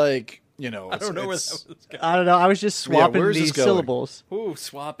really like, you know, I don't know where it's- that was going. I don't know. I was just swapping where's this these going? syllables. Ooh,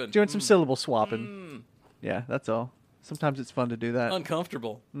 swapping. Doing some syllable swapping. Yeah, that's all. Sometimes it's fun to do that.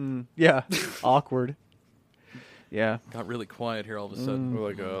 Uncomfortable. Yeah. Awkward. Yeah. Got really quiet here all of a sudden. We're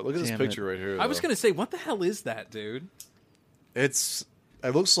like, look at this Damn picture right here. I was though. going to say, what the hell is that, dude? It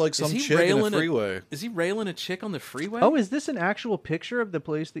looks like some Is he chick in railing a freeway. Is he railing a chick on the freeway? Oh, is this an actual picture of the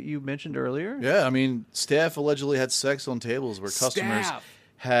place that you mentioned earlier? Yeah, I mean, staff allegedly had sex on tables where customers Staff.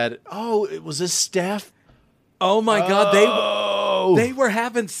 had. Oh, it was this staff. Oh my God, Oh. they were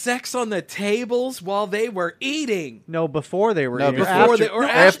having sex on the tables while they were eating. No, before they were No, eating. before they- or No,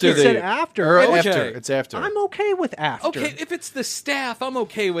 after it said they- after. Or Okay. after. It's after. I'm okay with after. Okay, if it's the staff, I'm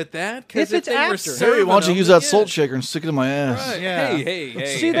okay with that. 'Cause If it's they were after. Hey, serving why don't you them, use that yeah. salt shaker and stick it in my ass? Right. Yeah.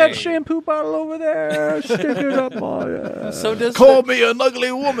 Hey, See that shampoo bottle over there? Stick it up my ass. So does Call me an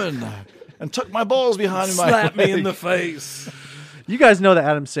ugly woman and tuck my balls behind my slap me in leg. the face. You guys know the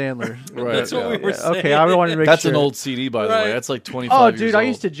Adam Sandler. Right, That's what yeah. we were saying. Okay, I wanted to make That's sure. an old CD, by the Right. way. That's like 25 Oh, years dude, I old.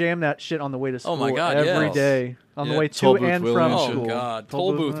 used to jam that shit on the way to school Oh, my God, every yes. day. On the Yeah. way Toll to Booth and Willie from and Oh, shit. school. God.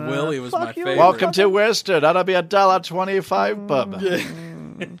 Toll Booth Willie was my fuck you. favorite. Welcome to Western. That'll be $1.25, bub.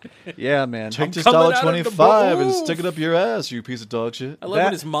 Yeah, man. Take this coming out of the $1.25 and booth. stick it up your ass, you piece of dog shit. I love That-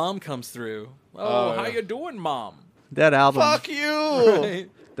 when his mom comes through. Oh, how yeah. you doing, Mom? That album. Fuck you. Right.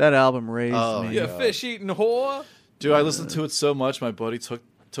 That album raised Oh, me. You God. fish-eating whore? Dude, I listened to it so much, my buddy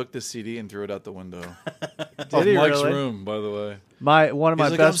took the CD and threw it out the window. Of he Mike's really? room, by the way. One of my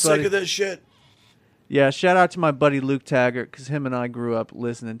He's like, best I'm sick buddies. of this shit. Yeah, shout out to my buddy Luke Taggart because him and I grew up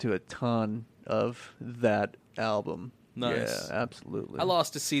listening to a ton of that album. Nice. Yeah, absolutely. I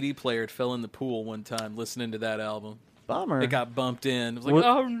lost a CD player. It fell in the pool one time listening to that album. Bummer. It got bumped in. It was like, What-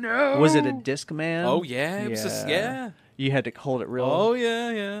 oh no. Was it a Discman? Oh yeah, it was yeah. You had to hold it real. Oh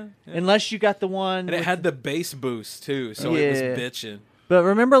yeah. Unless you got the one. And it with had the bass boost too, so it was Yeah. bitching. But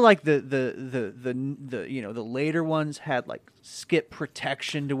remember, like the you know the later ones had like skip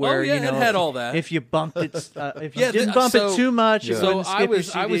protection to where yeah, you know it had if, all that. If you bumped it, if you Yeah, didn't bump so- it too much, it So wouldn't skip I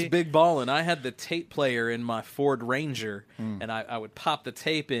was your CD. big ballin'. I had the tape player in my Ford Ranger, and I would pop the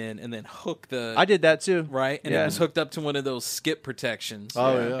tape in and then hook the. I did that too. Right, and Yeah. it was hooked up to one of those skip protections.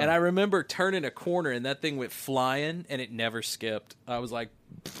 Oh, yeah. And I remember turning a corner and that thing went flying, and it never skipped. I was like,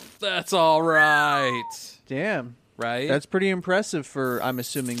 "That's all right." Damn. Right? That's pretty impressive for, I'm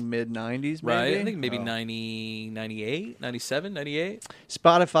assuming, mid-90s, maybe? Right? I think maybe 90, 98, 97, 98.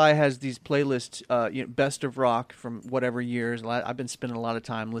 Spotify has these playlists, best of rock from whatever years. I've been spending a lot of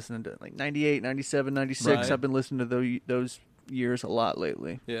time listening to like 98, 97, 96. Right. I've been listening to those years a lot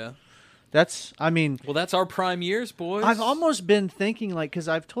lately. Yeah. Well, that's our prime years, boys. I've almost been thinking, like, because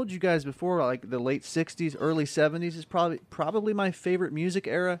I've told you guys before, like, the late 60s, early 70s is probably my favorite music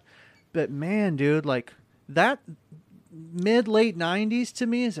era. But, man, dude, like, that mid-late 90s to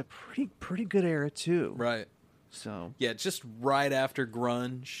me is a pretty good era, too. Right. So yeah, just right after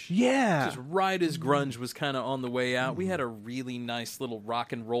grunge. Yeah. Just right as grunge was kind of on the way out, we had a really nice little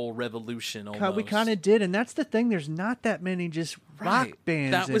rock and roll revolution almost. We kind of did, and that's the thing. There's not that many just rock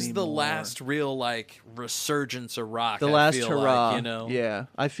bands That was the anymore. last real like resurgence of rock. The I last feel hurrah. like, you know. Yeah,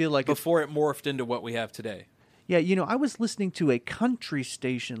 I feel like before it morphed into what we have today. Yeah, you know, I was listening to a country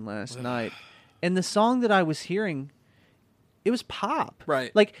station last night, and the song that I was hearing, it was pop.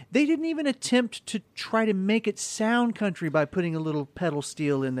 Right. Like, they didn't even attempt to try to make it sound country by putting a little pedal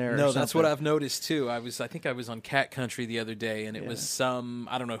steel in there. No, or that's what something. I've noticed too. I think I was on Cat Country the other day, and it was some,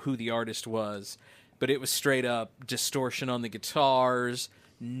 I don't know who the artist was, but it was straight up distortion on the guitars,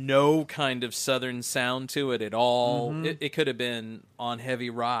 no kind of southern sound to it at all. Mhm. It could have been on heavy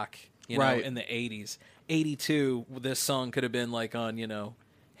rock, you know, Right. in the 80s. 82, this song could have been like on, you know,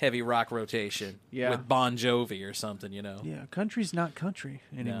 heavy rock rotation with Bon Jovi or something, you know. Yeah, country's not country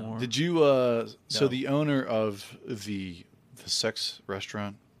anymore. Did you? So the owner of the sex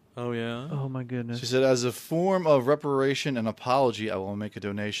restaurant. Oh yeah. Oh my goodness. She said, as a form of reparation and apology, I will make a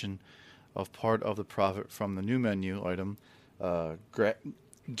donation of part of the profit from the new menu item,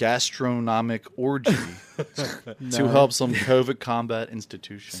 gastronomic orgy, to help some COVID combat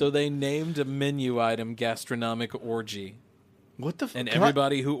institution. So they named a menu item gastronomic orgy. What the? And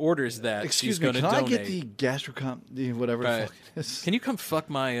everybody who orders that, Excuse she's me, going to can donate. I get the whatever the Right. fuck it is? Can you come fuck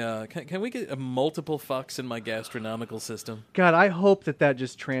my? Can we get multiple fucks in my gastronomical system? God, I hope that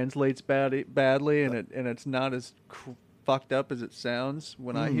just translates badly, and it's not as fucked up as it sounds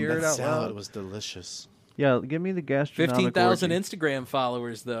when I hear it out salad loud. was delicious. Yeah, give me the gastronomic 15,000 orgy. Instagram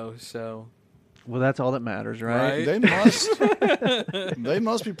followers though, so. Well, that's all that matters, right? They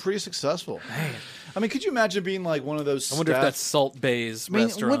must be pretty successful. I mean, could you imagine being like one of those? I wonder if staff- that's Salt Bay's I mean,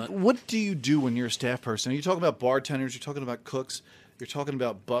 restaurant. What do you do when you're a staff person? Are you talking about bartenders? You're talking about cooks? You're talking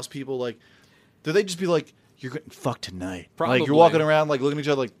about bus people? Like, do they just be like, "You're getting fucked tonight"? Probably. Like you're walking around like looking at each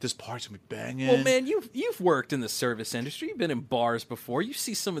other like, "This party's gonna be banging." Well, man, you've worked in the service industry. You've been in bars before. You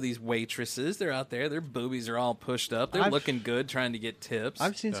see some of these waitresses. They're out there. Their boobies are all pushed up. They're looking good, trying to get tips.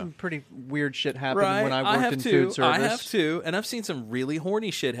 I've seen some pretty weird shit happen Right, when I I worked have in too. food service. I have too, and I've seen some really horny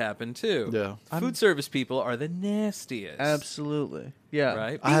shit happen too. Yeah, food service people are the nastiest. Absolutely, yeah.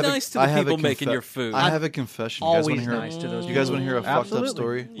 Right. Be nice to the people making your food. I have a confession. You guys Always wanna hear, nice to those You guys want to people. hear a fucked up Absolutely.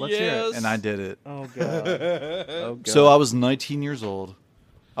 story? Let's hear it. And I did it. Oh god. Oh god. So I was 19 years old.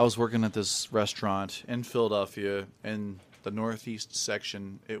 I was working at this restaurant in Philadelphia in the northeast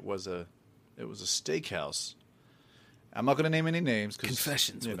section. It was a steakhouse. I'm not going to name any names.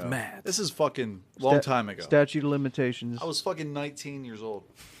 Confessions with Matt. This is fucking long time ago. Statute of limitations. I was fucking 19 years old.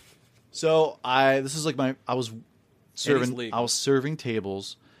 So I was serving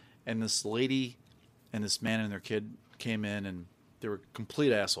tables, and this lady and this man and their kid came in, and they were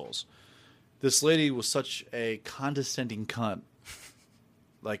complete assholes. This lady was such a condescending cunt.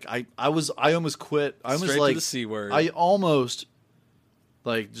 Like I almost quit. I almost Straight to like the C word. I almost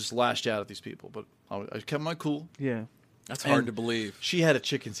like just lashed out at these people, but I kept my cool. Yeah. That's hard to believe. She had a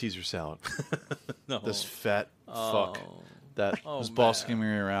chicken Caesar salad. No. This fat fuck that was bossing me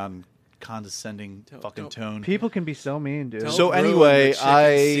around, condescending fucking tone. People can be so mean, dude. So anyway,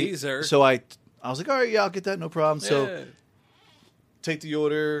 I was like, all right, yeah, I'll get that, no problem. So take the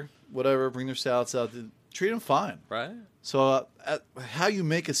order, whatever, bring their salads out, treat them fine. Right. So how you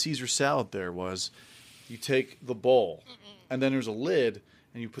make a Caesar salad there was you take the bowl, and then there's a lid,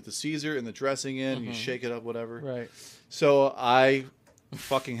 and you put the Caesar and the dressing in, and you shake it up, whatever. Right. So I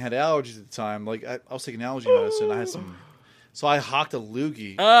fucking had allergies at the time. Like I was taking allergy medicine. I had some. So I hocked a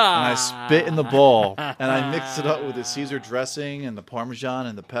loogie, and I spit in the bowl, and I mixed it up with the Caesar dressing and the Parmesan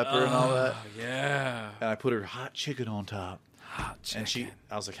and the pepper and all that. Yeah. And I put her hot chicken on top. Hot chicken. And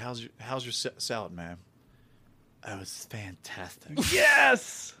I was like, "How's your salad, ma'am?" It was fantastic.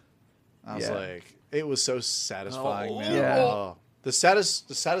 Yes. I was like, it was so satisfying, man. Yeah. Oh, the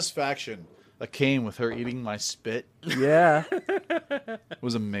satisfaction that came with her eating my spit. Yeah.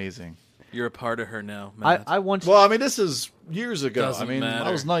 Was amazing. You're a part of her now, Matt. I once. Well, I mean, this is years ago. Doesn't I mean, matter.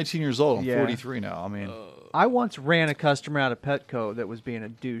 I was 19 years old. I'm Yeah. 43 now. I mean, I once ran a customer out of Petco that was being a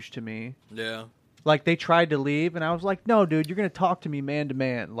douche to me. Yeah. Like they tried to leave, and I was like, "No, dude, you're gonna talk to me man to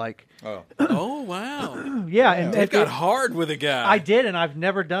man." Like, Oh wow. yeah, and It got hard with a guy. I did, and I've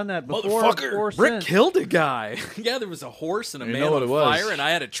never done that before. Motherfucker. Or Rick since. killed a guy. Yeah, there was a horse and a You man know what on it was. fire, and I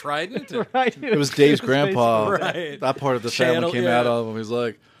had a trident. Right. it was Dave's grandpa. Right. That part of the Channel, family came yeah. out of him. He's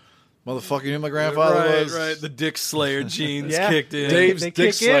like, "Motherfucker, you know who my grandfather right, was?" right. The Dick Slayer genes Yeah. kicked in. Dave's They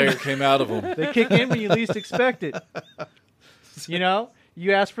Dick kick in. Slayer came out of him. They kick in when you least expect it. You know,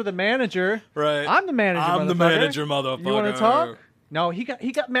 you ask for the manager. Right. I'm the manager. I'm the motherfucker. manager, motherfucker. You want to talk? No, he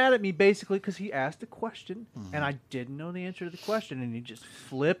got mad at me basically because he asked a question and I didn't know the answer to the question and he just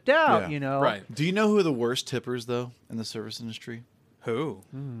flipped out. Yeah. You know, Right. Do you know who are the worst tippers though in the service industry? Who?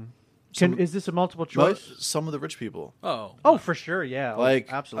 Is this a multiple choice? Some of the rich people. Oh, for sure, yeah.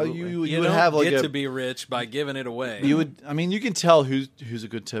 Like absolutely. you You would don't have like get a, to be rich by giving it away. you would. I mean, you can tell who's a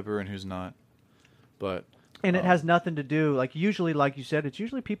good tipper and who's not. But And it has nothing to do, like usually, like you said, it's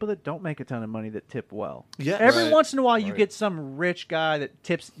usually people that don't make a ton of money that tip well. Yeah, Every right. once in a while, you Right. get some rich guy that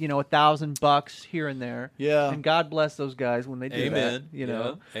tips, $1,000 here and there. Yeah. And God bless those guys when they do Amen. that. You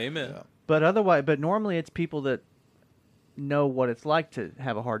know. Yeah. Amen. But normally it's people that know what it's like to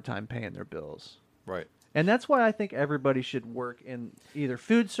have a hard time paying their bills. Right. And that's why I think everybody should work in either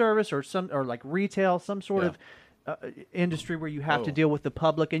food service or like retail, some sort of industry where you have to Oh. deal with the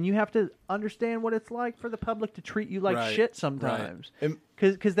public and you have to understand what it's like for the public to treat you like Right, shit sometimes. right.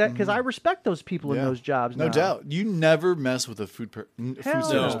 Because I respect those people in Yeah. those jobs. No now. doubt. You never mess with a food Hell service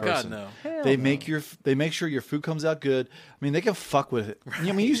no. God, person. no. Hell They no. make sure your food comes out good. I mean, they can fuck with it.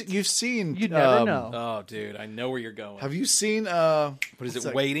 I mean, you've seen. You never know. Oh, dude, I know where you're going. Have you seen? What is what's it?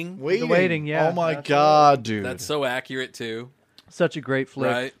 that? Waiting. Waiting. The Waiting, yeah. Oh my That's god, dude. That's so accurate too. Such a great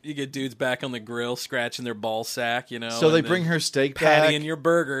flick. Right? You get dudes back on the grill scratching their ball sack, So they and bring then her steak back. patty in your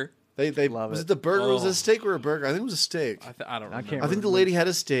burger. They Love was it. it the burger? Was it Oh. a steak or a burger? I think it was a steak. I don't remember. can't I think the lady had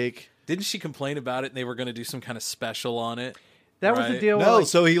a steak. Didn't she complain about it and they were going to do some kind of special on it? That was the Right? deal. No, where,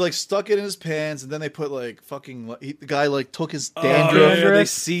 so he like stuck it in his pants, and then they put like fucking. The guy like took his Oh, dandruff, yeah, they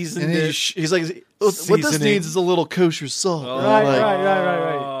seasoned and it. he's like, what this Seasoning. needs is a little kosher salt. Oh. And, like,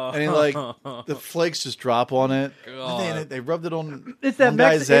 right. And he, like the flakes just drop on it. God. And they rubbed it on. It's that, one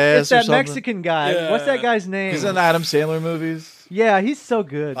guy's it's ass that or something. Mexican guy. Yeah. What's that guy's name? He's in Adam Sandler movies. Yeah, he's so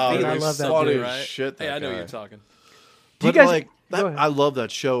good. Oh, dude. I he's love that funny dude. as shit, that Hey, I know guy. you're talking. Do you But guys- like go ahead. I love that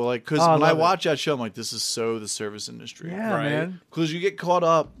show. Like because Oh, I when I love it. watch that show, I'm like, this is so the service industry. Yeah, Right. man. Because you get caught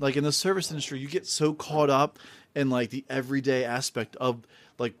up, like in the service industry, you get so caught up in like the everyday aspect of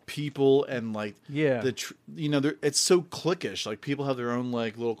like people and like Yeah. it's so cliquish. Like people have their own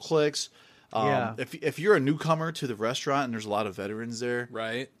like little cliques. Yeah. If you're a newcomer to the restaurant and there's a lot of veterans there,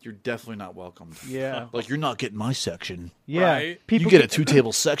 Right? you're definitely not welcomed. Yeah. Like you're not getting my section. Yeah. Right. You get a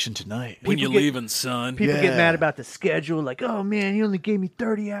 2-table section tonight. When you get- leaving, son. People Yeah. get mad about the schedule, like, "Oh man, he only gave me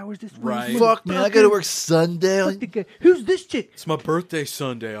 30 hours this week." Right. Fuck man, I gotta work Sunday. Fuck the guy. Who's this chick? It's my birthday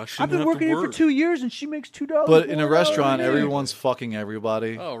Sunday. I shouldn't I've been have working to here for work. 2 years, and she makes $2. But in a more restaurant, an hour. everyone's fucking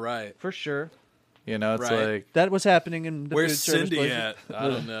everybody. Oh, right. for sure. You know, it's Right. like That was happening in the Where's food service Cindy places. at? I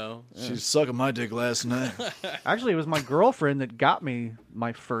don't know. she's sucking my dick last night. Actually, it was my girlfriend that got me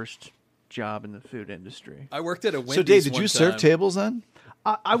my first job in the food industry. I worked at a Wendy's So Dave, did one you serve time. tables then?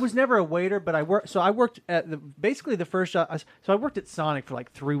 I was never a waiter, but I worked. So I worked at basically the first job. So I worked at Sonic for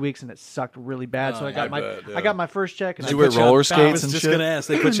like 3 weeks, and it sucked really bad. So Oh, I got I bet, yeah. I got my first check. And Did I you wear put you on- roller I skates was and just shit? gonna ask.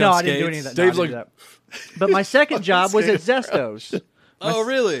 They put you No, on I didn't do any of skates? that. No, Dave's I like- didn't do that. But my second job was at Zestos. Oh,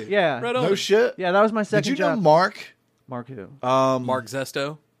 really? Yeah. Right on. No shit. Yeah, that was my second Did you job. know Mark? Mark who? Mark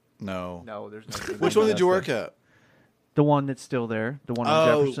Zesto. No. No, there's no. Which one did you work at? The one that's still there. The one on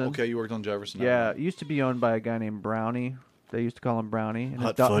Oh, Jefferson. okay. You worked on Jefferson. Yeah, it used to be owned by a guy named Brownie. They used to call him Brownie, and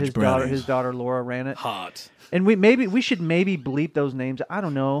Hot fudge his daughter, brownies. Laura ran it. Hot. And we should maybe bleep those names. I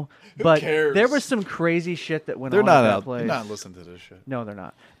don't know, but cares? there was some crazy shit that went They're on not at that out. place. They're not listening to this shit. No, they're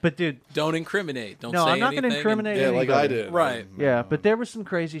not. But dude, Don't incriminate. Don't No, say I'm not gonna anything incriminate Yeah, like I anybody. did. Right. yeah, but there was some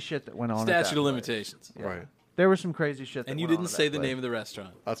crazy shit that went on. at that Statute of place. limitations. Right. There was some crazy shit. That And you went on didn't at say that the place. name of the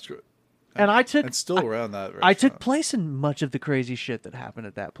restaurant. That's true. And I took. It's still around that. I took restaurant. place in much of the crazy shit that happened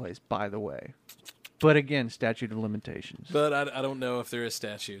at that place. By the way, but again, statute of limitations. But I don't know if there is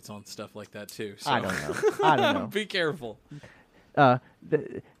statutes on stuff like that too. So. I don't know. I don't know. Be careful. Yeah,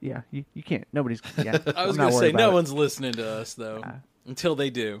 you can't. Nobody's. Yeah, I was I'm not going to say worried no about it. one's listening to us though until they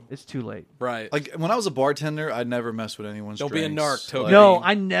do. It's too late. Right. Like when I was a bartender, I'd never mess with anyone's. Don't be a drinks. narc, Toby. Like, No,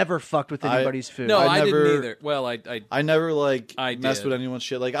 I never fucked with anybody's food. No, I never- didn't either. Well, I never like I messed did. with anyone's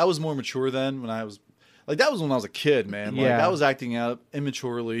shit. Like I was more mature then. When I was like that was when I was a kid, man. Like Yeah. I was acting out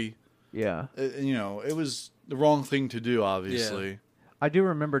immaturely. Yeah. You know, it was the wrong thing to do. Obviously. I do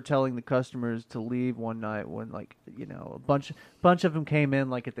remember telling the customers to leave one night when, like, you know, a bunch of them came in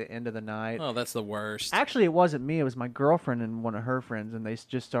like at the end of the night. Oh, that's the worst. Actually, it wasn't me. It was my girlfriend and one of her friends, and they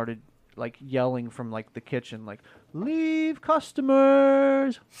just started like yelling from like the kitchen, like, "Leave,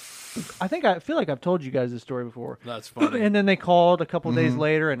 customers!" I feel like I've told you guys this story before. That's funny. And then they called a couple days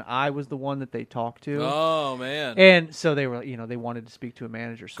later, and I was the one that they talked to. Oh man. And so they were, you know, they wanted to speak to a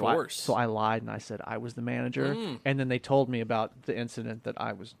manager. So course. so I lied and I said I was the manager. And then they told me about the incident that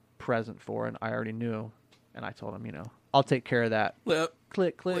I was present for, and I already knew. And I told them, you know, I'll take care of that. Yep.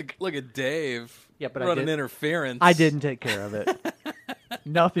 Click, click. Look at Dave. Yeah, but I running did- interference. I didn't take care of it.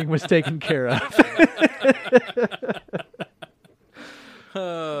 Nothing was taken care of.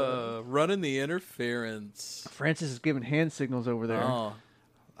 Running the interference. Francis is giving hand signals over there. Oh.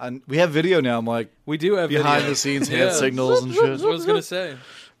 And we have video now. I'm like, we do have behind video. the scenes hand signals and shit. That's what I was gonna say.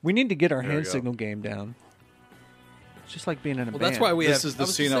 We need to get our There we hand go. signal game down. It's just like being in a band. That's why we This have. is the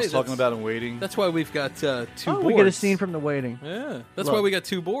scene I was talking about in Waiting. That's why we've got 2 boards. we get a scene from The Waiting. Yeah, that's Look. why we got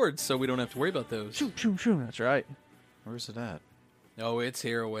 2 boards, so we don't have to worry about those. Shoo, shoo, shoo. That's right. Where's it at? Oh, it's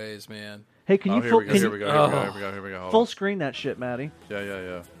here a ways, man. Hey, can you here full, we go, can here you- we go, here we go, here we go, here we go. Hold full on. screen that shit, Maddie?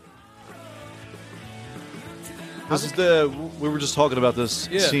 Yeah. This is the. We were just talking about this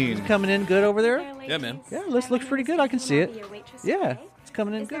scene. It's coming in good over there? Yeah, man. Yeah, this looks pretty good. I can see it. Yeah, it's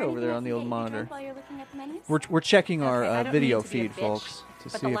coming in good over there on the old monitor. We're checking our video feed, folks, to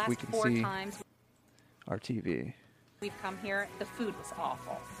see if we can see our TV. We've come here. The food was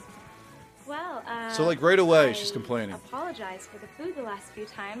awful. Well, So, like, right away, she's complaining. Apologize for the food the last few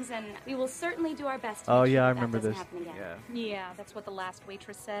times, and we will certainly do our best to Oh, make yeah, sure I that remember doesn't this. happen again. Yeah, that's what the last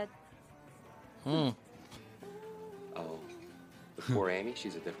waitress said. Oh, poor Amy,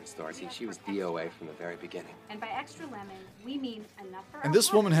 she's a different story. See, she was DOA from the very beginning. And by extra lemon, we mean enough for And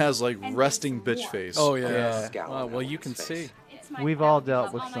this woman has like resting bitch face. Oh yeah. Oh, well, you can see. We've all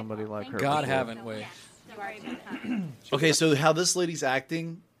dealt with somebody like her. God, before. haven't we? Okay, so how this lady's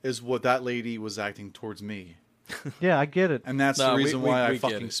acting is what that lady was acting towards me. Yeah, I get it. And that's No, the we- reason we- why we I get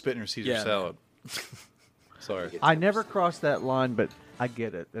fucking it. spit in her Caesar Yeah, salad. Sorry. I never crossed that line, but I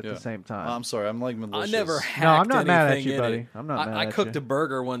get it at Yeah. the same time. I'm sorry. I'm like I malicious. never hacked No, I'm not mad at anything you, in buddy. it. I'm not mad I at cooked you. a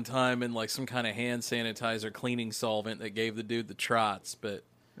burger one time in like some kind of hand sanitizer cleaning solvent that gave the dude the trots, but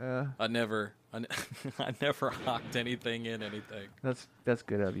I never hocked anything in anything. That's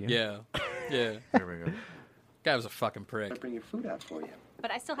good of you. Yeah. Here we go. Guy was a fucking prick. I'll bring your food out for you. But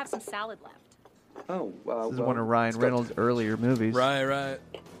I still have some salad left. Oh, This is one of Ryan Reynolds' earlier movies. Right.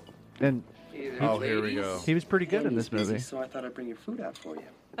 And Oh, here we go. he was pretty good in this movie. So I thought I'd bring your food out for you.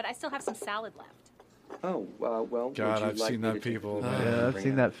 But I still have some salad left. Oh, well. God, would you I've like seen me to that take people. the food man. out Yeah, and I've bring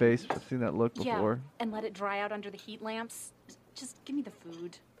seen it that face. I've seen that look Yeah, before. and let it dry out under the heat lamps. Just give me the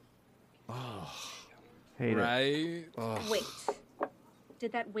food. Hate it. Right. Wait.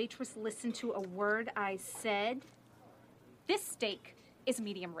 Did that waitress listen to a word I said? This steak is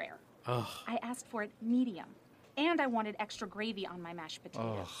medium rare. Ugh. I asked for it medium. And I wanted extra gravy on my mashed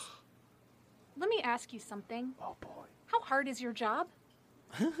potatoes. Let me ask you something. Oh, boy. How hard is your job?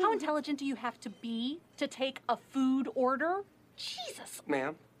 How intelligent do you have to be to take a food order? Jesus.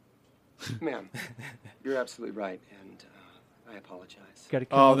 Ma'am, you're absolutely right, and I apologize. Gotta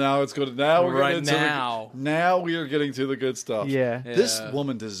Oh, now it's good. Now we're Right getting to now. now we are getting to the good stuff. Yeah. This Yeah.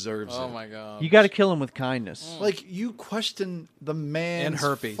 woman deserves Oh it. my god. You got to kill him with kindness. Like you question the man's And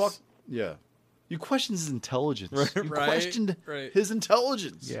herpes. Yeah. You questioned his intelligence. You Right, questioned right. his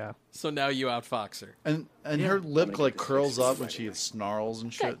intelligence. Yeah. So now you outfox her. And Yeah. her lip gonna like get this curls fixed up when right she away. snarls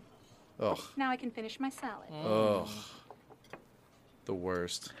and shit. Ugh. Now I can finish my salad. Ugh. The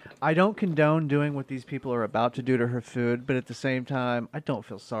worst. I don't condone doing what these people are about to do to her food, but at the same time, I don't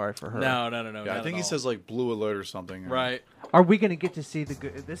feel sorry for her. No. Yeah, not I think at he all. says like blue alert or something. Right. Are we going to get to see the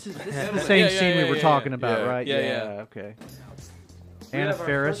good? This is the same scene we were talking about, yeah. right? Yeah. Okay. We Anna have our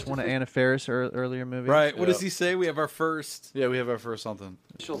Faris, first one of Anna Faris' earlier movies. Right. What Yeah. does he say? We have our first. Yeah, we have our first something.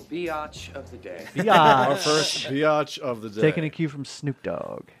 Official biatch of the day. Our first biatch of the day. Taking a cue from Snoop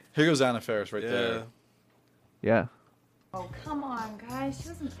Dogg. Here goes Anna Faris right Yeah. there. Yeah. Oh, come on, guys. She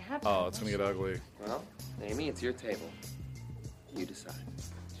doesn't have Oh, it's gonna get ugly. Well, Amy, it's your table. You decide.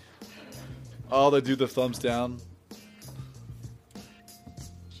 Oh, they do the thumbs down.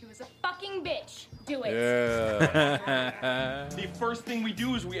 She was a fucking bitch. Do it. Yeah. The first thing we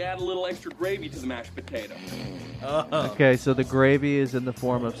do is we add a little extra gravy to the mashed potato. Okay, so the gravy is in the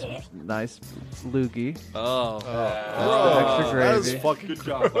form of some nice loogie. Oh. Extra That is gravy. fucking Good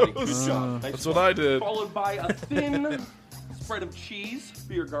job, buddy. Good gross. job. Nice That's what one. I did. Followed by a thin spread of cheese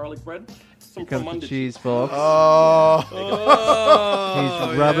for your garlic bread. Some Here comes Fromunda the cheese, folks. Oh.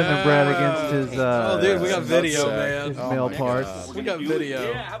 He's rubbing the bread against his. Oh, dude, we got video, nutsack. man. His Oh male my parts. God. We got video.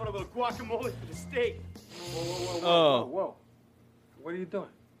 Yeah, how about a little guacamole for the steak? Oh. Whoa. What are you doing?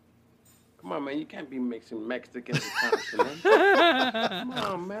 Come on, man. You can't be mixing Mexican and continental. Come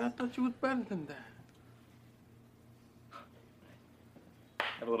on, man. I thought you was better than that.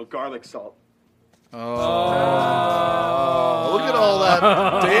 Have a little garlic salt. Oh. Look at all that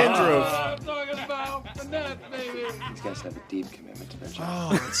dandruff. I'm talking about the nut, baby. These guys have a deep commitment to their job.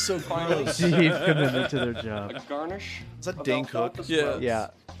 Oh, that's so gross. Deep commitment to their job. A garnish. Is that of Dane alfalfa Cook? sprouts. Yeah.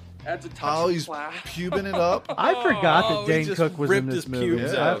 Adds a touch Oh, of he's class. pubing it up. I forgot Oh, that he Dane just Cook was in ripped this his movie.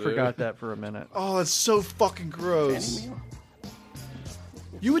 pubes I out, dude. forgot that for a minute. Oh, that's so fucking gross.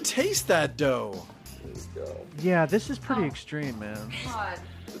 You would taste that dough. Yeah, this is pretty extreme, man.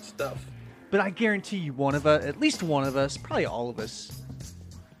 Good stuff. But I guarantee you, one of us, at least one of us, probably all of us,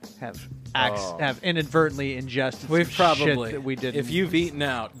 have have inadvertently ingested We've some probably. shit that we didn't. If you've eaten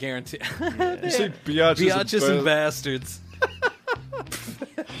out, guarantee. You say biatches and bastards.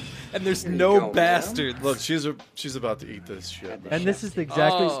 And there's no bastards. Look, she's about to eat this shit. And this is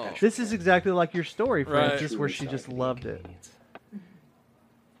exactly like your story, friend, just where she just loved it.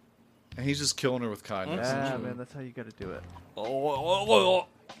 And he's just killing her with kindness. Yeah, man, that's how you got to do it.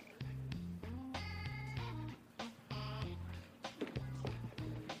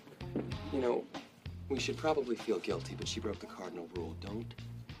 You know, we should probably feel guilty, but she broke the cardinal rule. Don't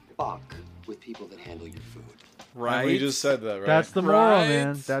fuck with people that handle your food. Right. We just said that, right? That's the moral,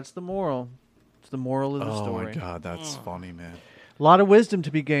 man. That's the moral. It's the moral of the story. Oh my god, that's funny, man. A lot of wisdom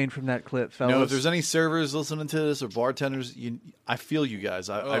to be gained from that clip, fellas. You know, if there's any servers listening to this or bartenders, I feel you guys.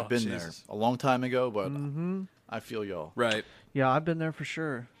 I've been there a long time ago, but I feel y'all. Right. Yeah, I've been there for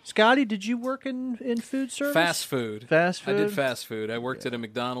sure. Scotty, did you work in food service? Fast food. Fast food? I did fast food. I worked at a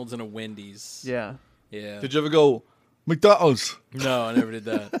McDonald's and a Wendy's. Yeah. Yeah. Did you ever go McDonald's? No, I never did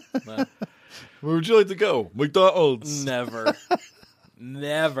that. No. Where would you like to go? McDonald's. Never.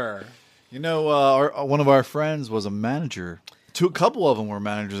 Never. You know, one of our friends was a manager. A couple of them were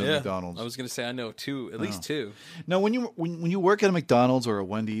managers at McDonald's. I was going to say I know two, at least two. Now, when you work at a McDonald's or a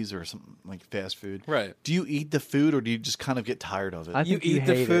Wendy's or something like fast food, right? Do you eat the food or do you just kind of get tired of it? You eat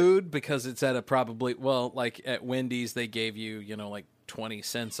the food because it's at a probably like at Wendy's they gave you like 20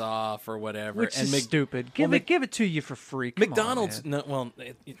 cents off or whatever, which is stupid. Give it to you for free. Come McDonald's, on,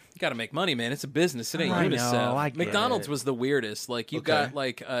 you got to make money, man. It's a business. It ain't I UNICEF. know, I get McDonald's it. was the weirdest. Like you got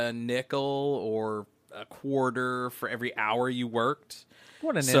like a nickel or a quarter for every hour you worked.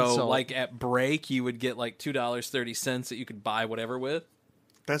 What an so insult. like at break you would get like $2.30 that you could buy whatever with.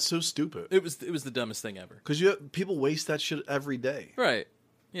 That's so stupid. It was the dumbest thing ever. Because people waste that shit every day. Right.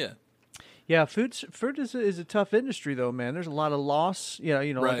 Yeah. Yeah, food is a tough industry though, man. There's a lot of loss,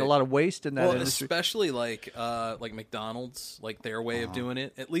 like Right. a lot of waste in that well, industry. especially like McDonald's, like their way of doing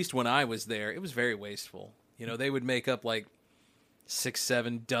it. At least when I was there, it was very wasteful. They would make up like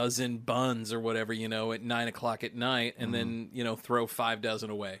 6-7 dozen buns or whatever, at 9:00 at night, and then throw 5 dozen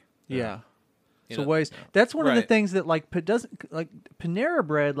away. Yeah. So waste. That's one of the things that Panera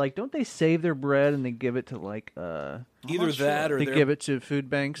Bread, don't they save their bread and they give it to either that or they give it to food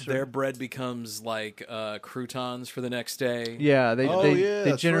banks. Their bread becomes like croutons for the next day. Yeah,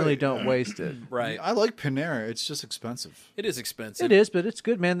 they generally don't waste it. Right. I like Panera. It's just expensive. It is expensive. It is, but it's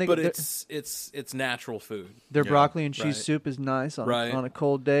good, man. But it's natural food. Their broccoli and cheese soup is nice on a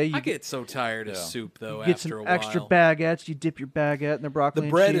cold day. I get so tired of soup though. You get after some a while. extra baguettes. You dip your baguette in the broccoli. The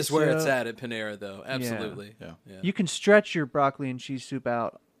and bread cheese is where soup. it's at Panera, though. Absolutely. Yeah. You can stretch your broccoli and cheese soup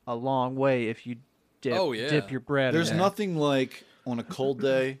out a long way if you dip your bread. There's in there. nothing like on a cold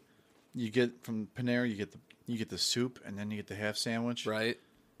day. You get from Panera, you get the soup, and then you get the half sandwich, right?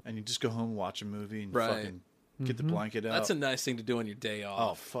 And you just go home, watch a movie, and Right. fucking get the blanket out. That's a nice thing to do on your day off.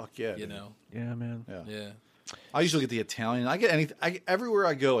 Oh fuck yeah! You dude. know. Yeah, man. Yeah. I usually get the Italian. I get anything. Everywhere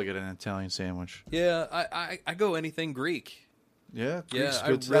I go, I get an Italian sandwich. Yeah, I go anything Greek. Yeah, Greek's I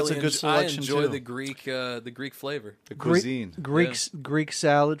good. really That's a good selection I enjoy too. the Greek flavor. The cuisine. Greek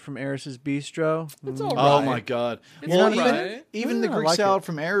salad from Eris's Bistro. It's all Oh right. my god! It's Well, all right. even the Yeah, I Greek like salad it.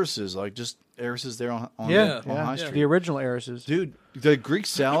 from Eris's, just Eris's there on High Street. The original Eris's. Dude, the Greek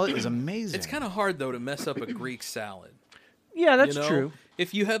salad is amazing. It's kind of hard though to mess up a Greek salad. Yeah, that's true.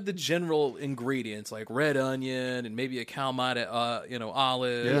 If you have the general ingredients like red onion and maybe a Kalamata,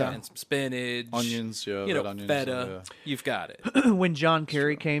 olive and some spinach, Onions, red onions, feta, you've got it. When John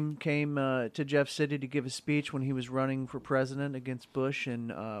Kerry came to Jeff City to give a speech when he was running for president against Bush in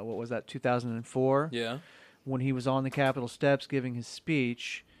 2004? Yeah. When he was on the Capitol steps giving his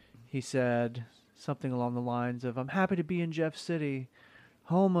speech, he said something along the lines of, "I'm happy to be in Jeff City,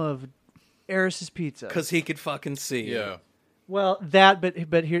 home of Eris's Pizza." Because he could fucking see. Yeah. Well,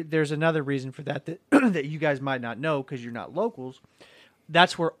 but here there's another reason for that that you guys might not know because you're not locals.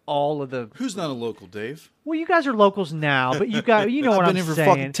 That's where all of the Who's not a local, Dave? well, you guys are locals now, but you know I've what been I'm here for saying.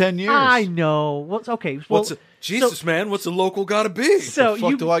 fucking 10 years. I know. Well, okay. Well, Jesus, man, what's a local got to be? So What the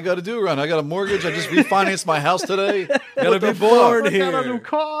fuck do I got to do around? I got a mortgage. I just refinanced my house today. Gotta be born I got a new here.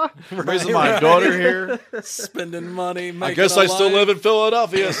 car. Raising my daughter here. Spending money. I guess I still live in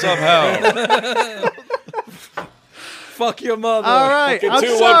Philadelphia somehow. Fuck your mother. All right, I'm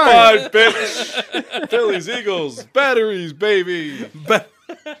 215, bitch. Phillies, Eagles, batteries, baby.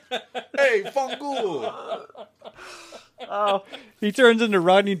 Hey, Fungool. Oh, he turns into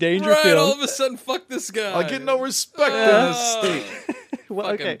Rodney Dangerfield. Right, all of a sudden, fuck this guy. I get no respect in this state. Well,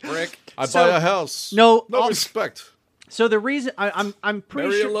 Fucking prick. I buy a house. No respect. So the reason I'm pretty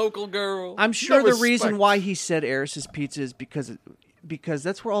Marry sure a local girl. I'm sure No the respect. reason why he said Eris's Pizza is because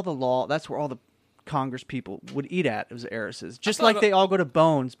that's where all the Congress people would eat at. It was Eris's, just thought like it- they all go to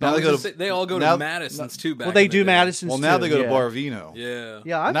Bones. Now they Bones go is- They all go Now- to Madison's too. Back well, they in the do day. Madison's. Well, now too, they go to yeah. Barvino. Yeah.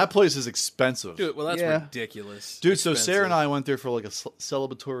 Yeah, And that place is expensive. Dude, well, that's Yeah. ridiculous. Dude, so expensive. Sarah and I went there for like a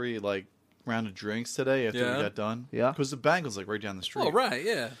celebratory like round of drinks today after Yeah. we got done. Yeah. Because the bank was like right down the street. Oh, right,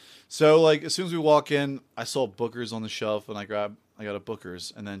 yeah. So like as soon as we walk in, I saw Booker's on the shelf, and I got a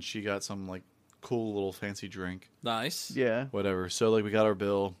Booker's, and then she got some like cool little fancy drink. Nice. Yeah. Whatever. So like we got our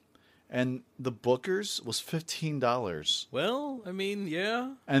bill, and the Booker's was $15. Well, I mean,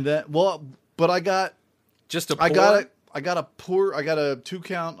 yeah. And then but I got just a. I got a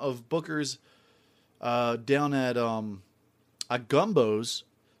 2-count of Booker's down at Gumbo's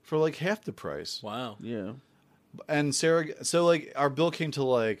for like half the price. Wow. Yeah. And Sarah, so like our bill came to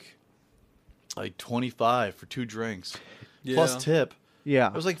like $25 for 2 drinks, Yeah. plus tip. Yeah.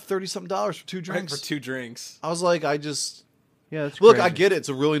 It was like $30-something for 2 Right, drinks. for 2 drinks. I was like, Yeah, that's look, crazy. I get it. It's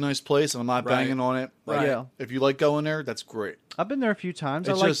a really nice place, and I'm not Right. banging on it. Like, Right. Yeah. If you like going there, that's great. I've been there a few times.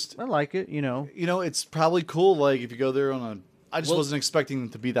 It's just- I like it. You know. You know, it's probably cool. Like if you go there on a, I just Well- wasn't expecting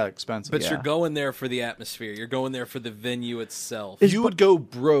it to be that expensive. But you're going there for the atmosphere. You're going there for the venue itself. you would go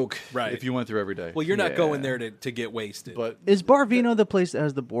broke Right. if you went there every day. Well, you're not Yeah. going there to get wasted. But Is Barvino the place that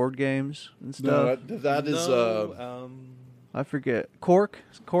has the board games and stuff? no, that is I forget. Cork.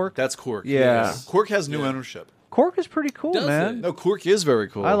 that's Cork. Yeah. Cork has new ownership. Cork is pretty cool, Does man. it? No, Cork is very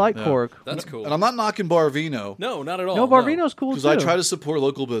cool. I like Yeah. Cork. That's cool. And I'm not knocking Barvino No, not at all. No, Barvino's cool because too. I try to support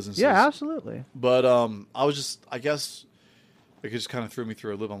local businesses. Yeah, absolutely. But I guess it just kind of threw me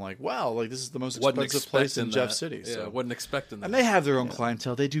through a loop. I'm like, wow, like this is the most Wasn't expensive place in expecting Jeff that. City. Yeah, So. wasn't expecting that. And they have their own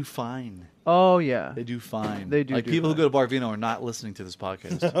clientele. They do fine. Oh yeah. They do fine. They do Like do people fine. who go to Barvino are not listening to this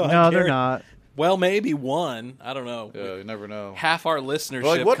podcast. No, they're not. Well, maybe one. I don't know. Yeah, you never know. Half our listenership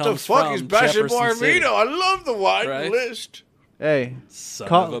Like, what the comes fuck from is bashing Jefferson City. Barvino? I love the wine Right? list. Hey, Son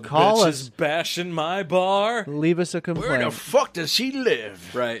call, of a call bitch us. is bashing my bar. Leave us a Where complaint. the fuck does he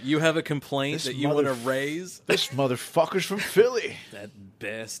live? Right. You have a complaint This that you want to motherf- raise? This motherfucker's from Philly. That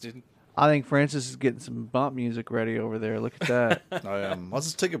bastard. I think Francis is getting some bump music ready over there. Look at that. I am. Let's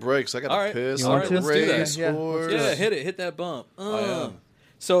just take a break. So I got All to right. piss. You I want got to? to Let's do that. race Yeah, horse. Yeah, hit it. Hit that bump. I am.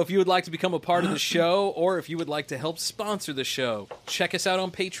 So if you would like to become a part of the show or if you would like to help sponsor the show, check us out on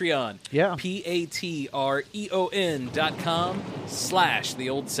Patreon. Yeah. patreon.com/the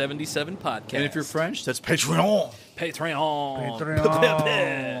old 77 podcast. And if you're French, that's Patreon. Patreon.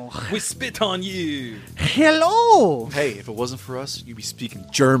 We spit on you. Hello. Hey, if it wasn't for us, you'd be speaking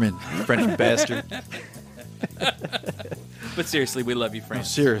German, French bastard. But seriously, we love you, No,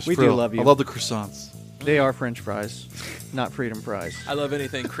 Francis. serious. We for do real. love you. I love the croissants. They are French fries, not freedom fries. I love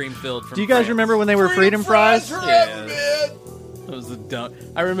anything cream filled. Do you guys remember when they were freedom fries? Yeah. That was the dumb.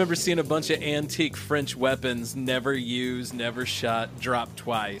 I remember seeing a bunch of antique French weapons, never used, never shot, dropped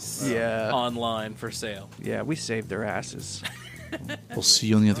twice. Yeah. Online for sale. Yeah, we saved their asses. We'll see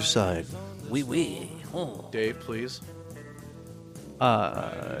you on the other side. Oui. Oh. Dave, please.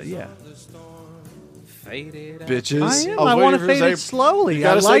 Yeah. Faded out. Bitches. I am. was I waiting want to for fade say- it slowly. You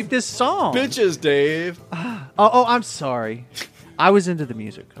I gotta like say this song. Bitches, Dave. Oh, I'm sorry. I was into the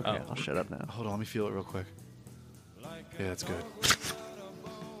music. Okay, I'll shut up now. Hold on, let me feel it real quick. Yeah, that's good.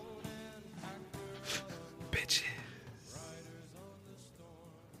 Bitches.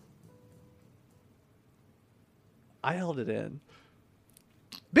 I held it in.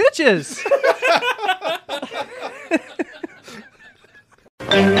 Bitches!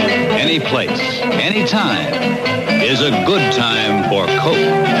 Any place, any time is a good time for Coke.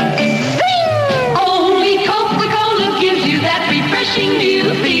 Only Coca-Cola gives you that refreshing new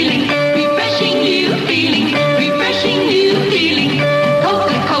feeling. Refreshing new feeling. Refreshing new feeling.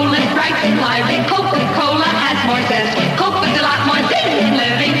 Coca-Cola's bright and lively. Coca-Cola has more zest. Coke with a lot more zest in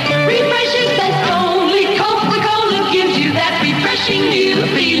living. Refreshing zest. Only Coca-Cola gives you that refreshing new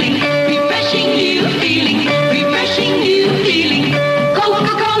feeling. Refreshing new feeling. Refreshing new feeling.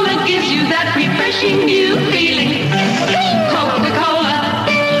 Coca-Cola gives you that refreshing new feeling. Coca-Cola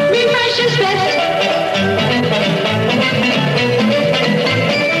refreshes best.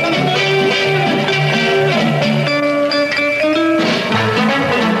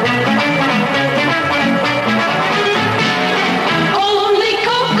 Only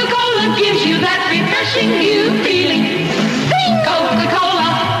Coca-Cola gives you that refreshing new feeling. Coca-Cola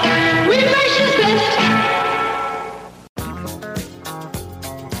refreshes best.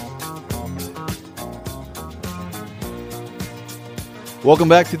 Welcome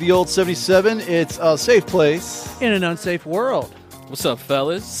back to the old 77. It's a safe place. In an unsafe world. What's up,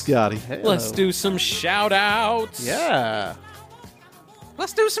 fellas? Scotty. Let's do some shout-outs. Yeah.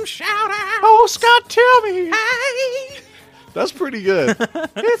 Let's do some shout-outs. Oh, Scott, tell me. Hey. That's pretty good.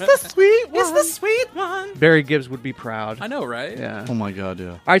 It's the sweet one. It's the sweet one. Barry Gibbs would be proud. I know, right? Yeah. Oh, my God, yeah.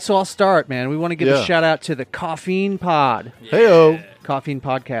 All right, so I'll start, man. We want to give a Yeah. shout out to the Caffeine Pod. Hey-o. Caffeine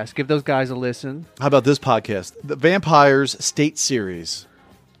Podcast. Give those guys a listen. How about this podcast? The Vampires State Series.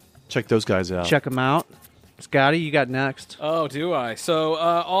 Check those guys out. Check them out. Scotty, you got next. Oh, do I? So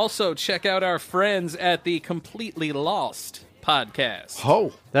also check out our friends at the Completely Lost podcast.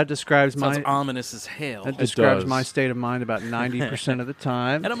 Oh. That describes Sounds my ominous as hell. That describes does. my state of mind about 90% of the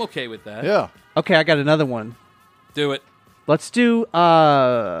time. And I'm okay with that. Yeah. Okay, I got another one. Do it. Let's do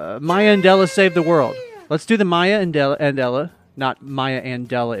Maya and Della Save the World. Let's do the Maya and Ella. Not Maya and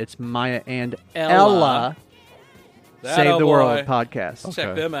Della. It's Maya and Ella Save the World podcast.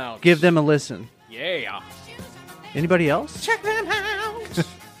 Check them out. Give them a listen. Yeah. Anybody else? Check them out.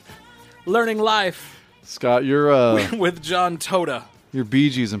 Learning life Scott, you're with John Toda. your Bee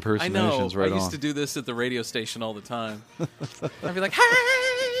Gees I impersonations know. right I used on. to do this at the radio station all the time. I'd be like,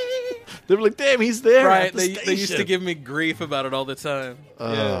 hey! They were like, damn, he's there. Right. at the They used to station. give me grief about it all the time.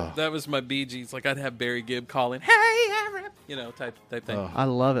 Yeah, that was my Bee Gees. Like, I'd have Barry Gibb calling, hey, Eric! You know, type thing. I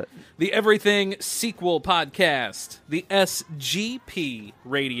love it. The Everything Sequel Podcast. The SGP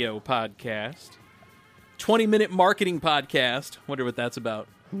Radio Podcast. 20-Minute Marketing Podcast. Wonder what that's about.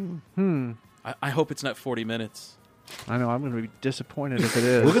 I hope it's not 40 minutes. I know. I'm going to be disappointed if it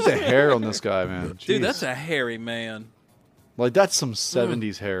is. Look at the hair on this guy, man. Dude, Jeez. that's a hairy man. Like, that's some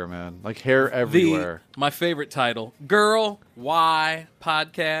 70s hair, man. Like, hair everywhere. My favorite title, Girl, Why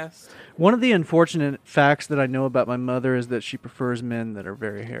Podcast. One of the unfortunate facts that I know about my mother is that she prefers men that are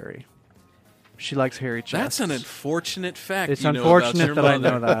very hairy. She likes hairy chests. That's an unfortunate fact. It's you know about unfortunate your that I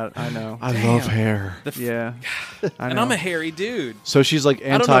mother. know that. I know. I love hair. Yeah. I And know. I'm a hairy dude. So she's like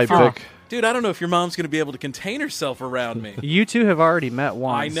I don't know if your- anti-Vic. Dude, I don't know if your mom's going to be able to contain herself around me. You two have already met I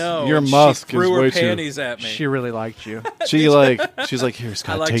once. know. Your and musk she threw is her way too- panties at me. She really liked you. She's like, here,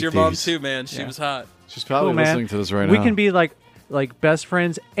 Scott, I liked take your these. mom too, man. She was hot. She's probably Cool, man. listening to this right we now. can be like best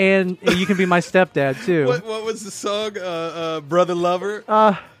friends, and you can be my stepdad too. What was the song? Brother Lover?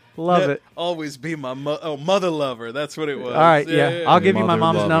 Love it. Always be my mother lover. That's what it was. All right, yeah. I'll give you my Mother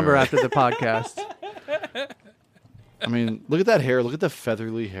mom's lover. number after the podcast. I mean, look at that hair. Look at the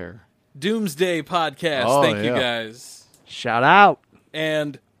feathery hair. Doomsday Podcast. Oh, Thank you yeah. guys. Shout out.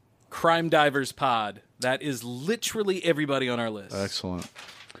 And Crime Divers Pod. That is literally everybody on our list. Excellent.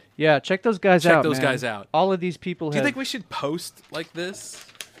 Yeah, check those guys Check out. those man. guys out. All of these people Do you have. think we should post like this?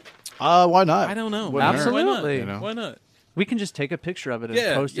 Why not? I don't know. Wouldn't hurt. Why not? Absolutely. You know? Why not? We can just take a picture of it and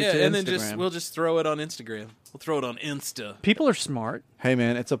Yeah, post it yeah, to and Instagram. then we'll just throw it on Instagram. We'll throw it on Insta. People are smart. Hey,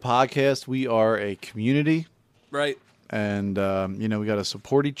 man, it's a podcast. We are a community, Right. and we got to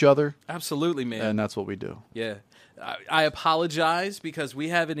support each other, Absolutely, man. and that's what we do. Yeah. I apologize because we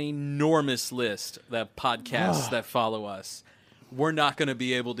have an enormous list of podcasts that follow us. We're not going to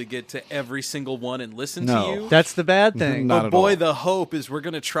be able to get to every single one and listen No. to you. That's the bad thing. Not But at boy, all. the hope is we're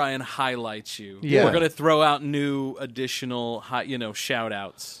going to try and highlight you. Yeah. We're going to throw out new additional, shout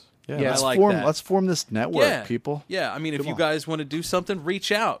outs. Yeah, Yeah, let's I like form. that. Let's form this network, Yeah. people. Yeah, I mean, if Come you on. guys want to do something,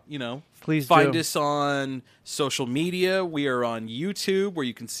 reach out. Please find do. us on social media. We are on YouTube, where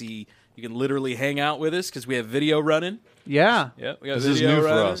you can literally hang out with us because we have video running. Yeah. Yeah, we got This is video new for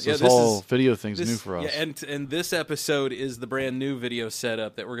running. us. Yeah, This whole video thing's new for us. Yeah, and this episode is the brand new video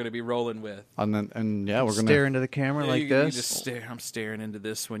setup that we're going to be rolling with. And we're gonna Stare into the camera Yeah, like you this. just stare. I'm staring into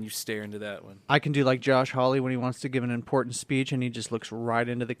this one. You stare into that one. I can do like Josh Hawley when he wants to give an important speech and he just looks right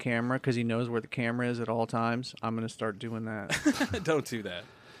into the camera because he knows where the camera is at all times. I'm going to start doing that. Don't do that.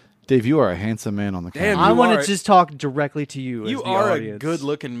 Dave, you are a handsome man on the Damn, camera. I you want are- to just talk directly to you. You as the are audience. a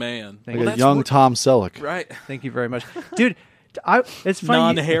good-looking man. Thank Like you. a young Tom Selleck. Right. Thank you very much, dude. It's funny.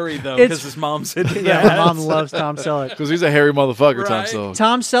 Non-hairy though, It's- because his mom's in Yeah, my mom loves Tom Selleck. Because he's a hairy motherfucker, Tom Right. Selleck.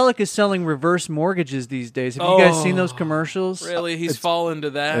 Tom Selleck is selling reverse mortgages these days. Have you guys seen those commercials? Really, he's fallen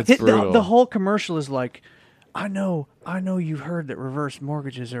to that. it's brutal. The whole commercial is like, I know you've heard that reverse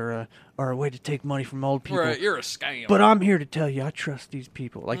mortgages are a way to take money from old people. Right, you're a scam. But I'm here to tell you, I trust these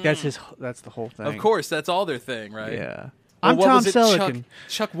people. Like that's the whole thing. Of course, that's all their thing, right? Yeah. Well, I'm what Tom was it? Selleck.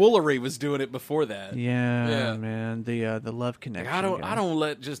 Chuck Woolery was doing it before that. Yeah, Yeah. man. The love connection. I guy. don't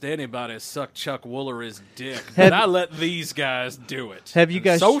let just anybody suck Chuck Woolery's dick, Have- but I let these guys do it. Have you And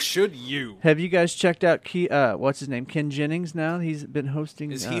guys- So should you. Have you guys checked out what's his name? Ken Jennings now? He's been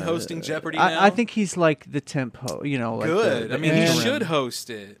hosting. Is he hosting Jeopardy now? I think he's like the temp host. Like Good. the I mean, he interim. should host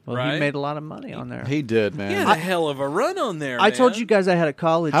it, Well, right? he made a lot of money on there. He did, man. He had a hell of a run on there. I told man. you guys I had a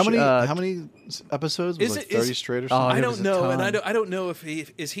college. How many episodes? Was Is it like it- is- 30 straight or Oh, something? I it don't was- No, and ton. I don't know if he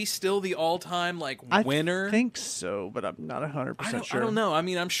still the all-time like winner. I think so, but I'm not 100% sure. I don't know. I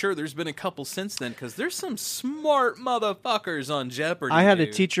mean, I'm sure there's been a couple since then because there's some smart motherfuckers on Jeopardy. I had a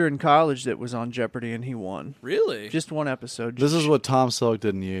dude. teacher in college that was on Jeopardy and he won. Really? Just one episode. This is what Tom Selleck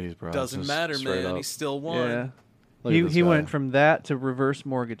did in the 80s, bro. Doesn't Just matter, straight man. up. He still won. Yeah. Look at He this he guy. went from that to reverse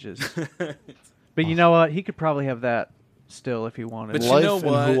mortgages. But you know what? He could probably have that still if he wanted. But it. you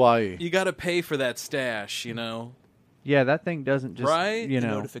know what? You got to pay for that stash, you know. Yeah, that thing doesn't just Right? you The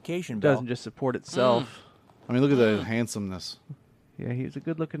know notification bell. doesn't just support itself. I mean, look at the handsomeness. Yeah, he's a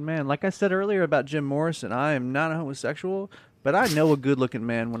good-looking man. Like I said earlier about Jim Morrison, I am not a homosexual, but I know a good-looking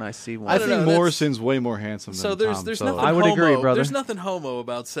man when I see one. I think Morrison's way more handsome So than there's Tom there's Selleck. nothing I would homo, agree, brother. There's nothing homo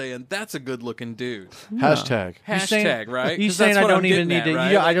about saying that's a good-looking dude. Hashtag. Hashtag, right? You 'Cause saying that's I what don't I'm even getting need at,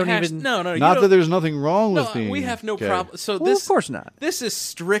 to? right? I don't Like, even. No, you Not don't- that there's nothing wrong with No, being we have no gay. problem. So Well, this, of course not. This is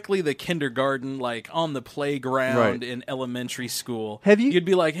strictly the kindergarten, like on the playground Right. in elementary school. Have you- You'd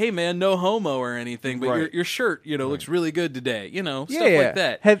be like, "Hey, man, no homo or anything, but Right. your shirt, looks really good today." You know, stuff Yeah. like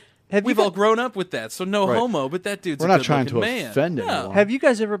that. Have We've you all got- grown up with that, so no Right. homo. But that dude's We're a not trying to good-looking man. offend No. anyone. Have you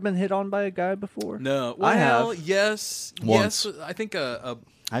guys ever been hit on by a guy before? No. I have. Well, yes. Once. Yes. I think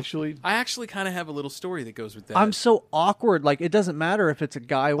Actually, I actually kind of have a little story that goes with that. I'm so awkward. Like it doesn't matter if it's a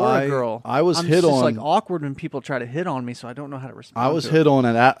guy or I- a girl. I was I'm hit just on- like awkward when people try to hit on me, so I don't know how to respond. I was to hit it. on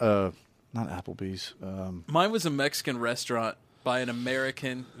at not Applebee's. Mine was a Mexican restaurant by an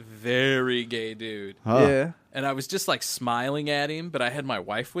American, very gay dude. Huh. Yeah. And I was just like smiling at him, but I had my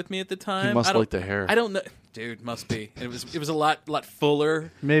wife with me at the time. must I don't- like the hair. I don't know, dude. Must be. And it was a lot fuller.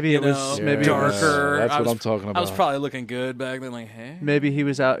 Maybe you it was- know, maybe it was- darker. That's I what was- I'm talking I was about. probably looking good back then. Like, hey, Maybe he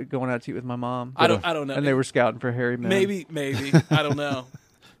was out going out to eat with my mom. I don't know. And they were scouting for hairy men. Maybe I don't know.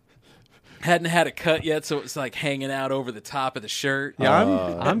 Hadn't had it cut yet, so it was like hanging out over the top of the shirt. Yeah,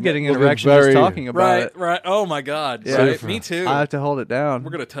 I'm getting an looking erection very- just talking about Right, it. right. Oh my God, Yeah. right? Me too. I have to hold it down. We're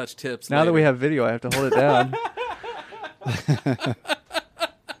gonna touch tips Now that later. we have video, I have to hold it down.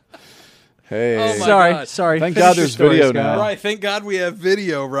 Hey. Oh my sorry, God. sorry. Thank Finish God your there's story, video Scott. now. Right. Thank God we have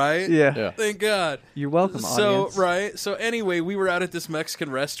video, right? Yeah. Yeah. Thank God. You're welcome, So, audience. right. So, anyway, we were out at this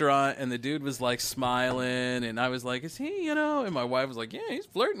Mexican restaurant, and the dude was like smiling, and I was like, "Is he, And my wife was like, "Yeah, he's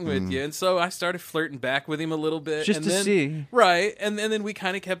flirting with you." And so I started flirting back with him a little bit. Just and to then, see. Right. And then we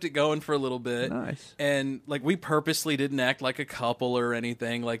kind of kept it going for a little bit. Nice. And, like, we purposely didn't act like a couple or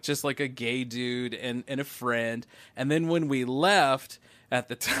anything, like, just like a gay dude and a friend. And then when we left, at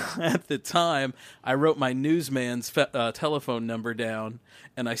the time, I wrote my newsman's telephone number down,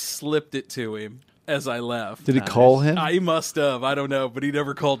 and I slipped it to him as I left. Did he call him? I must have. I don't know, but he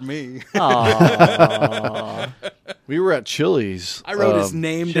never called me. Aw. We were at Chili's. I wrote his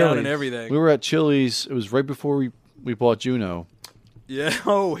name down and Chili's. everything. We were at Chili's. It was right before we bought Juno, Yeah.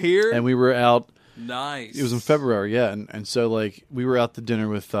 Oh, here? and we were out. Nice. It was in February, yeah, and so like we were out to dinner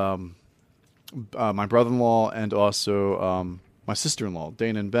with my brother-in-law and also my sister-in-law,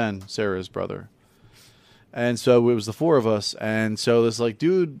 Dana and Ben, Sarah's brother. And so it was the four of us, and so this like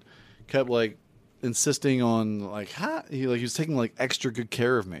dude kept like insisting on like he was taking like extra good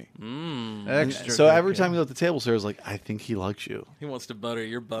care of me. Extra. So good every care. time he left the table, Sarah's like, I think he likes you. He wants to butter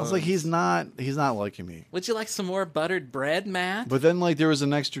your bones. I was like, he's not liking me. Would you like some more buttered bread, Matt? But then like there was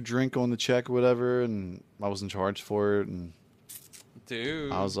an extra drink on the check or whatever, and I wasn't charged for it, and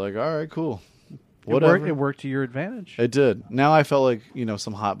Dude. I was like, all right, cool. It Whatever. it worked to your advantage. It did. Now I felt like,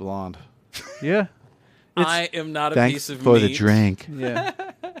 some hot blonde. Yeah. I am not a Thanks piece of for meat. the drink. Yeah.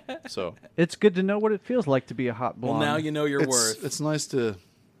 So It's good to know what it feels like to be a hot Well, blonde. now you know your it's, worth. it's nice to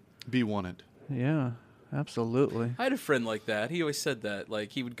be wanted. Yeah, absolutely. I had a friend like that. He always said that.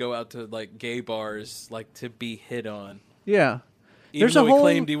 Like, he would go out to, like, gay bars, like, to be hit on. Yeah. Even There's though a he whole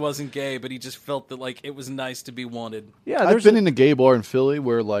claimed he wasn't gay, but he just felt that, like, it was nice to be wanted. Yeah, I've been in a gay bar in Philly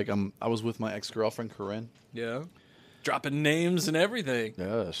where like I was with my ex-girlfriend Corinne. Yeah. Dropping names and everything.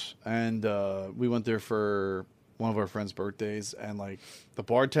 Yes. And we went there for one of our friends' birthdays, and like the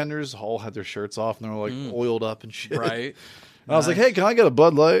bartenders all had their shirts off and they were like oiled up and shit. Right. And I was like, "Hey, can I get a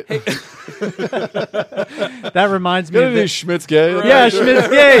Bud Light?" That reminds me Get of any the, Schmidt's gay? Yeah, Schmidt's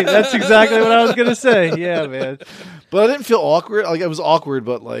gay. That's exactly what I was gonna say. Yeah, man. But I didn't feel awkward. Like it was awkward,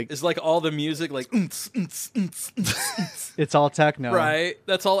 but like It's like all the music, like, It's all techno. right?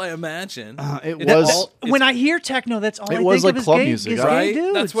 That's all I imagine. it It's was. all- When I hear techno, that's all It I was think like of club is gay, music, is right? gay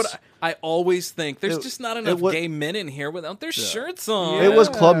dudes. That's what I always think. There's It- just not it enough wa- gay men in here without their shirts on. It was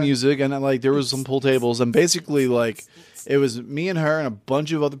club music, and like there was some pool tables, and basically like it was me and her and a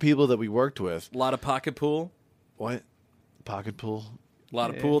bunch of other people that we worked with. A lot of pocket pool. What? Pocket pool? A lot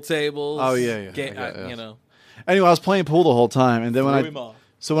of pool tables. Oh, yeah. Gay, I got it, yes. You know. Anyway, I was playing pool the whole time, and then when Threw I him off.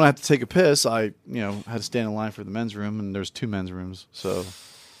 So when I had to take a piss, I had to stand in line for the men's room, and there's 2 men's rooms. So,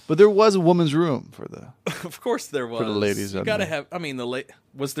 but there was a woman's room for the. Of course there was. For the ladies. You gotta have. I mean,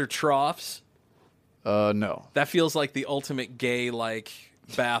 was there troughs? No. That feels like the ultimate gay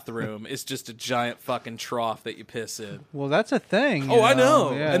bathroom. It's just a giant fucking trough that you piss in. Well, that's a thing. Oh, I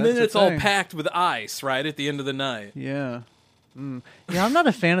know. Yeah, and then that's it's a all thing. packed with ice right at the end of the night. Yeah. Yeah, I'm not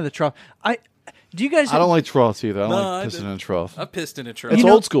a fan of the trough. Do you guys? I don't like troughs either. I don't No, like pissing in a trough. I've pissed in a trough. It's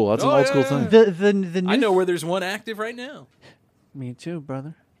old school. That's an old school thing. The new I know where there's one active right now. Me too,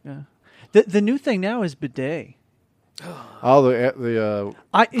 brother. Yeah. The new thing now is bidet. Oh, the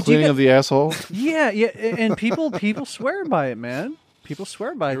do cleaning you of the asshole. Yeah, and people swear by it, man. People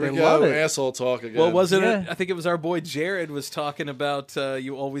swear by it. Here we They go, love it. asshole talk again. Well, wasn't Yeah. it? I think it was our boy Jared was talking about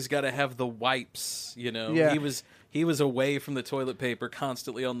you always got to have the wipes. Yeah. He was away from the toilet paper,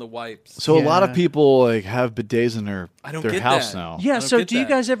 constantly on the wipes. So a lot of people have bidets in their I don't their get house that. now. Yeah. So, get do you that.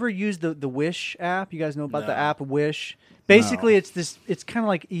 guys ever use the Wish app? You guys know about the No. app Wish? Basically, it's this. It's kind of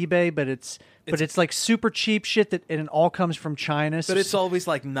like eBay, but it's like super cheap shit and it all comes from China. But it's always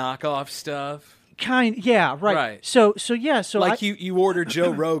like knockoff stuff. Yeah, right. Right. So Like you order Joe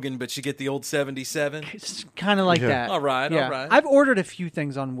Rogan, but you get the old 77. It's kind of like that. All right, Yeah. all right. I've ordered a few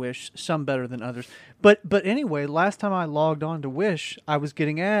things on Wish, some better than others. But anyway, last time I logged on to Wish, I was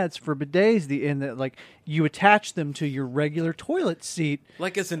getting ads for bidets. You attach them to your regular toilet seat.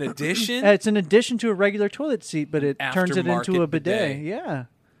 Like as an addition? It's an addition to a regular toilet seat, but it turns it into Aftermarket a bidet. bidet. Yeah.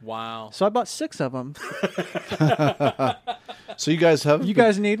 Wow. So I bought 6 of them. So you guys have? You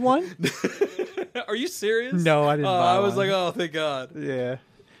guys need one? Are you serious? No, I didn't buy I was one. like, oh, thank God. Yeah.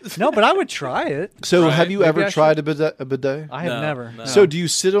 No, but I would try it. So Right. have you Maybe ever I should- tried a bidet? I have No, never. no. So do you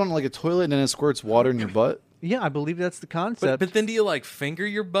sit on like a toilet and then it squirts water in your butt? Yeah, I believe that's the concept. But then do you finger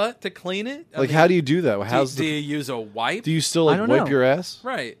your butt to clean it? I Like mean, how do you do that? How's do you use a wipe? do you still I like don't wipe know. your ass?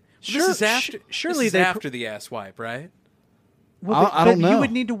 Right. Sure- this is after. surely this is they after the ass wipe, right? Well, I don't but you know.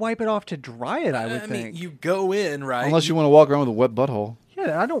 would need to wipe it off to dry it, I would I think. mean, you go in right. Unless you want to walk around with a wet butthole.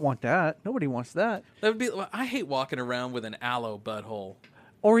 Yeah, I don't want that. Nobody wants that. That would be. I hate walking around with an aloe butthole.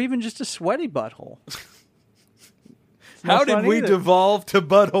 Or even just a sweaty butthole. How no did fun we either. devolve to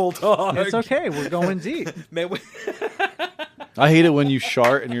butthole talk? It's okay. We're going deep. Man, I hate it when you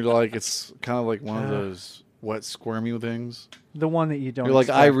shart and you're like, it's kind of like one of those wet squirmy things. The one that you don't You're like,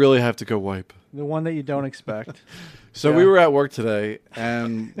 expect. I really have to go wipe. The one that you don't expect. So Yeah. we were at work today,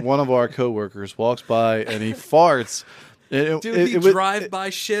 and one of our coworkers walks by and he farts. Dude, he was- drive-by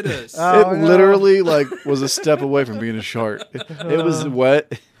shit us. Oh, it no. literally was a step away from being a shart. It was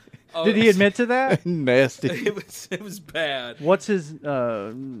wet, Oh, Did he admit to that? nasty. It was bad. What's his? You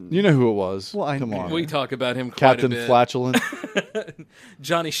know who it was? Well, Come on, We talk about him quite Captain a bit. Flatulent.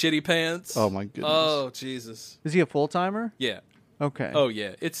 Johnny Shitty Pants. Oh my goodness. Oh Jesus. Is he a full timer? Yeah. Okay. Oh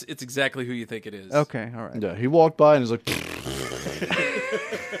yeah. It's exactly who you think it is. Okay. All right. Yeah, he walked by and was like,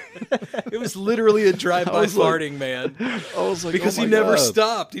 It was literally a drive-by I was like- farting, man. I was like, Because oh he my never God.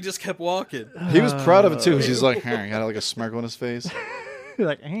 stopped. He just kept walking. He was proud of it too. He's like, he had like a smirk on his face. You're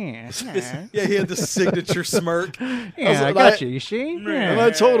like, Yeah, he had the signature smirk. Yeah, I got you. You see? And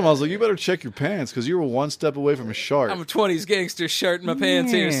I told him, I was like, you better check your pants because you were one step away from a shark. I'm a 20s gangster shirting my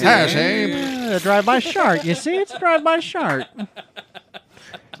pants here. see? Hi, Shane. Yeah, drive-by shark. You see? It's a drive-by shark.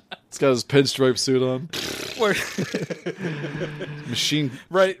 He's got his pinstripe suit on. Where- Machine.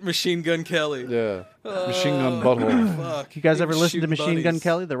 Right, Machine Gun Kelly. Yeah. Machine gun butthole. Fuck. You guys He ever was listen to shooting Machine Gun buddies.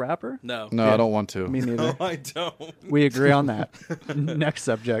 Kelly, the rapper? No. No, I don't want to. Me neither. No, I don't. We agree on that. Next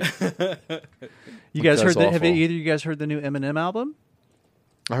subject. You guys That's heard that? Have awful. either of you guys heard the new Eminem album?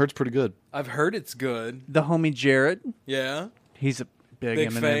 I heard it's pretty good. I've heard it's good. The homie Jared. Yeah. He's a big Big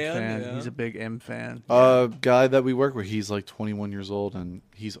Eminem fan, fan. yeah. He's a big M fan. Guy that we work with, he's like 21 years old and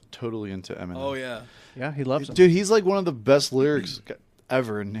he's totally into Eminem. Oh yeah. Yeah, he loves him. Dude, he's like one of the best lyrics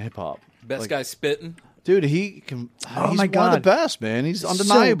ever in hip hop. Best Like, guy spitting. Dude, he can. Oh he's my one of God. the best, man. He's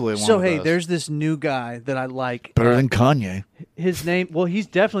undeniably one So of the hey, best. there's this new guy that I like. Better than Kanye. His name. Well, he's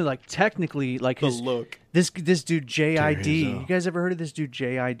definitely like technically like The his look. This dude JID. There he is, You guys ever heard of this dude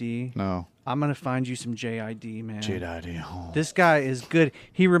JID? No. I'm gonna find you some JID, man. JID. Oh. This guy is good.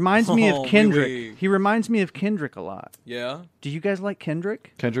 He reminds me Oh, of Kendrick. oui. He reminds me of Kendrick a lot. Yeah. Do you guys like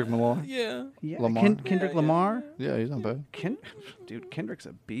Kendrick? Kendrick Lamar? Yeah. Yeah, Lamar? Kendrick Lamar. Yeah, he's not bad. Dude, Kendrick's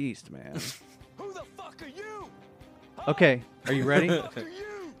a beast, man. Who the fuck are you? Okay, are you ready?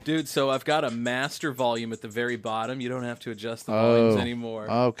 Dude, so I've got a master volume at the very bottom. You don't have to adjust the volumes anymore.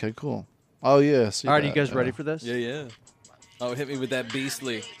 Oh, okay, cool. Oh, yeah. See All right, that, you guys yeah. ready for this? Yeah, yeah. Oh, hit me with that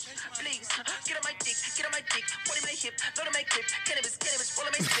beastly. Get on my dick, get on my dick, put him in the hip, load of my grip, cannabis, full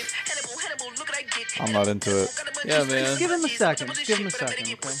of my slip, Hannibal, look what I did, I'm not into it. Yeah, man. Give him a second. Just give him a second,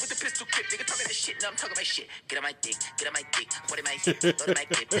 okay?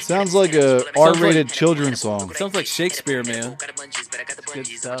 It sounds like a R-rated children's song. Sounds like Shakespeare, man. Good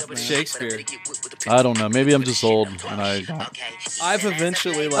stuff, man. Shakespeare. I don't know. Maybe I'm just old and I don't. I've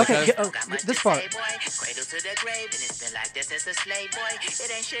eventually like. Okay, I've- this part.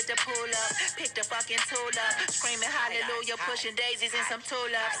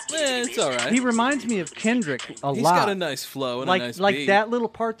 It's all right. He reminds me of Kendrick a He's lot. got a nice flow and like a nice like beat. that little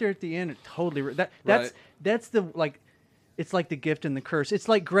part there at the end. Totally. That's the like. It's like the gift and the curse. It's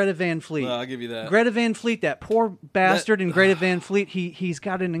like Greta Van Fleet. Well, I'll give you that. Greta Van Fleet, that poor bastard in Greta Van Fleet. He's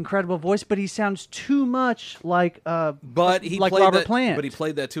got an incredible voice, but he sounds too much like But he like played Robert that, Plant. But he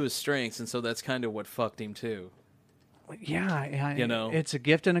played that to his strengths, and so that's kind of what fucked him too. Yeah, You know? it's a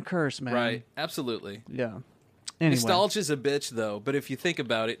gift and a curse, man. Right? Absolutely. Yeah. Anyway. Nostalgia's a bitch, though. But if you think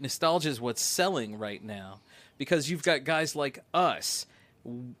about it, nostalgia is what's selling right now because you've got guys like us.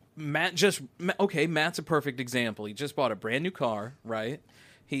 Matt's a perfect example. He just bought a brand new car, right?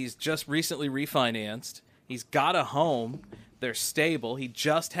 He's just recently refinanced. He's got a home. They're stable. He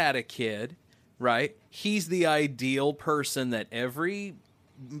just had a kid, right? He's the ideal person that every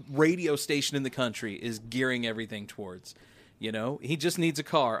radio station in the country is gearing everything towards. You know, he just needs a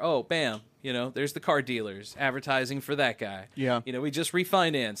car. Oh, bam. You know, there's the car dealers advertising for that guy. Yeah. You know, we just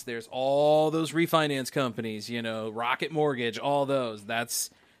refinanced. There's all those refinance companies, you know, Rocket Mortgage, all those. That's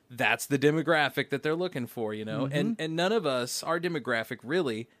the demographic that they're looking for, you know. Mm-hmm. And none of us, our demographic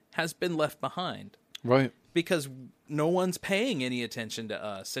really has been left behind. Right. Because no one's paying any attention to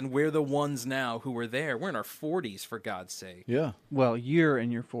us, and we're the ones now who are there. We're in our 40s, for God's sake. Yeah. Well, you're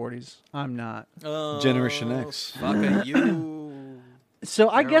in your 40s. I'm not. Generation X. Fuck you. So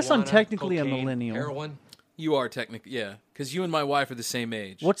I guess I'm Marijuana, technically a cocaine, millennial. Heroin. You are technically, yeah. Because you and my wife are the same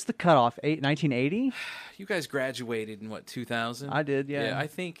age. What's the cutoff? 1980? You guys graduated in, what, 2000? I did, yeah. Yeah, I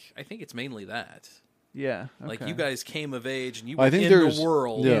think it's mainly that. Yeah. Like, okay. you guys came of age, and you I were think in there's the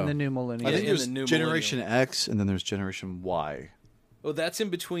world. yeah. In the new millennium. I think in there's the new Generation millennium. X and then there's Generation Y. Well, that's in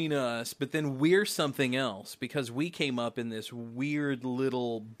between us, but then we're something else because we came up in this weird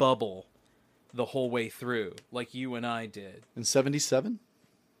little bubble the whole way through, like you and I did. In 77?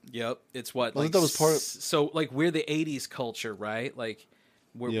 Yep, it's what I think that was part of... So like we're the 80s culture, right? Like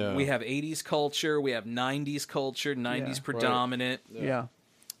we have 80s culture, we have 90s culture, 90s Yeah. predominant. Right. Yeah.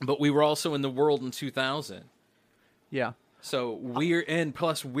 But we were also in the world in 2000. Yeah. So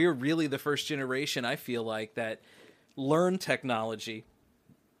we're really the first generation, I feel like, that learned technology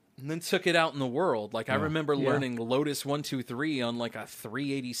and then took it out in the world. Like I remember learning Lotus 1-2-3 on like a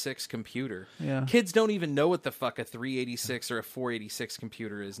 386 computer. Yeah. Kids don't even know what the fuck a 386 or a 486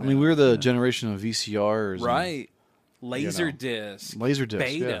 computer is now. I mean, we're the generation of VCRs. and, right. Laserdisc. Laserdisc,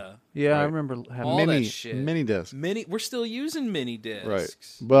 Beta. Yeah, I Right. remember having All mini, that shit. mini disc. We're still using mini discs.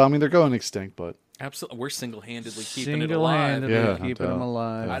 Right. Well, I mean, they're going extinct, but... Absolutely. We're single-handedly keeping it alive. Single-handedly Yeah, no keeping them doubt.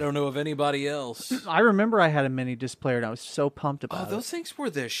 alive. I don't know of anybody else. I remember I had a mini disc player and I was so pumped about Oh, those things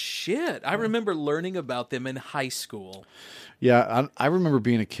were the shit. I remember learning about them in high school. Yeah, I remember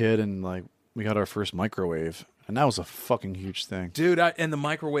being a kid and, like, we got our first microwave, and that was a fucking huge thing. Dude, and the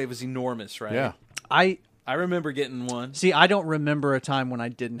microwave was enormous, right? Yeah. I remember getting one. See, I don't remember a time when I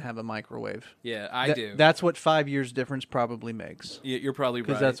didn't have a microwave. Yeah, I do. That's what 5 years difference probably makes. You're probably right.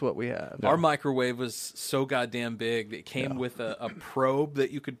 Because that's what we have. Our microwave was so goddamn big that it came with a probe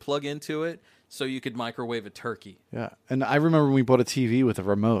that you could plug into it so you could microwave a turkey. Yeah, and I remember when we bought a TV with a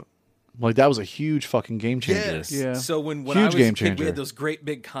remote. Like, that was a huge fucking game changer. Yes. Yeah. So when I Huge was game a kid, we changer. had those great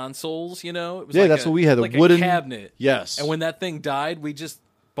big consoles, you know? It was Yeah, like that's what we had, a like wooden- a cabinet. Yes. And when that thing died, we just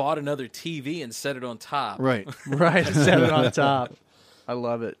bought another TV and set it on top. Right. Right, set it on top. I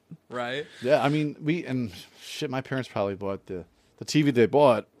love it. Right? Yeah, I mean, my parents probably bought the TV they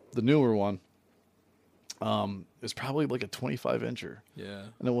bought, the newer one, is probably like a 25-incher. Yeah.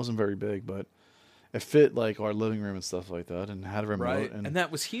 And it wasn't very big, but it fit like our living room and stuff like that, and had a remote. Right. And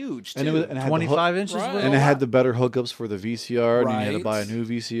that was huge, too. And it had 25 inches? Right. Was and a it had lot. the better hookups for the VCR, and you had to Right. buy a new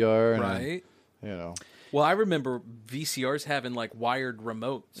VCR. And Right. you know. Well, I remember VCRs having like wired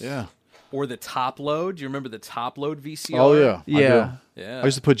remotes. Yeah. Or the top load. Do you remember the top load VCR? Oh, yeah. I Yeah. do. Yeah. I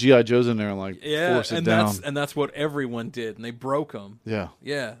used to put G.I. Joes in there and, like, Yeah, force it and down. that's what everyone did, and they broke them. Yeah.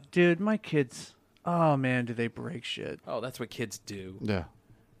 Yeah. Dude, my kids, oh man, do they break shit. Oh, that's what kids do. Yeah.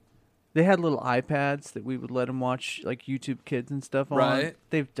 They had little iPads that we would let them watch like YouTube Kids and stuff on. Right.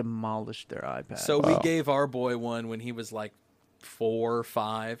 They've demolished their iPads. So we gave our boy one when he was like 4 or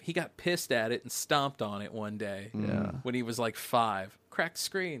 5. He got pissed at it and stomped on it one day. Yeah. When he was like 5. Cracked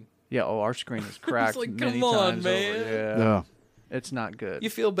screen. Yeah, our screen is cracked like, many come on, times man. over. Yeah. Yeah. It's not good. You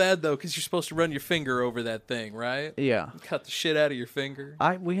feel bad though because you're supposed to run your finger over that thing, right? Yeah. Cut the shit out of your finger.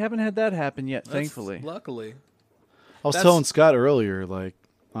 We haven't had that happen yet, That's- thankfully. Luckily. I was That's- telling Scott earlier, like,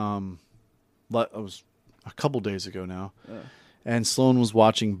 it was a couple days ago now, and Sloan was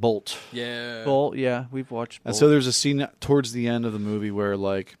watching Bolt. Yeah. Bolt, yeah, we've watched Bolt. And so there's a scene towards the end of the movie where,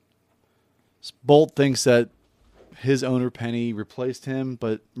 like, Bolt thinks that his owner, Penny, replaced him,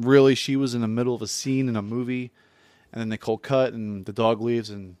 but really she was in the middle of a scene in a movie, and then they cold cut, and the dog leaves,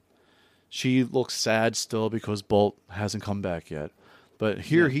 and she looks sad still because Bolt hasn't come back yet. But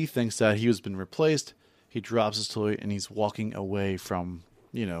here he thinks that he has been replaced. He drops his toy, and he's walking away from,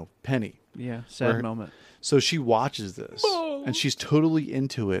 Penny. Yeah, sad moment. So she watches this, and she's totally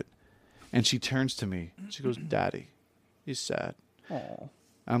into it, and she turns to me. She goes, "Daddy, he's sad." Aw.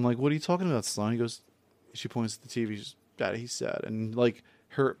 I'm like, "What are you talking about, Sloan?" He goes, she points to the TV. She's, "Daddy, he's sad." And like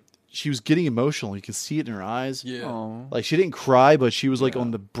she was getting emotional. You can see it in her eyes. Yeah. Aw. Like she didn't cry, but she was like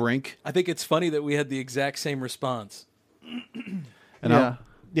on the brink. I think it's funny that we had the exact same response. And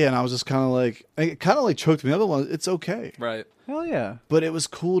and I was just kind of like, it kind of like choked me up. It's okay. Right. Hell yeah. But it was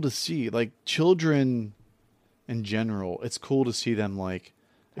cool to see, like, children in general. It's cool to see them like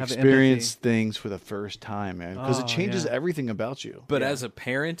Have experience things for the first time, man, because Oh, it changes yeah. everything about you. But as a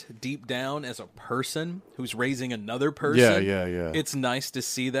parent, deep down, as a person who's raising another person, yeah. it's nice to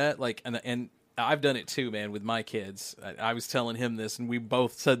see that. Like, and I've done it too, man, with my kids. I was telling him this, and we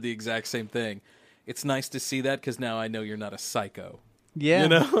both said the exact same thing. It's nice to see that because now I know you're not a psycho. Yeah, you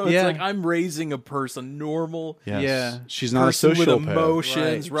know, it's yeah. like I'm raising a person, normal. Yes. Yeah. She's not a person with sociopath.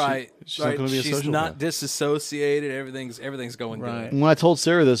 emotions, right? She's not gonna be a She's sociopath. not disassociated. Everything's going Right. good. When I told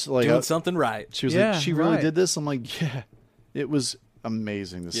Sarah this, like, Doing something right. she was Yeah, like, "She really right. did this." I'm like, "Yeah, it was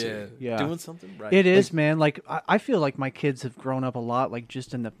amazing to see." Yeah. Doing something right. It is, man. Like I feel like my kids have grown up a lot, like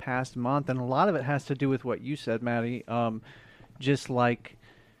just in the past month, and a lot of it has to do with what you said, Maddie. Just like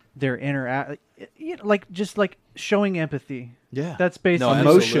their just like showing empathy. Yeah, That's basically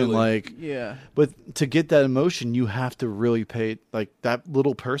emotion. Like, yeah. But to get that emotion, you have to really pay. Like, that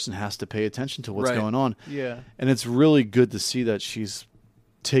little person has to pay attention to what's Right. going on. Yeah. And it's really good to see that she's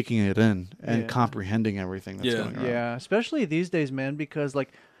taking it in and Yeah. comprehending everything that's going on. Yeah, especially these days, man, because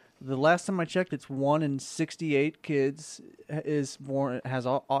like the last time I checked, it's 1 in 68 kids has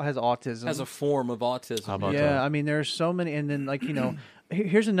autism. Has a form of autism. How about Yeah, that? I mean, there's so many, and then like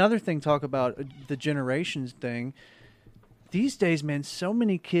here's another thing. Talk about the generations thing. These days, man, so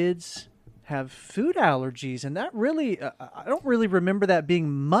many kids have food allergies, and that really, I don't really remember that being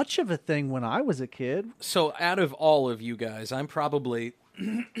much of a thing when I was a kid. So out of all of you guys, I'm probably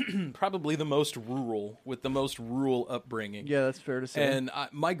the most rural, with the most rural upbringing. Yeah, that's fair to say. And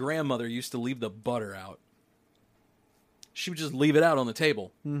my grandmother used to leave the butter out. She would just leave it out on the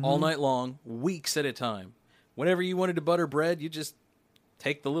table all night long, weeks at a time. Whenever you wanted to butter bread, you just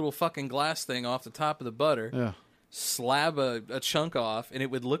take the little fucking glass thing off the top of the butter, Yeah. slab a chunk off, and it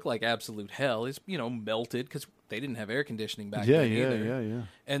would look like absolute hell. It's, melted because they didn't have air conditioning back then either. Yeah.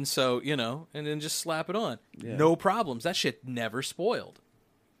 And so, and then just slap it on. Yeah. No problems. That shit never spoiled.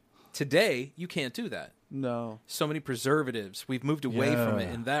 Today, you can't do that. No. So many preservatives. We've moved away from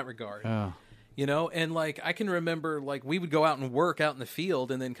it in that regard. Yeah. And like I can remember, like we would go out and work out in the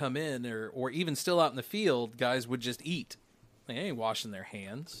field and then come in, or even still out in the field, guys would just eat. They ain't washing their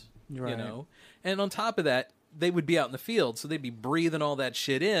hands, Right. And on top of that, they would be out in the field, so they'd be breathing all that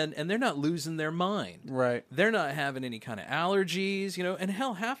shit in, and they're not losing their mind. Right. They're not having any kind of allergies, and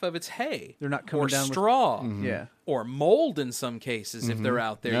hell, half of it's hay. They're not coming or down with- straw, Yeah. or mold in some cases if they're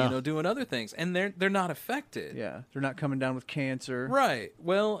out there, Yeah. doing other things, and they're not affected. Yeah, they're not coming down with cancer. Right.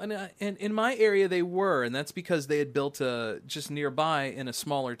 Well, and in my area they were, and that's because they had built just nearby in a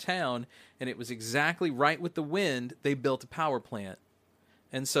smaller town, and it was exactly right with the wind. They built a power plant,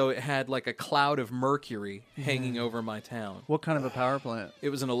 and so it had like a cloud of mercury hanging over my town. What kind of a power plant? It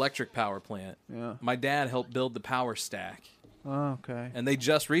was an electric power plant. Yeah. My dad helped build the power stack, Oh, okay. and they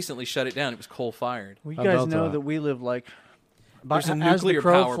just recently shut it down. It was coal fired. Well, you How guys about know that? that we live like. There's a as nuclear the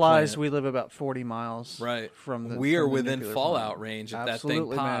crow power flies, plant. we live about 40 miles. Right. From the. We are from the within nuclear fallout plant. range if Absolutely,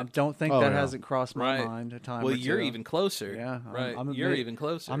 that thing man. popped. Don't think Oh, that yeah. hasn't crossed my Right. mind a time. Well, or you're two. even closer. Yeah, right. I'm You're maybe- even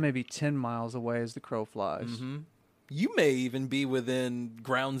closer. I'm maybe 10 miles away as the crow flies. Mm-hmm. You may even be within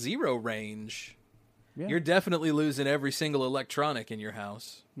ground zero range. Yeah. You're definitely losing every single electronic in your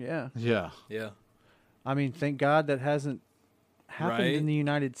house. Yeah. Yeah. Yeah. I mean, thank God that hasn't happened Right. in the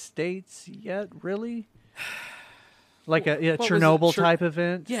United States yet. Really. Like a What was it? Chernobyl Sure- type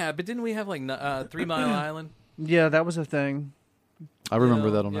event. Yeah, but didn't we have like 3 Mile Island? Yeah, that was a thing. I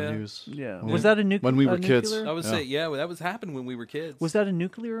remember that on yeah. the news. Yeah. Was that a when we were a kids? nuclear? I would say, yeah, well, that was happened when we were kids. Was that a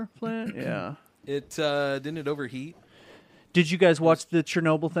nuclear plant? Yeah. It didn't it overheat? Did you guys watch the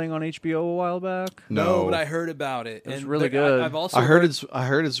Chernobyl thing on HBO a while back? No, but I heard about it. It was really good. I've also I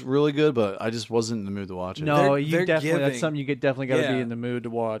heard it's really good, but I just wasn't in the mood to watch it. No, They're that's giving- something you definitely got to Yeah. be in the mood to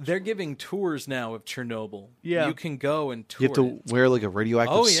watch. They're giving tours now of Chernobyl. Yeah. You can go and tour You have to wear like a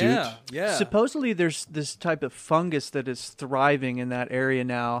radioactive suit. Yeah. Supposedly, there's this type of fungus that is thriving in that area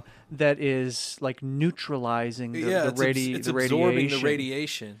now that is like neutralizing the, Yeah, the, it's absorbing the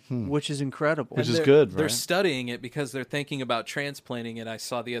radiation. which is incredible. Which is they're- good, They're right? studying it because they're thinking about transplanting it. I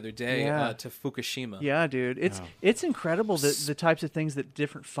saw the other day Yeah. to Fukushima. Yeah, dude, it's incredible the types of things that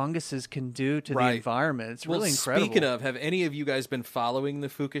different funguses can do to the environment. It's really incredible. Speaking of, have any of you guys been following the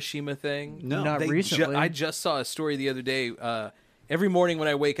Fukushima thing? No. Not They recently. I just saw a story the other day. Every morning when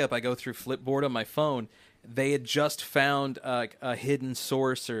I wake up, I go through Flipboard on my phone. They had just found a hidden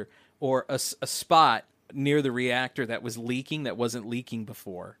source or a spot near the reactor that was leaking that wasn't leaking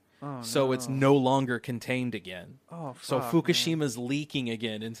before. Oh, So it's no longer contained again. Oh, so fuck, Fukushima's leaking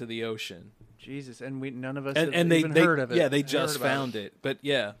again into the ocean. Jesus, and none of us And, have and they, even they heard of it. yeah, they Heard just about found it. But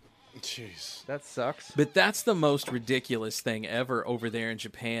yeah. Jeez. That sucks. But that's the most ridiculous thing ever over there in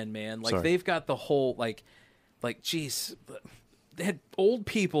Japan, man. Like Sorry. they've got the whole geez, they had old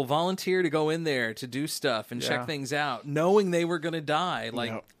people volunteer to go in there to do stuff and Yeah. check things out, knowing they were going to die.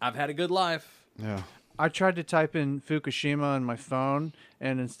 Like Yep. I've had a good life. Yeah. I tried to type in Fukushima on my phone,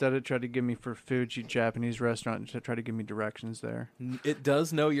 and instead it tried to give me for Fuji Japanese restaurant to try to give me directions there. It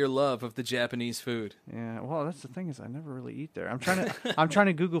does know your love of the Japanese food. Yeah, well, that's the thing is I never really eat there. I'm trying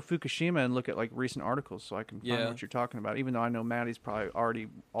to Google Fukushima and look at like recent articles so I can find Yeah. what you're talking about. Even though I know Maddie's probably already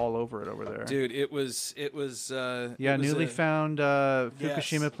all over it over there. Dude, it was Yeah, it was newly a- found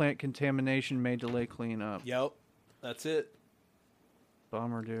Fukushima Yes. plant contamination may delay cleanup. Yep. That's it.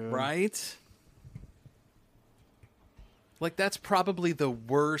 Bummer, dude. Right? Like that's probably the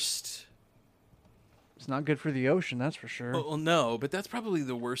worst. It's not good for the ocean, that's for sure. Well, no, but that's probably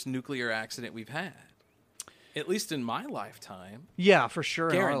the worst nuclear accident we've had. At least in my lifetime. Yeah, for sure.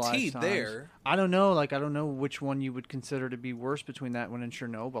 in our Guaranteed lifetimes. there. I don't know. Like, I don't know which one you would consider to be worse between that one and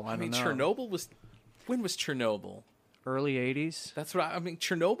Chernobyl. I I mean, don't know. Chernobyl was. When was Chernobyl? Early 80s. That's what I mean.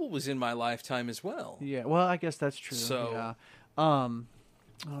 Chernobyl was in my lifetime as well. Yeah, well, I guess that's true. So- yeah.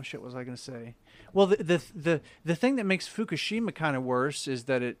 Oh shit, what was I going to say? Well, the thing that makes Fukushima kind of worse is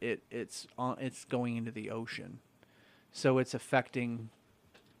that it's going into the ocean, so it's affecting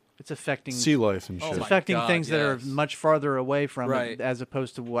Sea life and Oh shit. It's my affecting God, things that are yes. much farther away from Right. it, as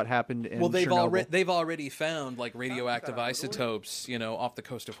opposed to what happened in Well, Chernobyl. they've already found like radioactive isotopes, off the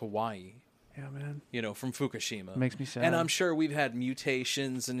coast of Hawaii. Yeah, man. From Fukushima. Makes me sad. And I'm sure we've had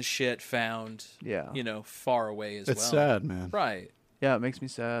mutations and shit found. Yeah. Far away as It's well. sad, man. Right. Yeah, it makes me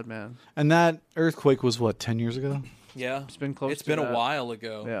sad, man. And that earthquake was what, 10 years ago? Yeah. It's been close It's to been a that. while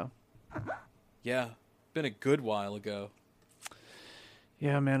ago. Yeah. Yeah. Been a good while ago.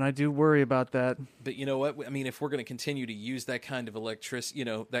 Yeah, man, I do worry about that. But you know what? I mean, if we're going to continue to use that kind of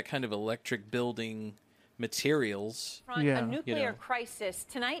that kind of electric building materials. Front, a nuclear crisis.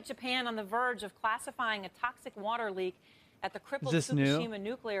 Tonight, Japan on the verge of classifying a toxic water leak at the crippled Is this new? Fukushima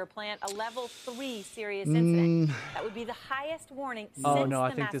nuclear plant a level 3 serious incident. That would be the highest warning since Oh, no, I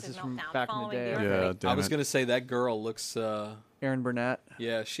the think massive this is from meltdown back in the following day. the Yeah, earthquake. damn I was it. going to say that girl looks. Erin Burnett.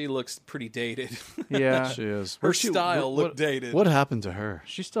 Yeah, she looks pretty dated. Yeah. She is. Her Where'd she- style what- looked dated. What happened to her?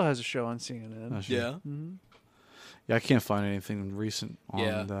 She still has a show on CNN. Oh, she- Yeah. Yeah, I can't find anything recent on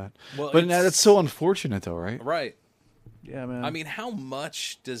Yeah. that. Well, but it's- that's so unfortunate, though, right? Right. Yeah, man. I mean, how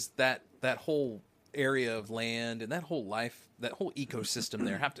much does that whole area of land and that whole ecosystem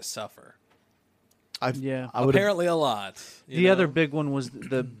there have to suffer? I would Apparently a lot. The other big one was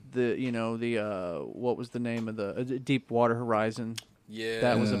the what was the name of the Deepwater Horizon? Yeah.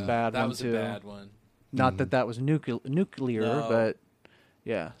 That was a bad That one was too. a bad one. Not that was nuclear, No. but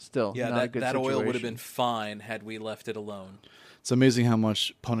yeah, still Yeah, not a that, good that oil would have situation. been fine had we left it alone. It's amazing how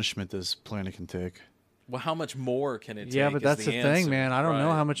much punishment this planet can take. Well, how much more can it take? Yeah, but is that's the thing, answer, man. I don't know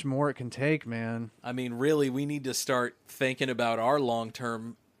right? how much more it can take, man. I mean, really, we need to start thinking about our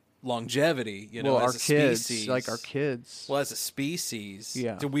long-term longevity. Well, as our a kids, species. like our kids. Well, as a species,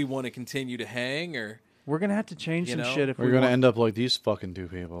 Yeah. do we want to continue to hang or? We're gonna have to change You some know? shit if We're we going to want- end up like these fucking two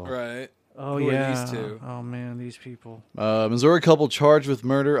people. Right. Oh Who yeah. are these two? Oh man, these people. Missouri couple charged with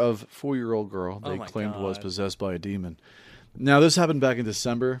murder of 4-year-old girl they my claimed was God. possessed by a demon. Now, this happened back in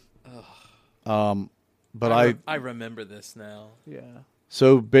December. But I remember this now. Yeah.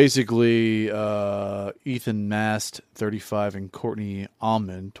 So basically, Ethan Mast, 35, and Courtney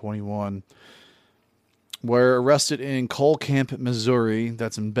Almond, 21, were arrested in Cole Camp, Missouri.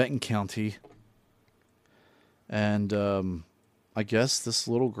 That's in Benton County. And I guess this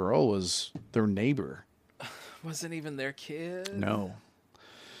little girl was their neighbor. Wasn't even their kid. No.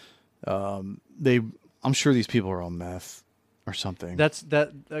 I'm sure these people are on meth or something.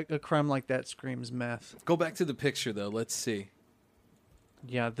 A crime like that screams meth. Go back to the picture though. Let's see.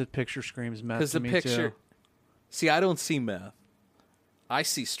 Yeah, the picture screams meth. Because to the me, picture. too. See, I don't see meth. I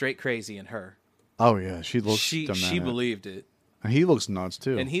see straight crazy in her. Oh yeah, she looks. She demented. believed it. And he looks nuts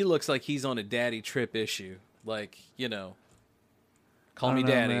too. And he looks like he's on a daddy trip issue. Like, call I me don't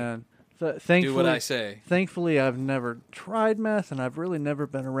know, daddy. man. Do Thankfully, what I say. Thankfully, I've never tried meth, and I've really never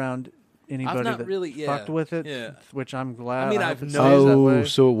been around anybody not that really- fucked with it. yeah. Which I'm glad. I mean, hope I've it known- stays that Oh, way.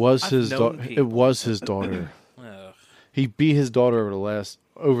 so it was I've his known daughter. It people. was his daughter. Ugh. He beat his daughter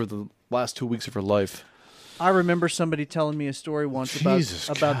over the last 2 weeks of her life. I remember somebody telling me a story once about Jesus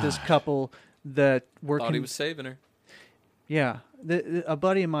this God. couple that were. Thought he was saving her. Yeah, a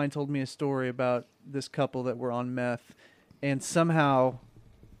buddy of mine told me a story about this couple that were on meth, and somehow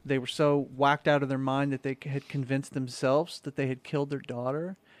they were so whacked out of their mind that they had convinced themselves that they had killed their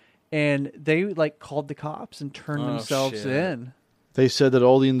daughter, and they like called the cops and turned themselves shit. in. They said that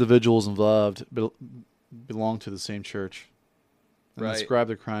all the individuals involved belong to the same church. And Right. described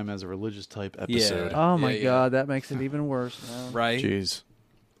the crime as a religious type episode. Oh my Yeah. God, that makes it even worse. Man. Right? Jeez.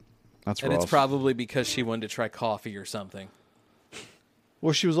 That's And rough. it's probably because she wanted to try coffee or something.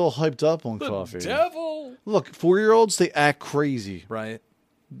 Well, she was all hyped up on The coffee. devil! Look, 4-year-olds, they act crazy. Right.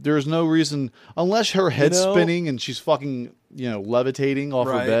 There's no reason, unless her head's You know- spinning and she's fucking, levitating off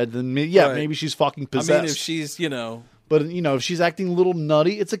her Right. bed, then Right. maybe she's fucking possessed. I mean, if she's, But, if she's acting a little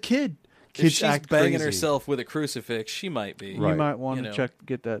nutty, it's a kid. if Kids she's act banging crazy. herself with a crucifix, she might be. Right. You might want You to know.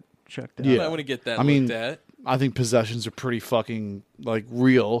 get that checked out. You might want to get that I mean, looked at. I think possessions are pretty fucking,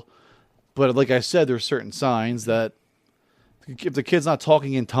 real. But like I said, there's certain signs that if the kid's not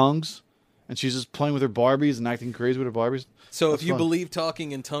talking in tongues and she's just playing with her Barbies and acting crazy with her Barbies. So that's if you fine. believe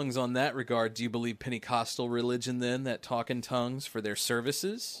talking in tongues on that regard, do you believe Pentecostal religion then that talk in tongues for their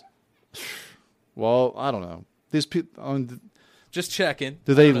services? Well, I don't know. These people, Just checking.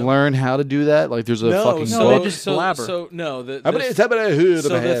 do they learn how to do that? Like there's a fucking book? So the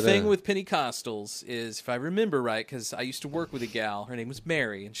thing with Pentecostals is, if I remember right, because I used to work with a gal, her name was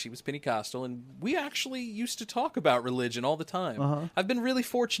Mary, and she was Pentecostal, and we actually used to talk about religion all the time. Uh-huh. I've been really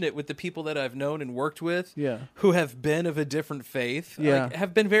fortunate with the people that I've known and worked with, Yeah. who have been of a different faith, Yeah.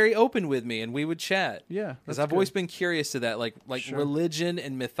 have been very open with me, and we would chat. Yeah, because that's I've always good. been curious to that, like Sure. religion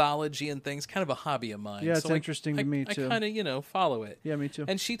and mythology and things, kind of a hobby of mine. Yeah, it's So interesting to me, too. I kind of follow it. Yeah, me too.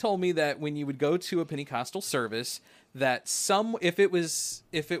 And she told me that when you would go to a Pentecostal service, that if it was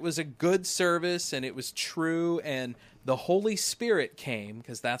a good service and it was true and the Holy Spirit came,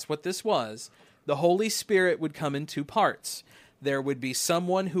 because that's what this was, the Holy Spirit would come in two parts. There would be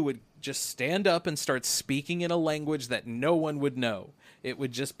someone who would just stand up and start speaking in a language that no one would know. It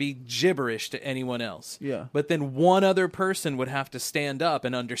would just be gibberish to anyone else. Yeah. But then one other person would have to stand up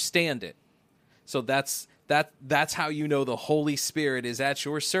and understand it. So that's how you know the Holy Spirit is at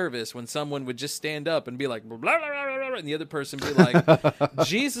your service, when someone would just stand up and be like, blah, blah, blah, blah, blah, and the other person be like,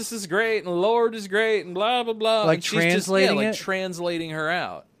 Jesus is great and the Lord is great and blah, blah, blah. Like and she's translating just, it? translating her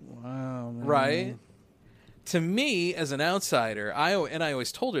out. Wow, man. Right? To me, as an outsider, I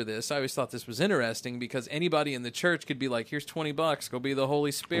always told her this, I always thought this was interesting, because anybody in the church could be like, here's $20, go be the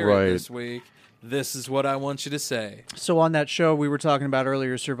Holy Spirit Right. this week. This is what I want you to say. So on that show we were talking about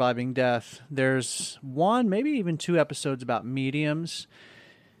earlier, Surviving Death, there's one, maybe even two episodes about mediums.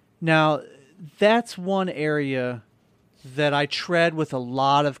 Now, that's one area that I tread with a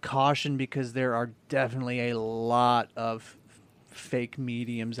lot of caution, because there are definitely a lot of fake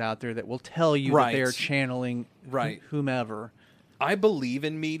mediums out there that will tell you Right. that they are channeling Right. whomever. I believe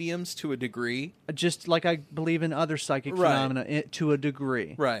in mediums to a degree. Just like I believe in other psychic Right. phenomena to a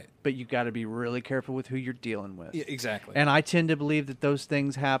degree. Right. But you got to be really careful with who you're dealing with. Yeah, exactly. And I tend to believe that those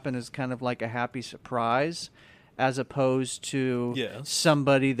things happen as kind of like a happy surprise, as opposed to Yes.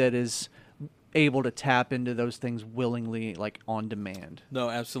 somebody that is able to tap into those things willingly, like on demand. No,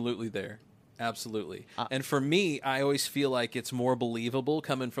 absolutely there. Absolutely. And for me, I always feel like it's more believable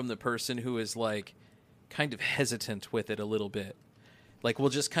coming from the person who is like kind of hesitant with it a little bit. Like we'll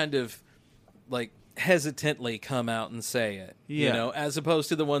just kind of like hesitantly come out and say it, you Yeah. know, as opposed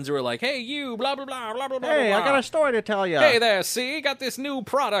to the ones who are like, hey, you, blah, blah, blah, blah, blah, blah. Hey, I blah. got a story to tell you. Hey there, see, got this new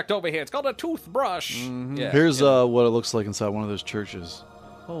product over here. It's called a toothbrush. Yeah, Here's you know. what it looks like inside one of those churches.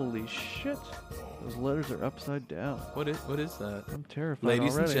 Holy shit. Those letters are upside down. What is that? I'm terrified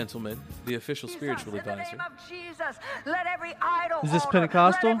Ladies already. and gentlemen, the official spiritual advisor. Jesus, let every idol Is this altar,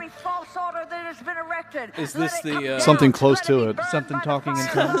 Pentecostal? let every false altar that has been erected, Is let this it come the, down. Something close to it. Something talking in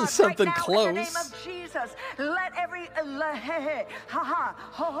tongues. Something close. Jesus. Let every ha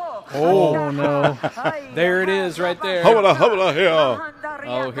ho ho. Oh no! There it is, right there. Hubba here.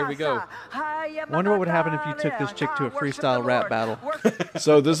 Oh, here we go. Wonder what would happen if you took this chick to a freestyle rap battle.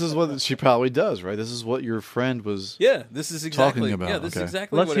 So this is what she probably does, right? This is what your friend was. Yeah, this is exactly. talking about. Yeah, this is Okay.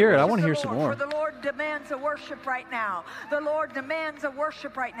 exactly. Let's what hear it. I was. want to hear some more. For the Lord demands a worship right now. The Lord demands a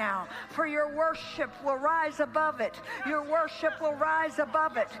worship right now. For your worship will rise above it. Your worship will rise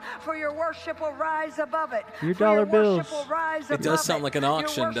above it. For your worship will rise above it. Your For dollar worship bills. will rise It above does sound like an Your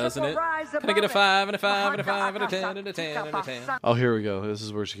auction, worship doesn't will it? rise Can I get a above 5 and a it. 5 and a 5 and a 10 and a 10 and a 10? Oh, here we go. This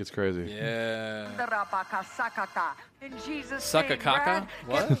is where she gets crazy. Yeah. In Jesus' Suck a name, caca? Brad,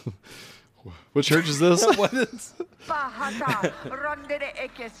 What? What church is this? What is? Oh,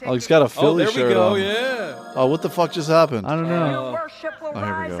 he's got a Philly there we shirt go, on. yeah. Oh, what the fuck just happened? I don't Your know. worship will Oh, here we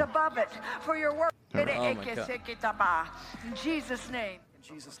rise go. above it. For your worship. Oh, my God. In Jesus' name.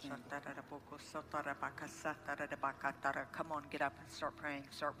 Jesus' name. Come on, get up and start praying.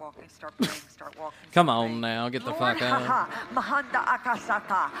 Start walking. Start praying. Start walking. Come on now, get the fuck out.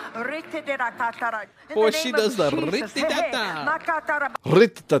 Boy, she does the ritty-tata.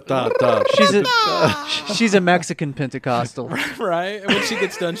 She's a Mexican Pentecostal. Right? And when she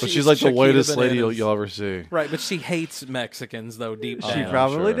gets done, she But she's gets like the Chiquita whitest lady bananas. you'll ever see. Right, but she hates Mexicans, though, deep down. She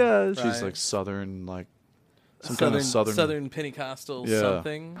probably does. She's Right. like southern, like some kind of southern. Southern Pentecostal Yeah.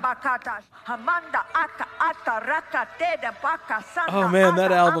 something. Oh, Oh man,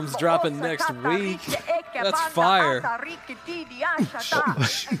 that album's dropping next week. That's fire.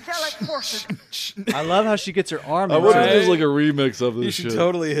 I love how she gets her arm. I in wonder if there. there's like a remix of this You shit. should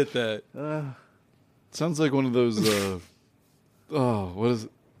totally hit that. Sounds like one of those. Oh, what is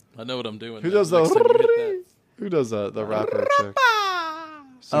it? I know what I'm doing. Who though. does that? Next time you hit that. Who does that? The rapper chick.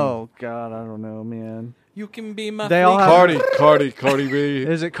 Oh God, I don't know, man. You can be my They all freak. have Cardi B.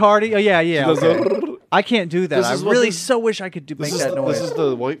 Is it Cardi? Oh yeah. She does Okay. the- I can't do that. This I is what really this- so wish I could make that noise. This is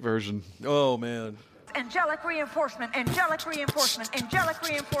the white version. Oh, man. Angelic reinforcement, angelic reinforcement, angelic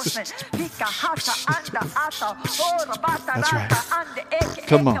reinforcement. Pika hasa anda ata ora bata That's right. rata anda eke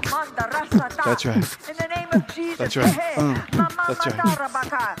Come on. eke manda rasata. That's right. In the name of Jesus. That's right. Mama That's right.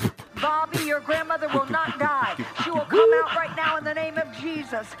 madarabaka. Bobby, your grandmother will not die. She will come out right now in the name of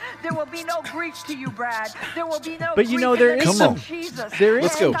Jesus. There will be no grief to you, Brad. There will be no But you grief know in there the is name some of Jesus. there is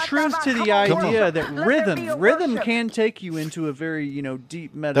Let's some go. truth to the Come on. idea that Let there be a rhythm worship. can take you into a very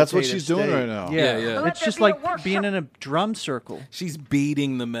deep meditative. That's what she's doing state. right now. Yeah, Yeah. Let It's there just be a like worship. being in a drum circle. She's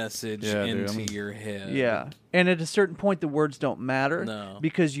beating the message Yeah, dude, into I'm- your head. Yeah, and at a certain point, the words don't matter No.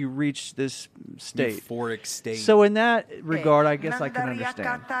 because you reach this state. Euphoric state. So in that regard, I guess I can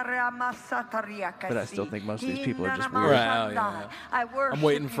understand. But I still think most of these people are just weird. Right, oh, yeah. I worship I'm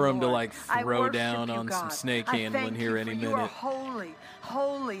waiting for you, him to Lord. like I throw worship down you, on some God. snake I handling thank here you any for you are minute. holy,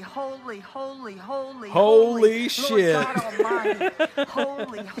 holy, holy, holy, holy, Holy holy. shit. Lord God Almighty.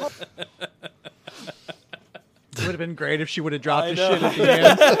 Holy, holy. It would have been great if she would have dropped I the know. shit at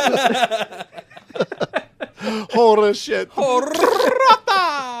the end. Holy shit.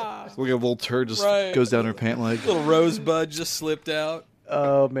 Look at a little turd just Right. goes down her pant leg. Little rosebud just slipped out.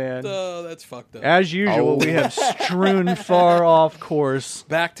 Oh man! Oh, that's fucked up. As usual, we have strewn far off course.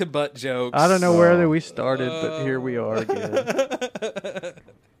 Back to butt jokes. I don't know where we started, but here we are again.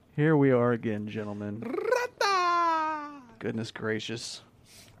 Here we are again, gentlemen. Goodness gracious.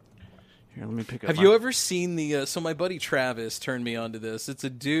 Here, let me pick up. Have you ever seen the? So my buddy Travis turned me onto this. It's a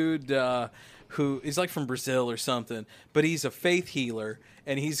dude who is like from Brazil or something, but he's a faith healer,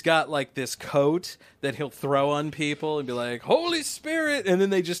 and he's got like this coat that he'll throw on people and be like, "Holy Spirit," and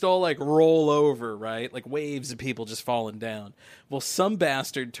then they just all like roll over, right? Like waves of people just falling down. Well, some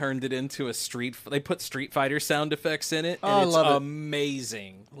bastard turned it into a They put Street Fighter sound effects in it, and Oh, I it's love it.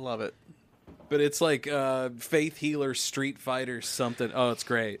 amazing. Love it. But it's like faith healer, Street Fighter, something. Oh, it's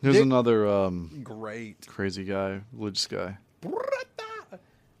great. Here's another Great. crazy guy, religious guy.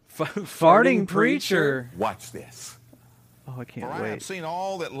 Farting preacher. Watch this. Oh, I can't For I have wait. seen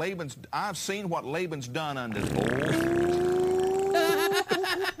all that I've seen what Laban's done unto.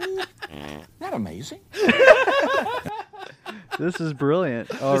 Not amazing. This is brilliant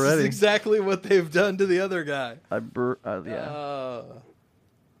This already. is exactly what they've done to the other guy. Yeah.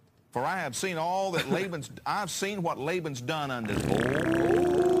 For I have seen all that I've seen what Laban's done unto.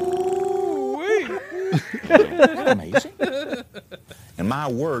 Not amazing. And my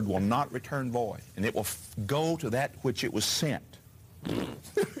word will not return void, and it will go to that which it was sent, and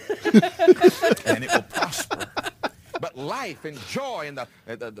it will prosper. But life and joy and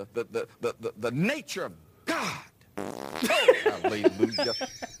the nature of God. Oh, hallelujah.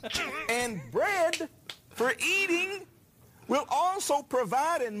 And bread for eating will also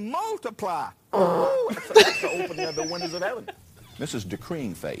provide and multiply. Oh, that's the opening of the windows of heaven. This is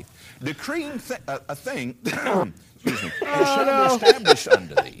decreeing faith. Decreeing a thing, excuse me, it shall be established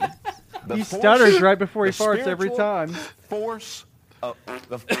unto thee. He stutters right before he farts every time. Force of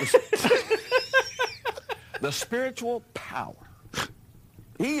the spiritual power.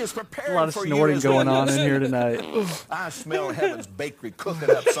 He is preparing A lot of for snorting you going on in here tonight. I smell heaven's bakery cooking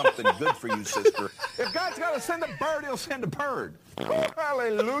up something good for you, sister. If God's got to send a bird, he'll send a bird. Oh,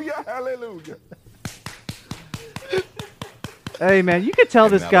 hallelujah, hallelujah. Hey, man, you could tell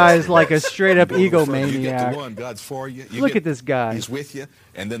this guy is like a straight-up You get egomaniac. the one, God's for you. Look at this guy. He's with you.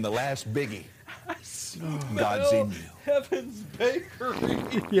 And then the last biggie, God's in you. Heaven's Bakery.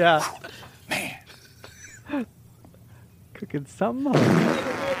 Yeah. Man. Cooking something up.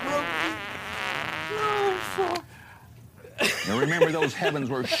 Now remember, those heavens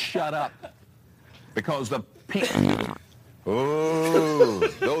were shut up because the people. Oh,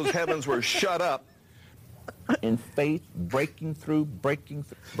 those heavens were shut up in faith, breaking through.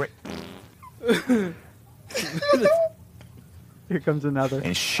 Here comes another.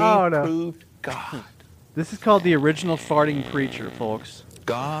 And she no. proved God. This is called the original farting preacher, folks.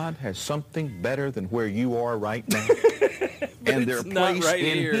 God has something better than where you are right now. And they're not placed right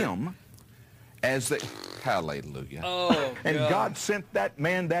in here. him as the hallelujah. Oh, and God. God sent that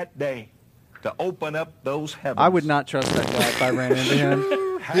man that day to open up those heavens. I would not trust that guy if I ran into him.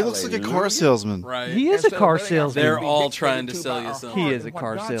 He looks like a car salesman. Right. He is a car salesman. They're all trying to sell you something. He is a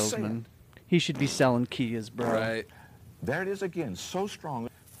car salesman. He should be selling Kias, bro. Right. There it is again, so strong.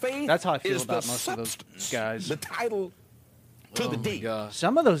 Faith That's how I feel is about the most of those substance, guys. The title to the deed.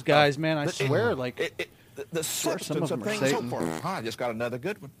 Some of those guys, man, I swear, The some of substance them of are things. So Satan. forth. I just got another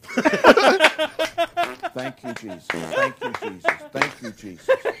good one. Thank you, Jesus. Thank you, Jesus. Thank you, Jesus.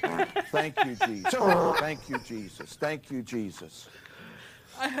 Thank you, Jesus. Thank you, Jesus. Thank you, Jesus.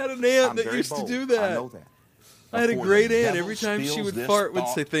 I had an aunt I'm that very used to bold. do that. I know that. I had a Before great the aunt. devil Every time she steals would this fart, would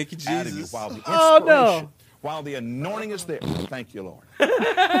thought say, "Thank you, out of you Jesus." while the Oh, no. inspiration, while the anointing is there. Thank you, Lord.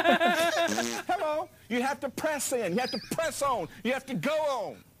 Hello. You have to press in. You have to press on. You have to go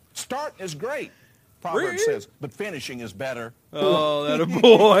on. Starting is great. Proverbs says, but finishing is better. Oh, that a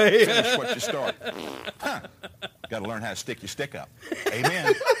boy. Finish what you start. Huh. Got to learn how to stick your stick up.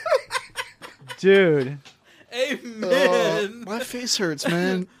 Amen. Dude. Amen. My face hurts,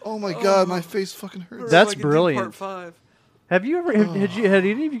 man. Oh my god, my face fucking hurts. That's Like I did brilliant. Part 5. Have you ever? Had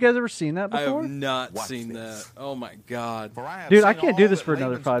any of you guys ever seen that I before? have not seen that. Oh my god. Dude, I can't do this for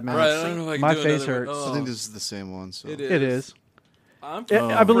another 5 minutes. Right, I don't know if I can My do face another hurts. one. I think this is the same one. So. It It is. I'm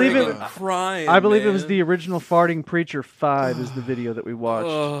I believe it. friggin' crying. I believe it was man. the original Farting Preacher 5 is the video that we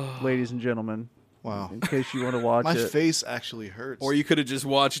watched, ladies and gentlemen. Wow. In case you want to watch My it. face actually hurts. Or you could have just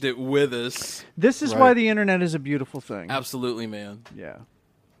watched it with us. This is why the internet is a beautiful thing. Absolutely, man. Yeah.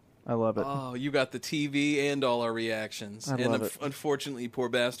 I love it. Oh, you got the TV and all our reactions. I and love it. Unfortunately, poor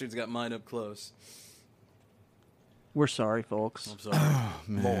bastards got mine up close. We're sorry, folks. I'm sorry.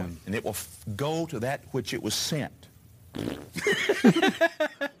 Man. And it will go to that which it was sent.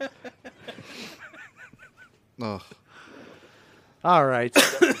 Ugh. All right.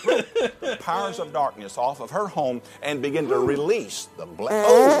 Powers of darkness off of her home and begin to release the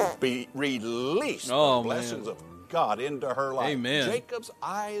release the blessings of God into her life. Amen. Jacob's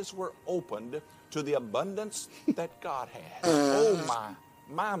eyes were opened to the abundance that God has. Oh my.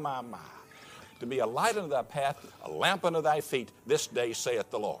 To be a light unto thy path, a lamp unto thy feet, this day saith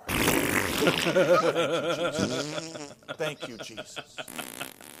the Lord. Thank you, Jesus.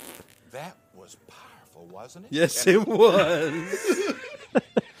 That was powerful, wasn't it? Yes, it was.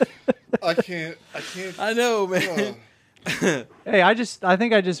 I can't. I know, man. Hey, I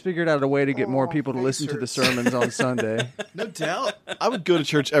think I just figured out a way to get more people to listen to the sermons on Sunday. No doubt. I would go to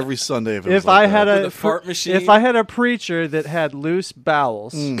church every Sunday if it was If like I had that. With a fart machine. if I had a preacher that had loose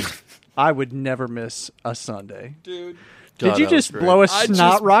bowels, I would never miss a Sunday. Dude. Did you just blow a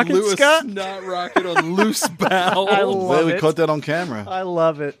snot rocket, Scott? Snot rocket on loose bowels. I love Well, we it. caught that on camera. I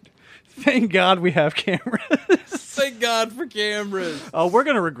love it. Thank God we have cameras. Thank God for cameras. Oh, we're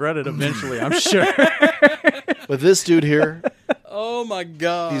gonna regret it eventually, I'm sure. But this dude here, Oh my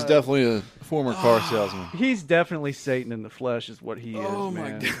God. he's definitely a former car salesman. He's definitely Satan in the flesh, is what he is. Oh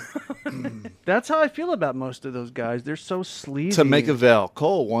my man. God. That's how I feel about most of those guys. They're so sleazy. To make a vow,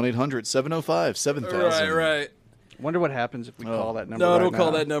 call 1-800-705-7000. Right. Wonder what happens if we call that number. No, right don't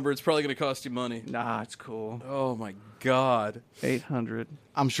call now. that number. It's probably going to cost you money. Nah, it's cool. Oh my God. 800.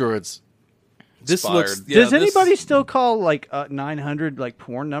 I'm sure it's This expired. looks. Does anybody still call like 900 like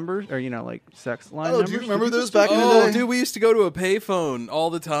porn numbers or like sex line numbers? do you remember those back in the Oh, day? dude, we used to go to a payphone all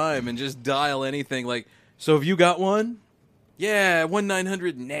the time and just dial anything. Like, so have you got one? Yeah,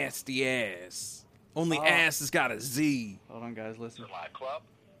 1-900 nasty ass. Only ass has got a Z. Hold on, guys, listen. July Club,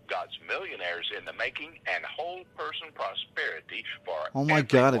 God's millionaires in the making, and whole person prosperity for Oh my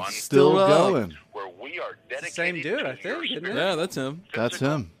God, everyone, it's still going. where we are dedicated Same dude, to I think, your isn't it? spirit, Yeah, that's him. That's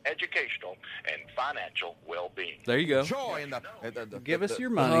him. educational, and financial well-being. There you go. Joy in Give us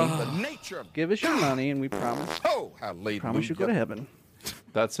your money. the nature of Give us your money, and we promise. hallelujah. You'll go to heaven.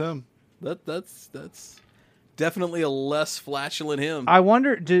 That's him. That's definitely a less flatulent him. I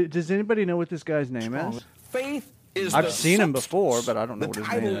wonder, does anybody know what this guy's name is? Faith is I've the seen him substance, before, but I don't know the what his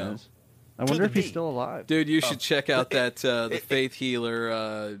title name is. I wonder if he's still alive. Dude, you should check out that the Faith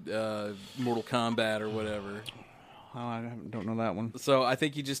Healer Mortal Kombat or whatever. Oh, I don't know that one. So I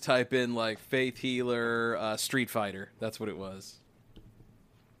think you just type in like Faith Healer Street Fighter. That's what it was.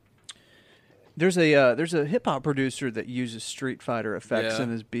 There's a hip hop producer that uses Street Fighter effects Yeah. in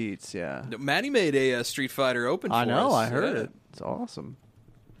his beats. Yeah, Matty made a Street Fighter open for us. I know. I heard Yeah. it. It's awesome.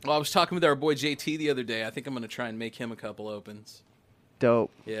 Well, I was talking with our boy JT the other day. I think I'm going to try and make him a couple opens.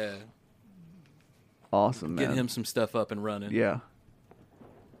 Dope. Yeah. Awesome, man. Getting him some stuff up and running. Yeah.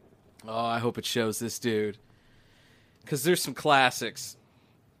 Oh, I hope it shows this dude. Because there's some classics.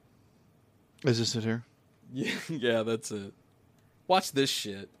 Is this it here? Yeah, yeah, that's it. Watch this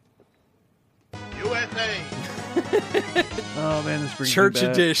shit. USA. Oh man, this brings Church me back.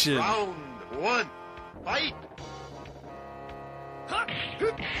 edition. Round one. Fight.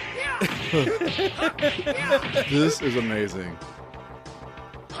 This is amazing.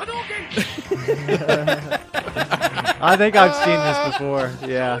 I think I've seen this before.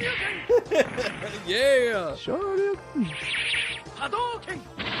 Yeah. Yeah.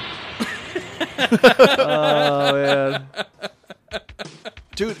 Oh man.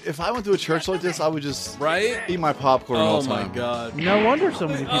 Dude, if I went to a church like this, I would just Right? eat my popcorn all Oh the my time. god. No wonder so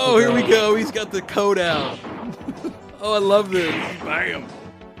many people. Oh, here we go. He's got the coat out. Oh, I love this. Bam.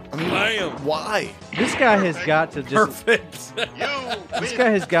 Bam. Why? This guy has got to just. Perfect. This guy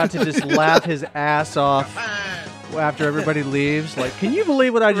has got to just laugh his ass off after everybody leaves. Like, can you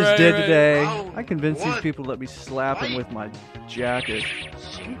believe what I just did today? I convinced these people to let me slap him with my jacket.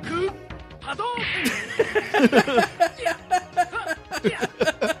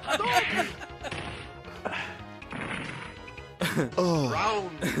 Round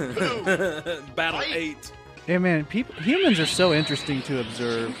two. Battle 8. Hey man, humans are so interesting to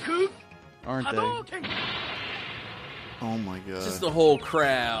observe, aren't they? Oh my god. Just the whole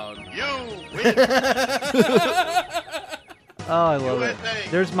crowd. You win. Oh, I love it.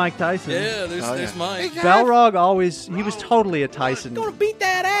 There's Mike Tyson. Yeah, there's Mike. Balrog he was totally a Tyson. Gonna beat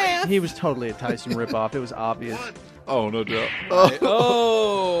that ass. He was totally a Tyson ripoff. It was obvious. Oh, no doubt.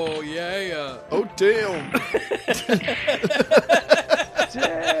 Oh, yeah. Oh, damn.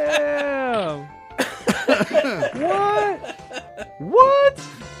 Damn. What?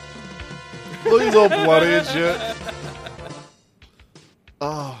 Look, he's all bloody and shit.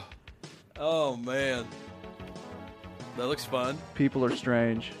 Oh. Oh, man. That looks fun. People are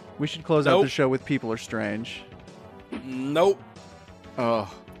strange. We should close out Nope. the show with People Are Strange. Nope.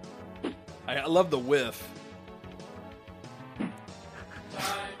 Oh. I love the whiff.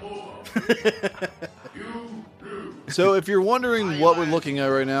 So if you're wondering what we're looking at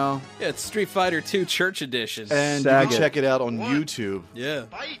right now, Yeah, it's Street Fighter 2 Church Edition. and you Sag can it. check it out on YouTube Yeah.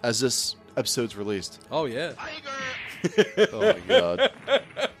 as this episode's released. Oh, yeah. Oh my god.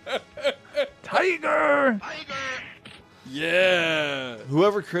 Tiger! Yeah.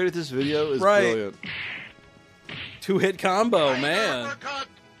 Whoever created this video is Right. brilliant. 2-hit combo, man.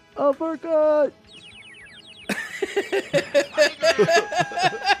 Uppercut!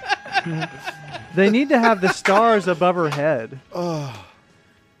 They need to have the stars above her head. Oh,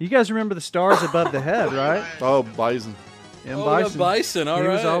 You guys remember the stars above the head, right? oh Bison. And Oh, we got Bison. All he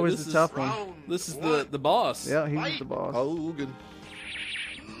right. was always This the is- tough one. This is the boss. Yeah, he was the boss. Hogan.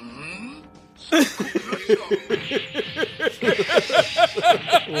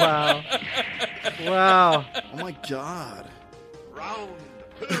 Wow. Wow. Oh my god. Round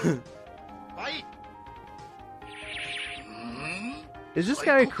two. Fight. Is this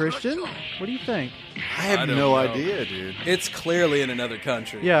guy a Christian? What do you think? I have don't no know. idea, dude. It's clearly in another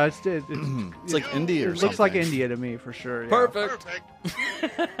country. Yeah, it's like India or It looks like something. India to me for sure. Yeah. Perfect.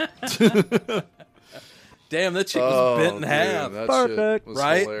 Damn, that chick was Oh, bent in dude, half. that Perfect. shit was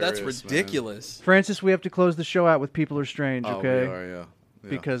Right? hilarious, That's man. ridiculous. Francis, we have to close the show out with People Are Strange, Oh, okay? we are, yeah.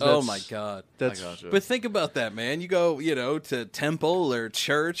 Because Oh that's, my god. that's I gotcha. But think about that, man. You go, to temple or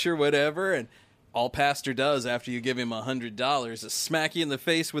church or whatever, and all pastor does after you give him $100 is smack you in the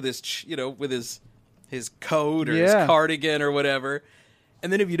face with his, with his coat or his Yeah. cardigan or whatever,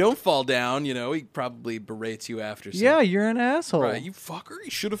 And then if you don't fall down, he probably berates you after. Yeah, you're an asshole. Right, you fucker.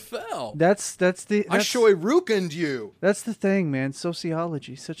 You should have fell. That's I shoyrukened you. That's the thing, man.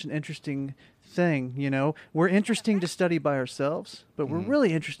 Sociology, such an interesting thing. We're interesting to study by ourselves, but we're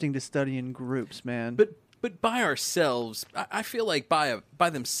really interesting to study in groups, man. But by ourselves, I feel like by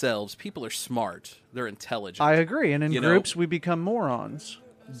themselves, people are smart. They're intelligent. I agree, and in groups, we become morons.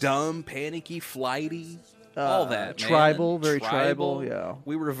 Dumb, panicky, flighty. All that, tribal, man. very tribal. Yeah,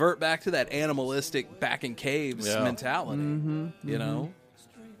 we revert back to that animalistic back in caves mentality. Jim,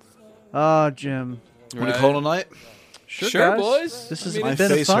 want to call tonight? Sure, boys. This has my been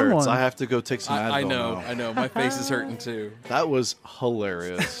face a fun hurts. one. I have to go take some Advil now. I know. My face is hurting too. That was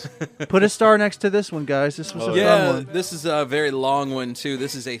hilarious. Put a star next to this one, guys. This was a fun one. This is a very long one too.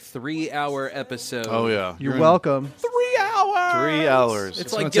 This is a 3-hour episode. Oh yeah, you're welcome. 3 hours. 3 hours.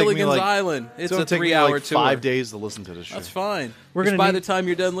 It's like Gilligan's Island. It's a 3-hour tour. 5 days to listen to this shit. That's fine. We're gonna by the time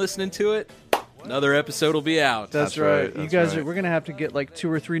you're done listening to it, another episode will be out. That's right. You guys, we're gonna have to get like 2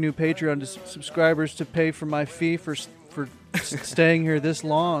 or 3 new Patreon subscribers to pay for my fee for staying here this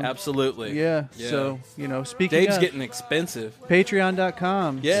long. Absolutely. Yeah. So speaking Dave's of, getting expensive.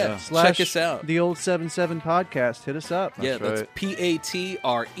 Patreon.com. Yeah. Slash check us out. The Old 77 Podcast. Hit us up. That's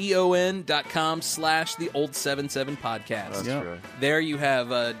patreon.com/the Old 77 Podcast. That's right. There you have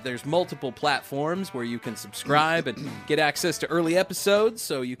there's multiple platforms where you can subscribe and get access to early episodes,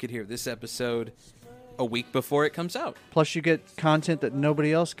 so you could hear this episode a week before it comes out. Plus, you get content that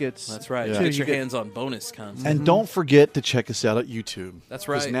nobody else gets. That's right. Yeah. Get your hands on bonus content. And don't forget to check us out at YouTube. That's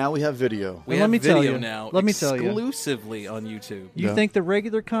right. Because now we have video. We have video tell you. now. Let me tell you. Exclusively on YouTube. You think the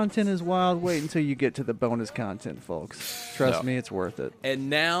regular content is wild? Wait until you get to the bonus content, folks. Trust me, it's worth it.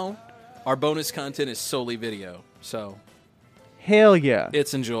 And now, our bonus content is solely video. So... Hell yeah.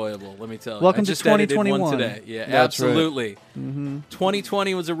 It's enjoyable, let me tell you. Welcome I just to 2021. edited one today. Yeah, That's absolutely. Right.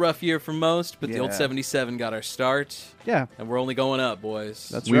 2020 was a rough year for most, but the Old 77 got our start. Yeah. And we're only going up, boys.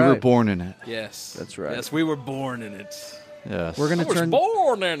 That's we right. were born in it. Yes. That's right. Yes, we were born in it. Yes. We're gonna turn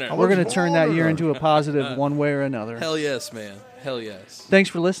born in it. We're going to turn that year into a positive one way or another. Hell yes, man. Hell yes. Thanks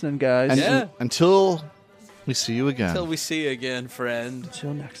for listening, guys. And until we see you again. Until we see you again, friend.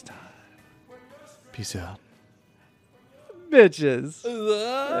 Until next time. Peace out. Bitches.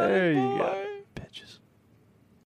 There you go.